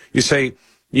things, you say,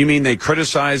 you mean they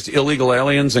criticized illegal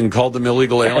aliens and called them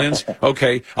illegal aliens?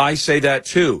 Okay, I say that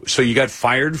too. So you got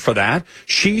fired for that?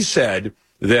 She said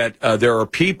that there are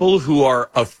people who are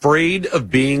afraid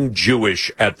of being Jewish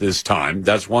at this time.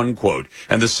 That's one quote.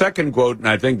 And the second quote, and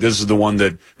I think this is the one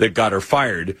that got her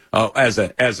fired, as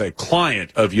a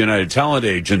client of United Talent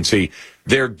Agency,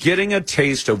 they're getting a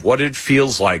taste of what it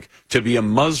feels like to be a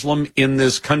Muslim in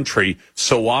this country,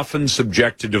 so often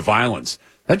subjected to violence.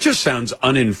 That just sounds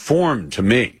uninformed to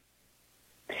me.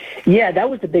 Yeah, that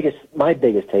was my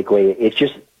biggest takeaway. It's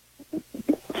just,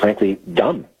 frankly,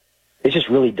 dumb. It's just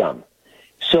really dumb.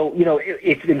 So,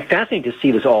 it's been fascinating to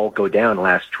see this all go down the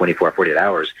last 24, 48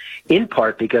 hours, in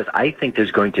part because I think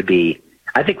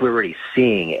we're already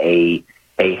seeing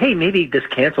hey, maybe this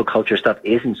cancel culture stuff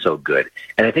isn't so good.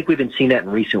 And I think we've been seeing that in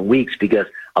recent weeks because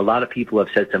a lot of people have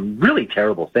said some really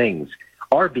terrible things,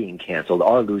 are being canceled,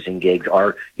 are losing gigs,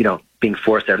 are, being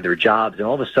forced out of their jobs. And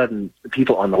all of a sudden,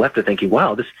 people on the left are thinking,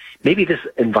 wow, maybe this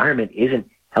environment isn't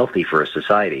healthy for a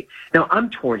society. Now, I'm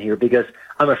torn here because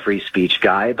I'm a free speech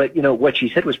guy, but, what she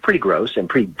said was pretty gross and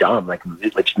pretty dumb, like you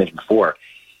mentioned before.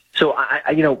 So,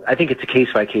 I think it's a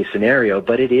case-by-case scenario,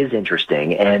 but it is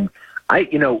interesting. And,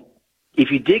 if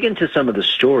you dig into some of the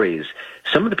stories,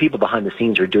 some of the people behind the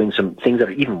scenes are doing some things that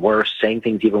are even worse, saying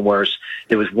things even worse.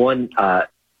 There was one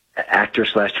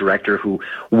actor/director who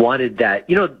wanted that,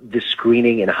 the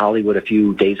screening in Hollywood a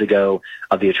few days ago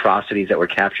of the atrocities that were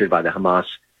captured by the Hamas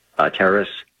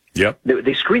terrorists. Yep.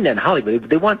 They screened that in Hollywood.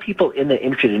 They want people in the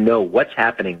industry to know what's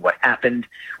happening, what happened,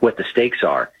 what the stakes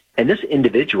are. And this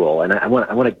individual, and I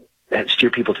want to steer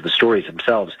people to the stories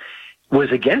themselves,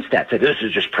 was against that, said this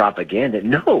is just propaganda.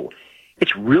 No,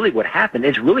 it's really what happened.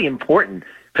 It's really important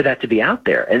for that to be out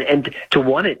there. And to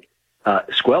want it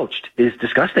squelched is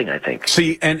disgusting, I think.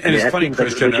 See, and it's funny,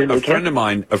 Christian, a friend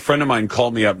of mine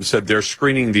called me up and said they're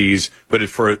screening these, but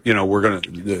it's for, they're going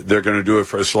to do it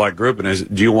for a select group. And I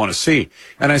said, do you want to see?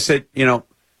 And I said,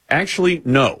 actually,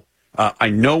 no.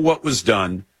 I know what was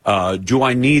done. Do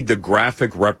I need the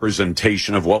graphic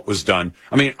representation of what was done?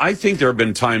 I mean, I think there have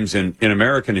been times in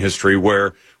American history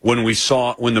where when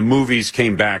the movies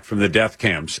came back from the death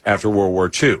camps after World War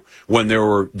II, when there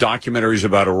were documentaries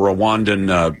about a Rwandan,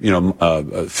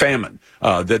 famine,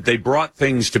 that they brought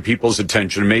things to people's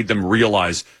attention and made them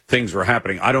realize things were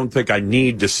happening. I don't think I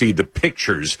need to see the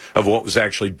pictures of what was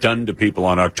actually done to people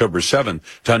on October 7th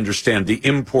to understand the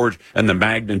import and the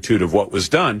magnitude of what was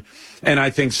done. And I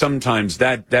think sometimes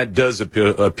that does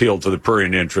appeal to the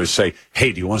prurient interest, say,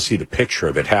 hey, do you want to see the picture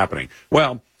of it happening?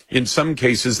 Well, in some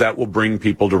cases, that will bring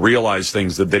people to realize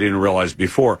things that they didn't realize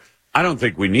before. I don't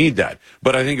think we need that.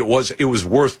 But I think it was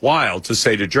worthwhile to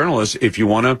say to journalists, if you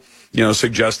want to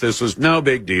suggest this was no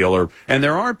big deal. And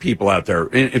there are people out there.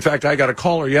 In fact, I got a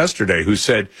caller yesterday who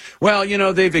said, well,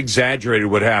 they've exaggerated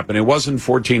what happened. It wasn't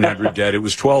 1,400 dead. It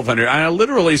was 1,200. And I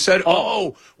literally said,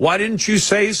 why didn't you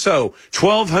say so?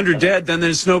 1,200 dead, then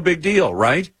it's no big deal,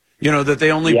 right? That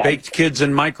they only baked kids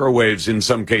in microwaves in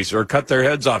some cases or cut their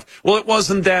heads off. Well, it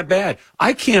wasn't that bad.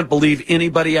 I can't believe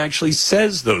anybody actually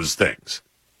says those things.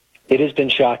 It has been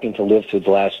shocking to live through the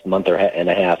last month and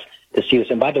a half to see this.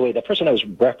 And by the way, the person I was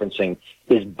referencing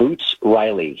is Boots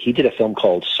Riley. He did a film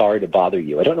called Sorry to Bother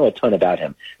You. I don't know a ton about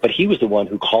him, but he was the one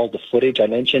who called the footage I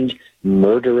mentioned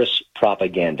murderous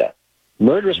propaganda.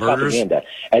 Murderous propaganda.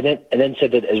 And then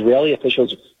said that Israeli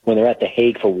officials, when they're at The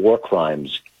Hague for war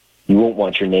crimes, you won't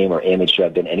want your name or image to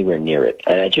have been anywhere near it.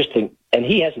 And I just think, and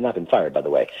he has not been fired, by the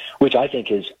way, which I think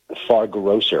is far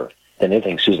grosser than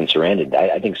anything Susan Sarandon.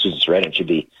 I think Susan Sarandon should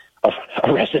be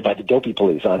arrested by the dopey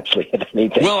police, honestly.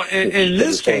 Well, in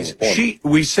this case,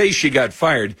 we say she got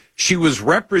fired. She was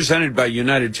represented by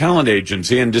United Talent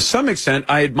Agency, and to some extent,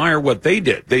 I admire what they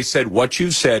did. They said, what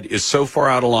you've said is so far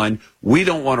out of line, we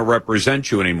don't want to represent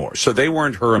you anymore. So they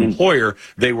weren't her employer.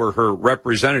 They were her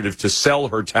representative to sell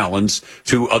her talents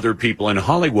to other people in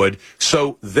Hollywood.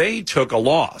 So they took a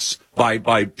loss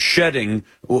by shedding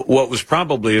what was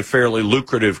probably a fairly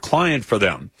lucrative client for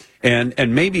them.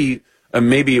 And maybe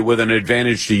with an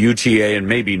advantage to UTA and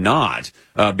maybe not,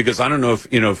 because I don't know if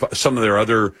some of their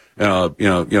other,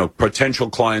 potential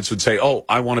clients would say, oh,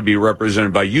 I want to be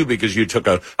represented by you because you took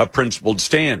a principled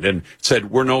stand and said,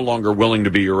 we're no longer willing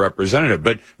to be your representative.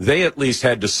 But they at least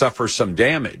had to suffer some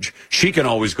damage. She can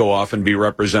always go off and be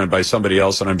represented by somebody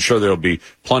else, and I'm sure there'll be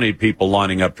plenty of people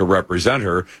lining up to represent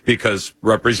her because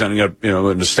representing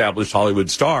an established Hollywood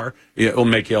star, it will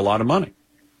make you a lot of money.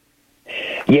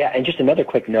 Yeah, and just another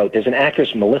quick note. There's an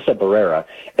actress, Melissa Barrera,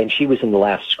 and she was in the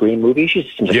last Scream movie. She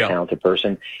seems like a talented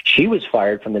person. She was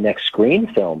fired from the next Scream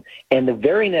film, and the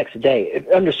very next day,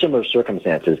 under similar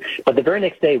circumstances, but the very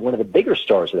next day, one of the bigger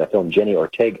stars of that film, Jenna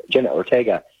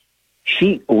Ortega,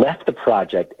 she left the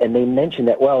project, and they mentioned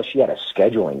that, well, she had a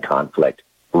scheduling conflict.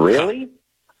 Really?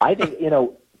 I think,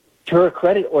 to her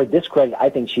credit or discredit, I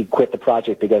think she quit the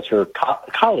project because her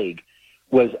colleague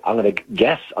was, I'm going to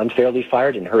guess, unfairly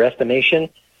fired in her estimation.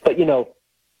 But,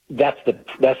 that's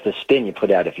the spin you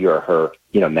put out if you're her,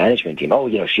 management team. Oh,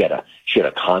 she had a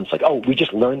conflict. Oh, we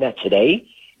just learned that today,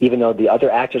 even though the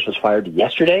other actress was fired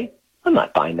yesterday. I'm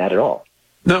not buying that at all.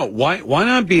 No, why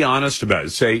not be honest about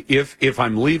it? Say, if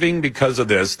I'm leaving because of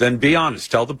this, then be honest.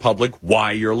 Tell the public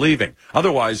why you're leaving.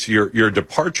 Otherwise, your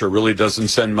departure really doesn't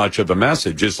send much of a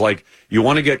message. It's like you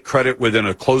want to get credit within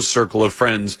a close circle of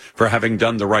friends for having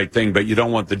done the right thing, but you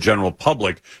don't want the general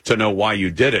public to know why you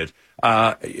did it.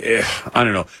 I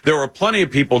don't know. There were plenty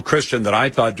of people, Christian, that I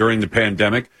thought during the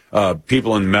pandemic,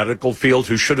 people in the medical field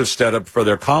who should have stood up for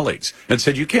their colleagues and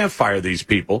said, you can't fire these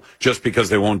people just because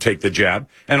they won't take the jab.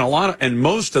 And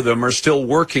most of them are still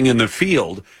working in the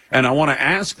field. And I want to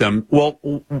ask them, well,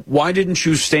 why didn't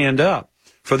you stand up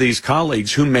for these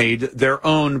colleagues who made their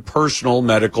own personal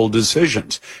medical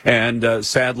decisions? And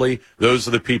sadly, those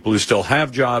are the people who still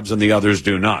have jobs and the others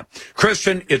do not.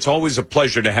 Christian, it's always a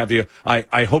pleasure to have you.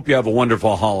 I hope you have a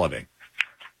wonderful holiday.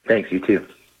 Thanks, you too.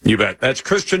 You bet. That's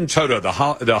Christian Toto, the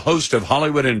host of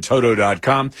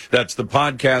HollywoodandToto.com. That's the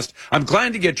podcast. I'm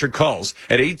glad to get your calls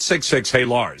at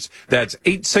 866-HEY-LARS. That's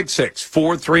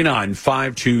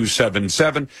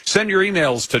 866-439-5277. Send your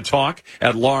emails to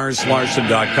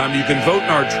talk@LarsLarson.com. You can vote in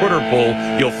our Twitter poll.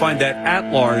 You'll find that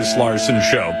at Lars Larson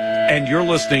Show. And you're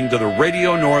listening to the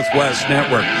Radio Northwest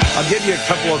Network. I'll give you a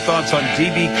couple of thoughts on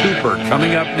D.B. Cooper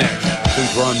coming up next,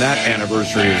 since we're on that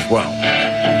anniversary as well.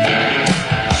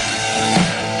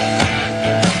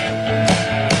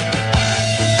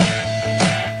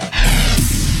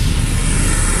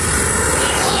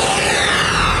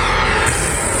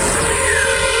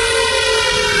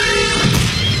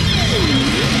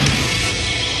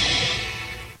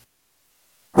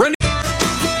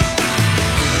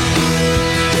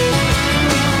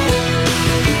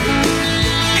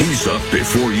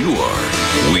 Before you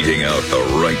are, weeding out the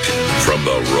right from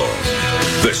the wrong.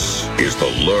 This is the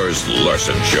Lars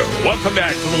Larson Show. Welcome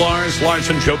back to the Lars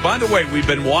Larson Show. By the way, we've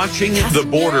been watching the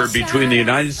border between the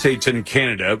United States and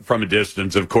Canada from a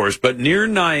distance, of course, but near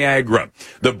Niagara,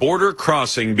 the border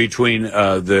crossing between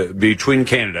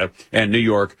Canada and New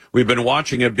York. We've been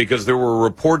watching it because there were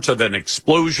reports of an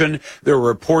explosion. There were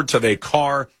reports of a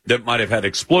car that might have had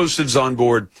explosives on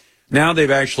board. Now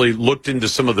they've actually looked into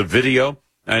some of the video.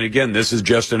 And again, this is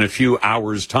just in a few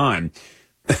hours' time.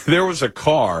 There was a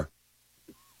car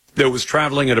that was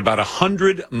traveling at about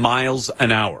 100 miles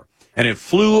an hour, and it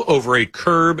flew over a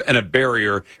curb and a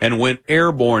barrier and went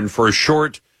airborne for a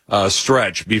short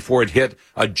stretch before it hit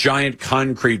a giant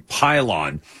concrete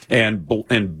pylon and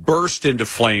burst into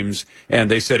flames, and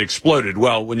they said exploded.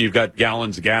 Well, when you've got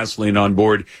gallons of gasoline on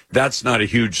board, that's not a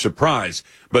huge surprise.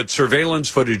 But surveillance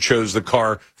footage shows the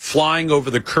car flying over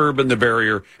the curb and the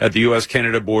barrier at the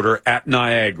U.S.-Canada border at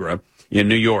Niagara in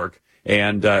New York,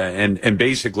 and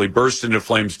basically burst into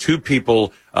flames. 2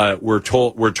 people were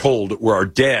told are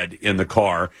dead in the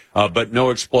car, but no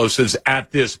explosives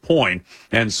at this point.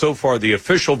 And so far, the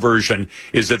official version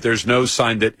is that there's no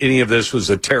sign that any of this was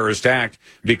a terrorist act,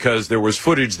 because there was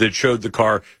footage that showed the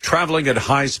car traveling at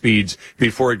high speeds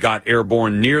before it got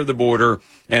airborne near the border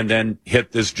and then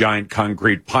hit this giant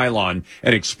concrete pylon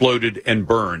and exploded and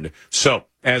burned. So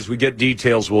as we get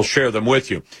details, we'll share them with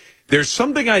you. There's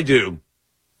something I do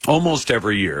almost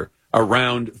every year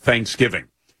around Thanksgiving,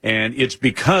 and it's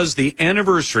because the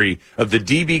anniversary of the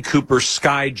D.B. Cooper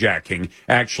skyjacking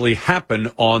actually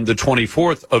happened on the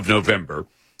 24th of November,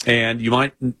 and you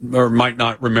might or might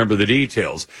not remember the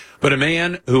details, but a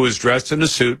man who was dressed in a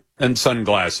suit and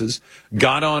sunglasses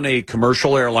got on a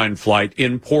commercial airline flight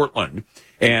in Portland,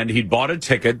 and he'd bought a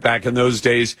ticket. Back in those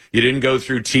days, you didn't go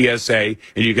through TSA,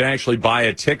 and you could actually buy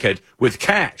a ticket with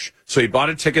cash. So he bought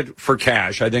a ticket for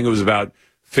cash. I think it was about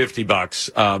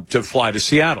 $50 to fly to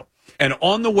Seattle. And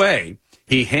on the way,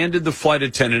 he handed the flight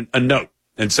attendant a note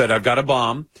and said, "I've got a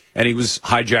bomb," and he was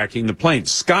hijacking the plane.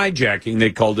 Skyjacking, they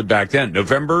called it back then,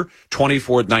 November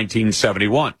 24th,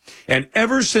 1971. And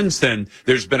ever since then,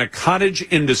 there's been a cottage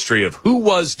industry of who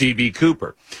was D.B.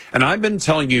 Cooper. And I've been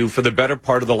telling you for the better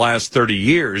part of the last 30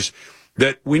 years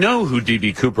that we know who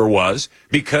D.B. Cooper was,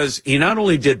 because he not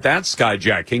only did that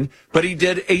skyjacking, but he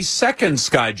did a second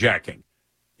skyjacking.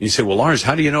 You say, well, Lars,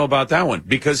 how do you know about that one?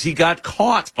 Because he got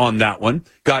caught on that one,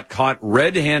 got caught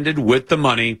red-handed with the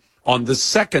money on the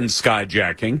second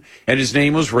skyjacking, and his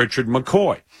name was Richard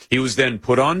McCoy. He was then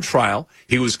put on trial.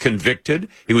 He was convicted.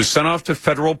 He was sent off to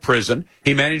federal prison.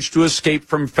 He managed to escape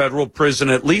from federal prison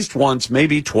at least once,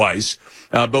 maybe twice,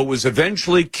 but was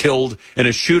eventually killed in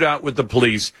a shootout with the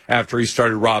police after he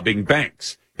started robbing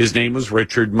banks. His name was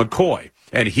Richard McCoy,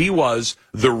 and he was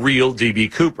the real D.B.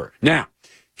 Cooper. Now,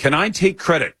 can I take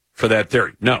credit for that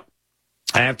theory? No.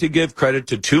 I have to give credit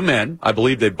to 2 men. I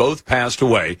believe they both passed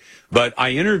away, but I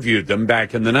interviewed them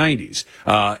back in the 90s,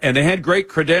 and they had great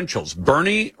credentials,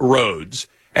 Bernie Rhodes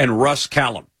and Russ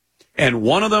Callum. And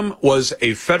one of them was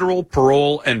a federal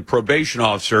parole and probation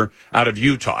officer out of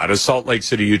Utah, out of Salt Lake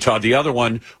City, Utah. The other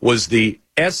one was the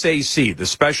SAC, the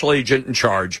special agent in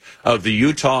charge of the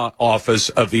Utah office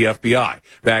of the FBI,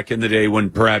 back in the day when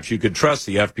perhaps you could trust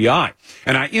the FBI.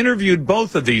 And I interviewed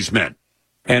both of these men.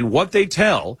 And what they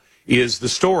tell is the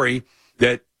story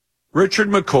that Richard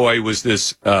McCoy was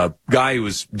this guy who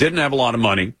didn't have a lot of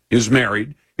money. He was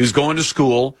married. He was going to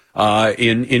school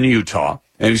in Utah,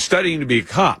 and he was studying to be a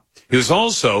cop. He was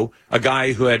also a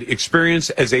guy who had experience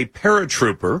as a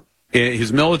paratrooper.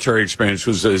 His military experience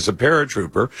was as a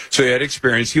paratrooper, so he had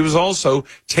experience. He was also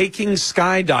taking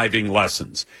skydiving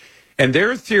lessons. And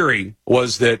their theory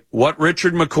was that what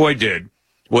Richard McCoy did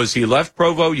was he left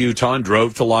Provo, Utah, and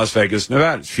drove to Las Vegas,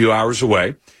 Nevada. It's a few hours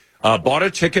away. Bought a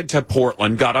ticket to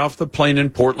Portland, got off the plane in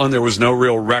Portland. There was no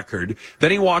real record.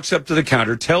 Then he walks up to the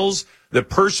counter, tells the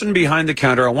person behind the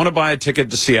counter, "I want to buy a ticket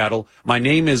to Seattle. My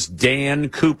name is Dan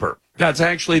Cooper." That's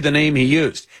actually the name he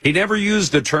used. He never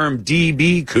used the term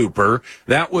D.B. Cooper.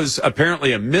 That was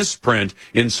apparently a misprint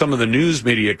in some of the news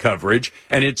media coverage,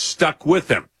 and it stuck with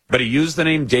him. But he used the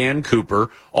name Dan Cooper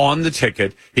on the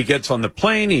ticket. He gets on the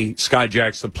plane. He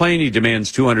skyjacks the plane. He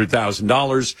demands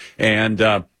 $200,000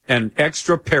 and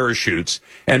extra parachutes.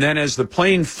 And then as the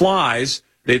plane flies,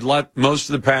 they'd let most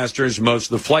of the passengers, most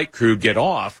of the flight crew get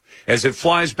off. As it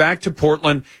flies back to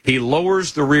Portland, he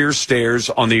lowers the rear stairs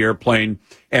on the airplane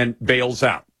and bails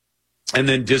out and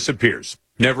then disappears.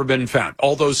 Never been found,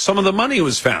 although some of the money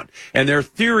was found. And their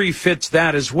theory fits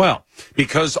that as well.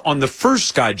 Because on the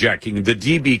first skyjacking, the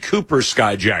D.B. Cooper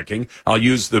skyjacking, I'll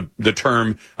use the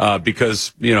term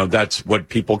because, you know, that's what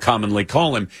people commonly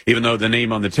call him, even though the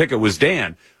name on the ticket was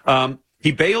Dan.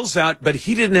 He bails out, but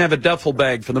he didn't have a duffel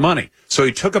bag for the money. So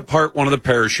he took apart one of the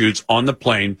parachutes on the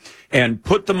plane and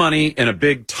put the money in a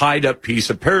big tied-up piece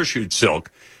of parachute silk.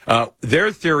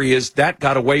 Their theory is that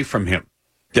got away from him,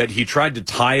 that he tried to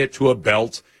tie it to a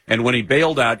belt, and when he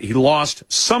bailed out, he lost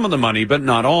some of the money, but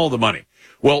not all the money.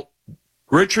 Well,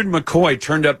 Richard McCoy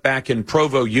turned up back in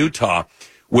Provo, Utah,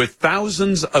 with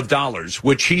thousands of dollars,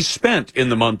 which he spent in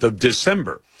the month of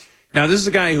December. Now, this is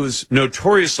a guy who was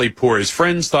notoriously poor. His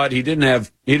friends thought he didn't have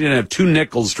 2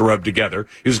 nickels to rub together.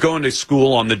 He was going to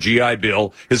school on the GI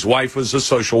Bill. His wife was a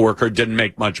social worker, didn't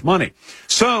make much money.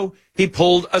 So he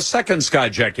pulled a second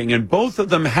skyjacking, and both of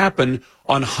them happened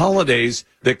on holidays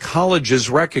that colleges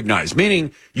recognize,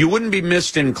 meaning you wouldn't be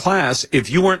missed in class if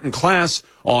you weren't in class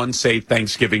on, say,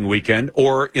 Thanksgiving weekend,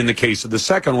 or in the case of the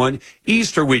second one,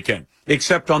 Easter weekend.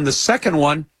 Except on the second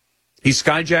one, he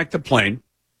skyjacked a plane.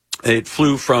 It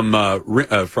flew from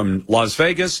Las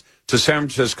Vegas to San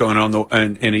Francisco,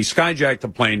 and he skyjacked the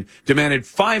plane, demanded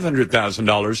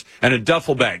 $500,000 and a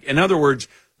duffel bag. In other words,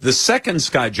 the second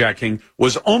skyjacking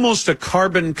was almost a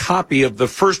carbon copy of the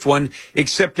first one,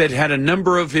 except it had a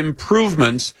number of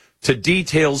improvements to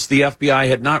details the FBI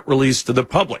had not released to the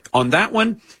public. On that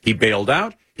one, he bailed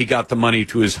out. He got the money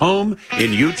to his home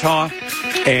in Utah,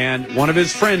 and one of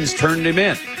his friends turned him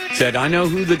in. Said, I know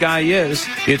who the guy is.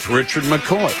 It's Richard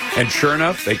McCoy. And sure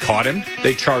enough, they caught him.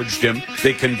 They charged him.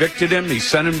 They convicted him. He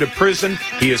sent him to prison.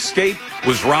 He escaped,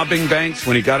 was robbing banks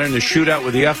when he got in a shootout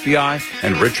with the FBI,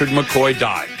 and Richard McCoy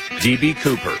died. D.B.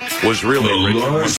 Cooper was really The Lars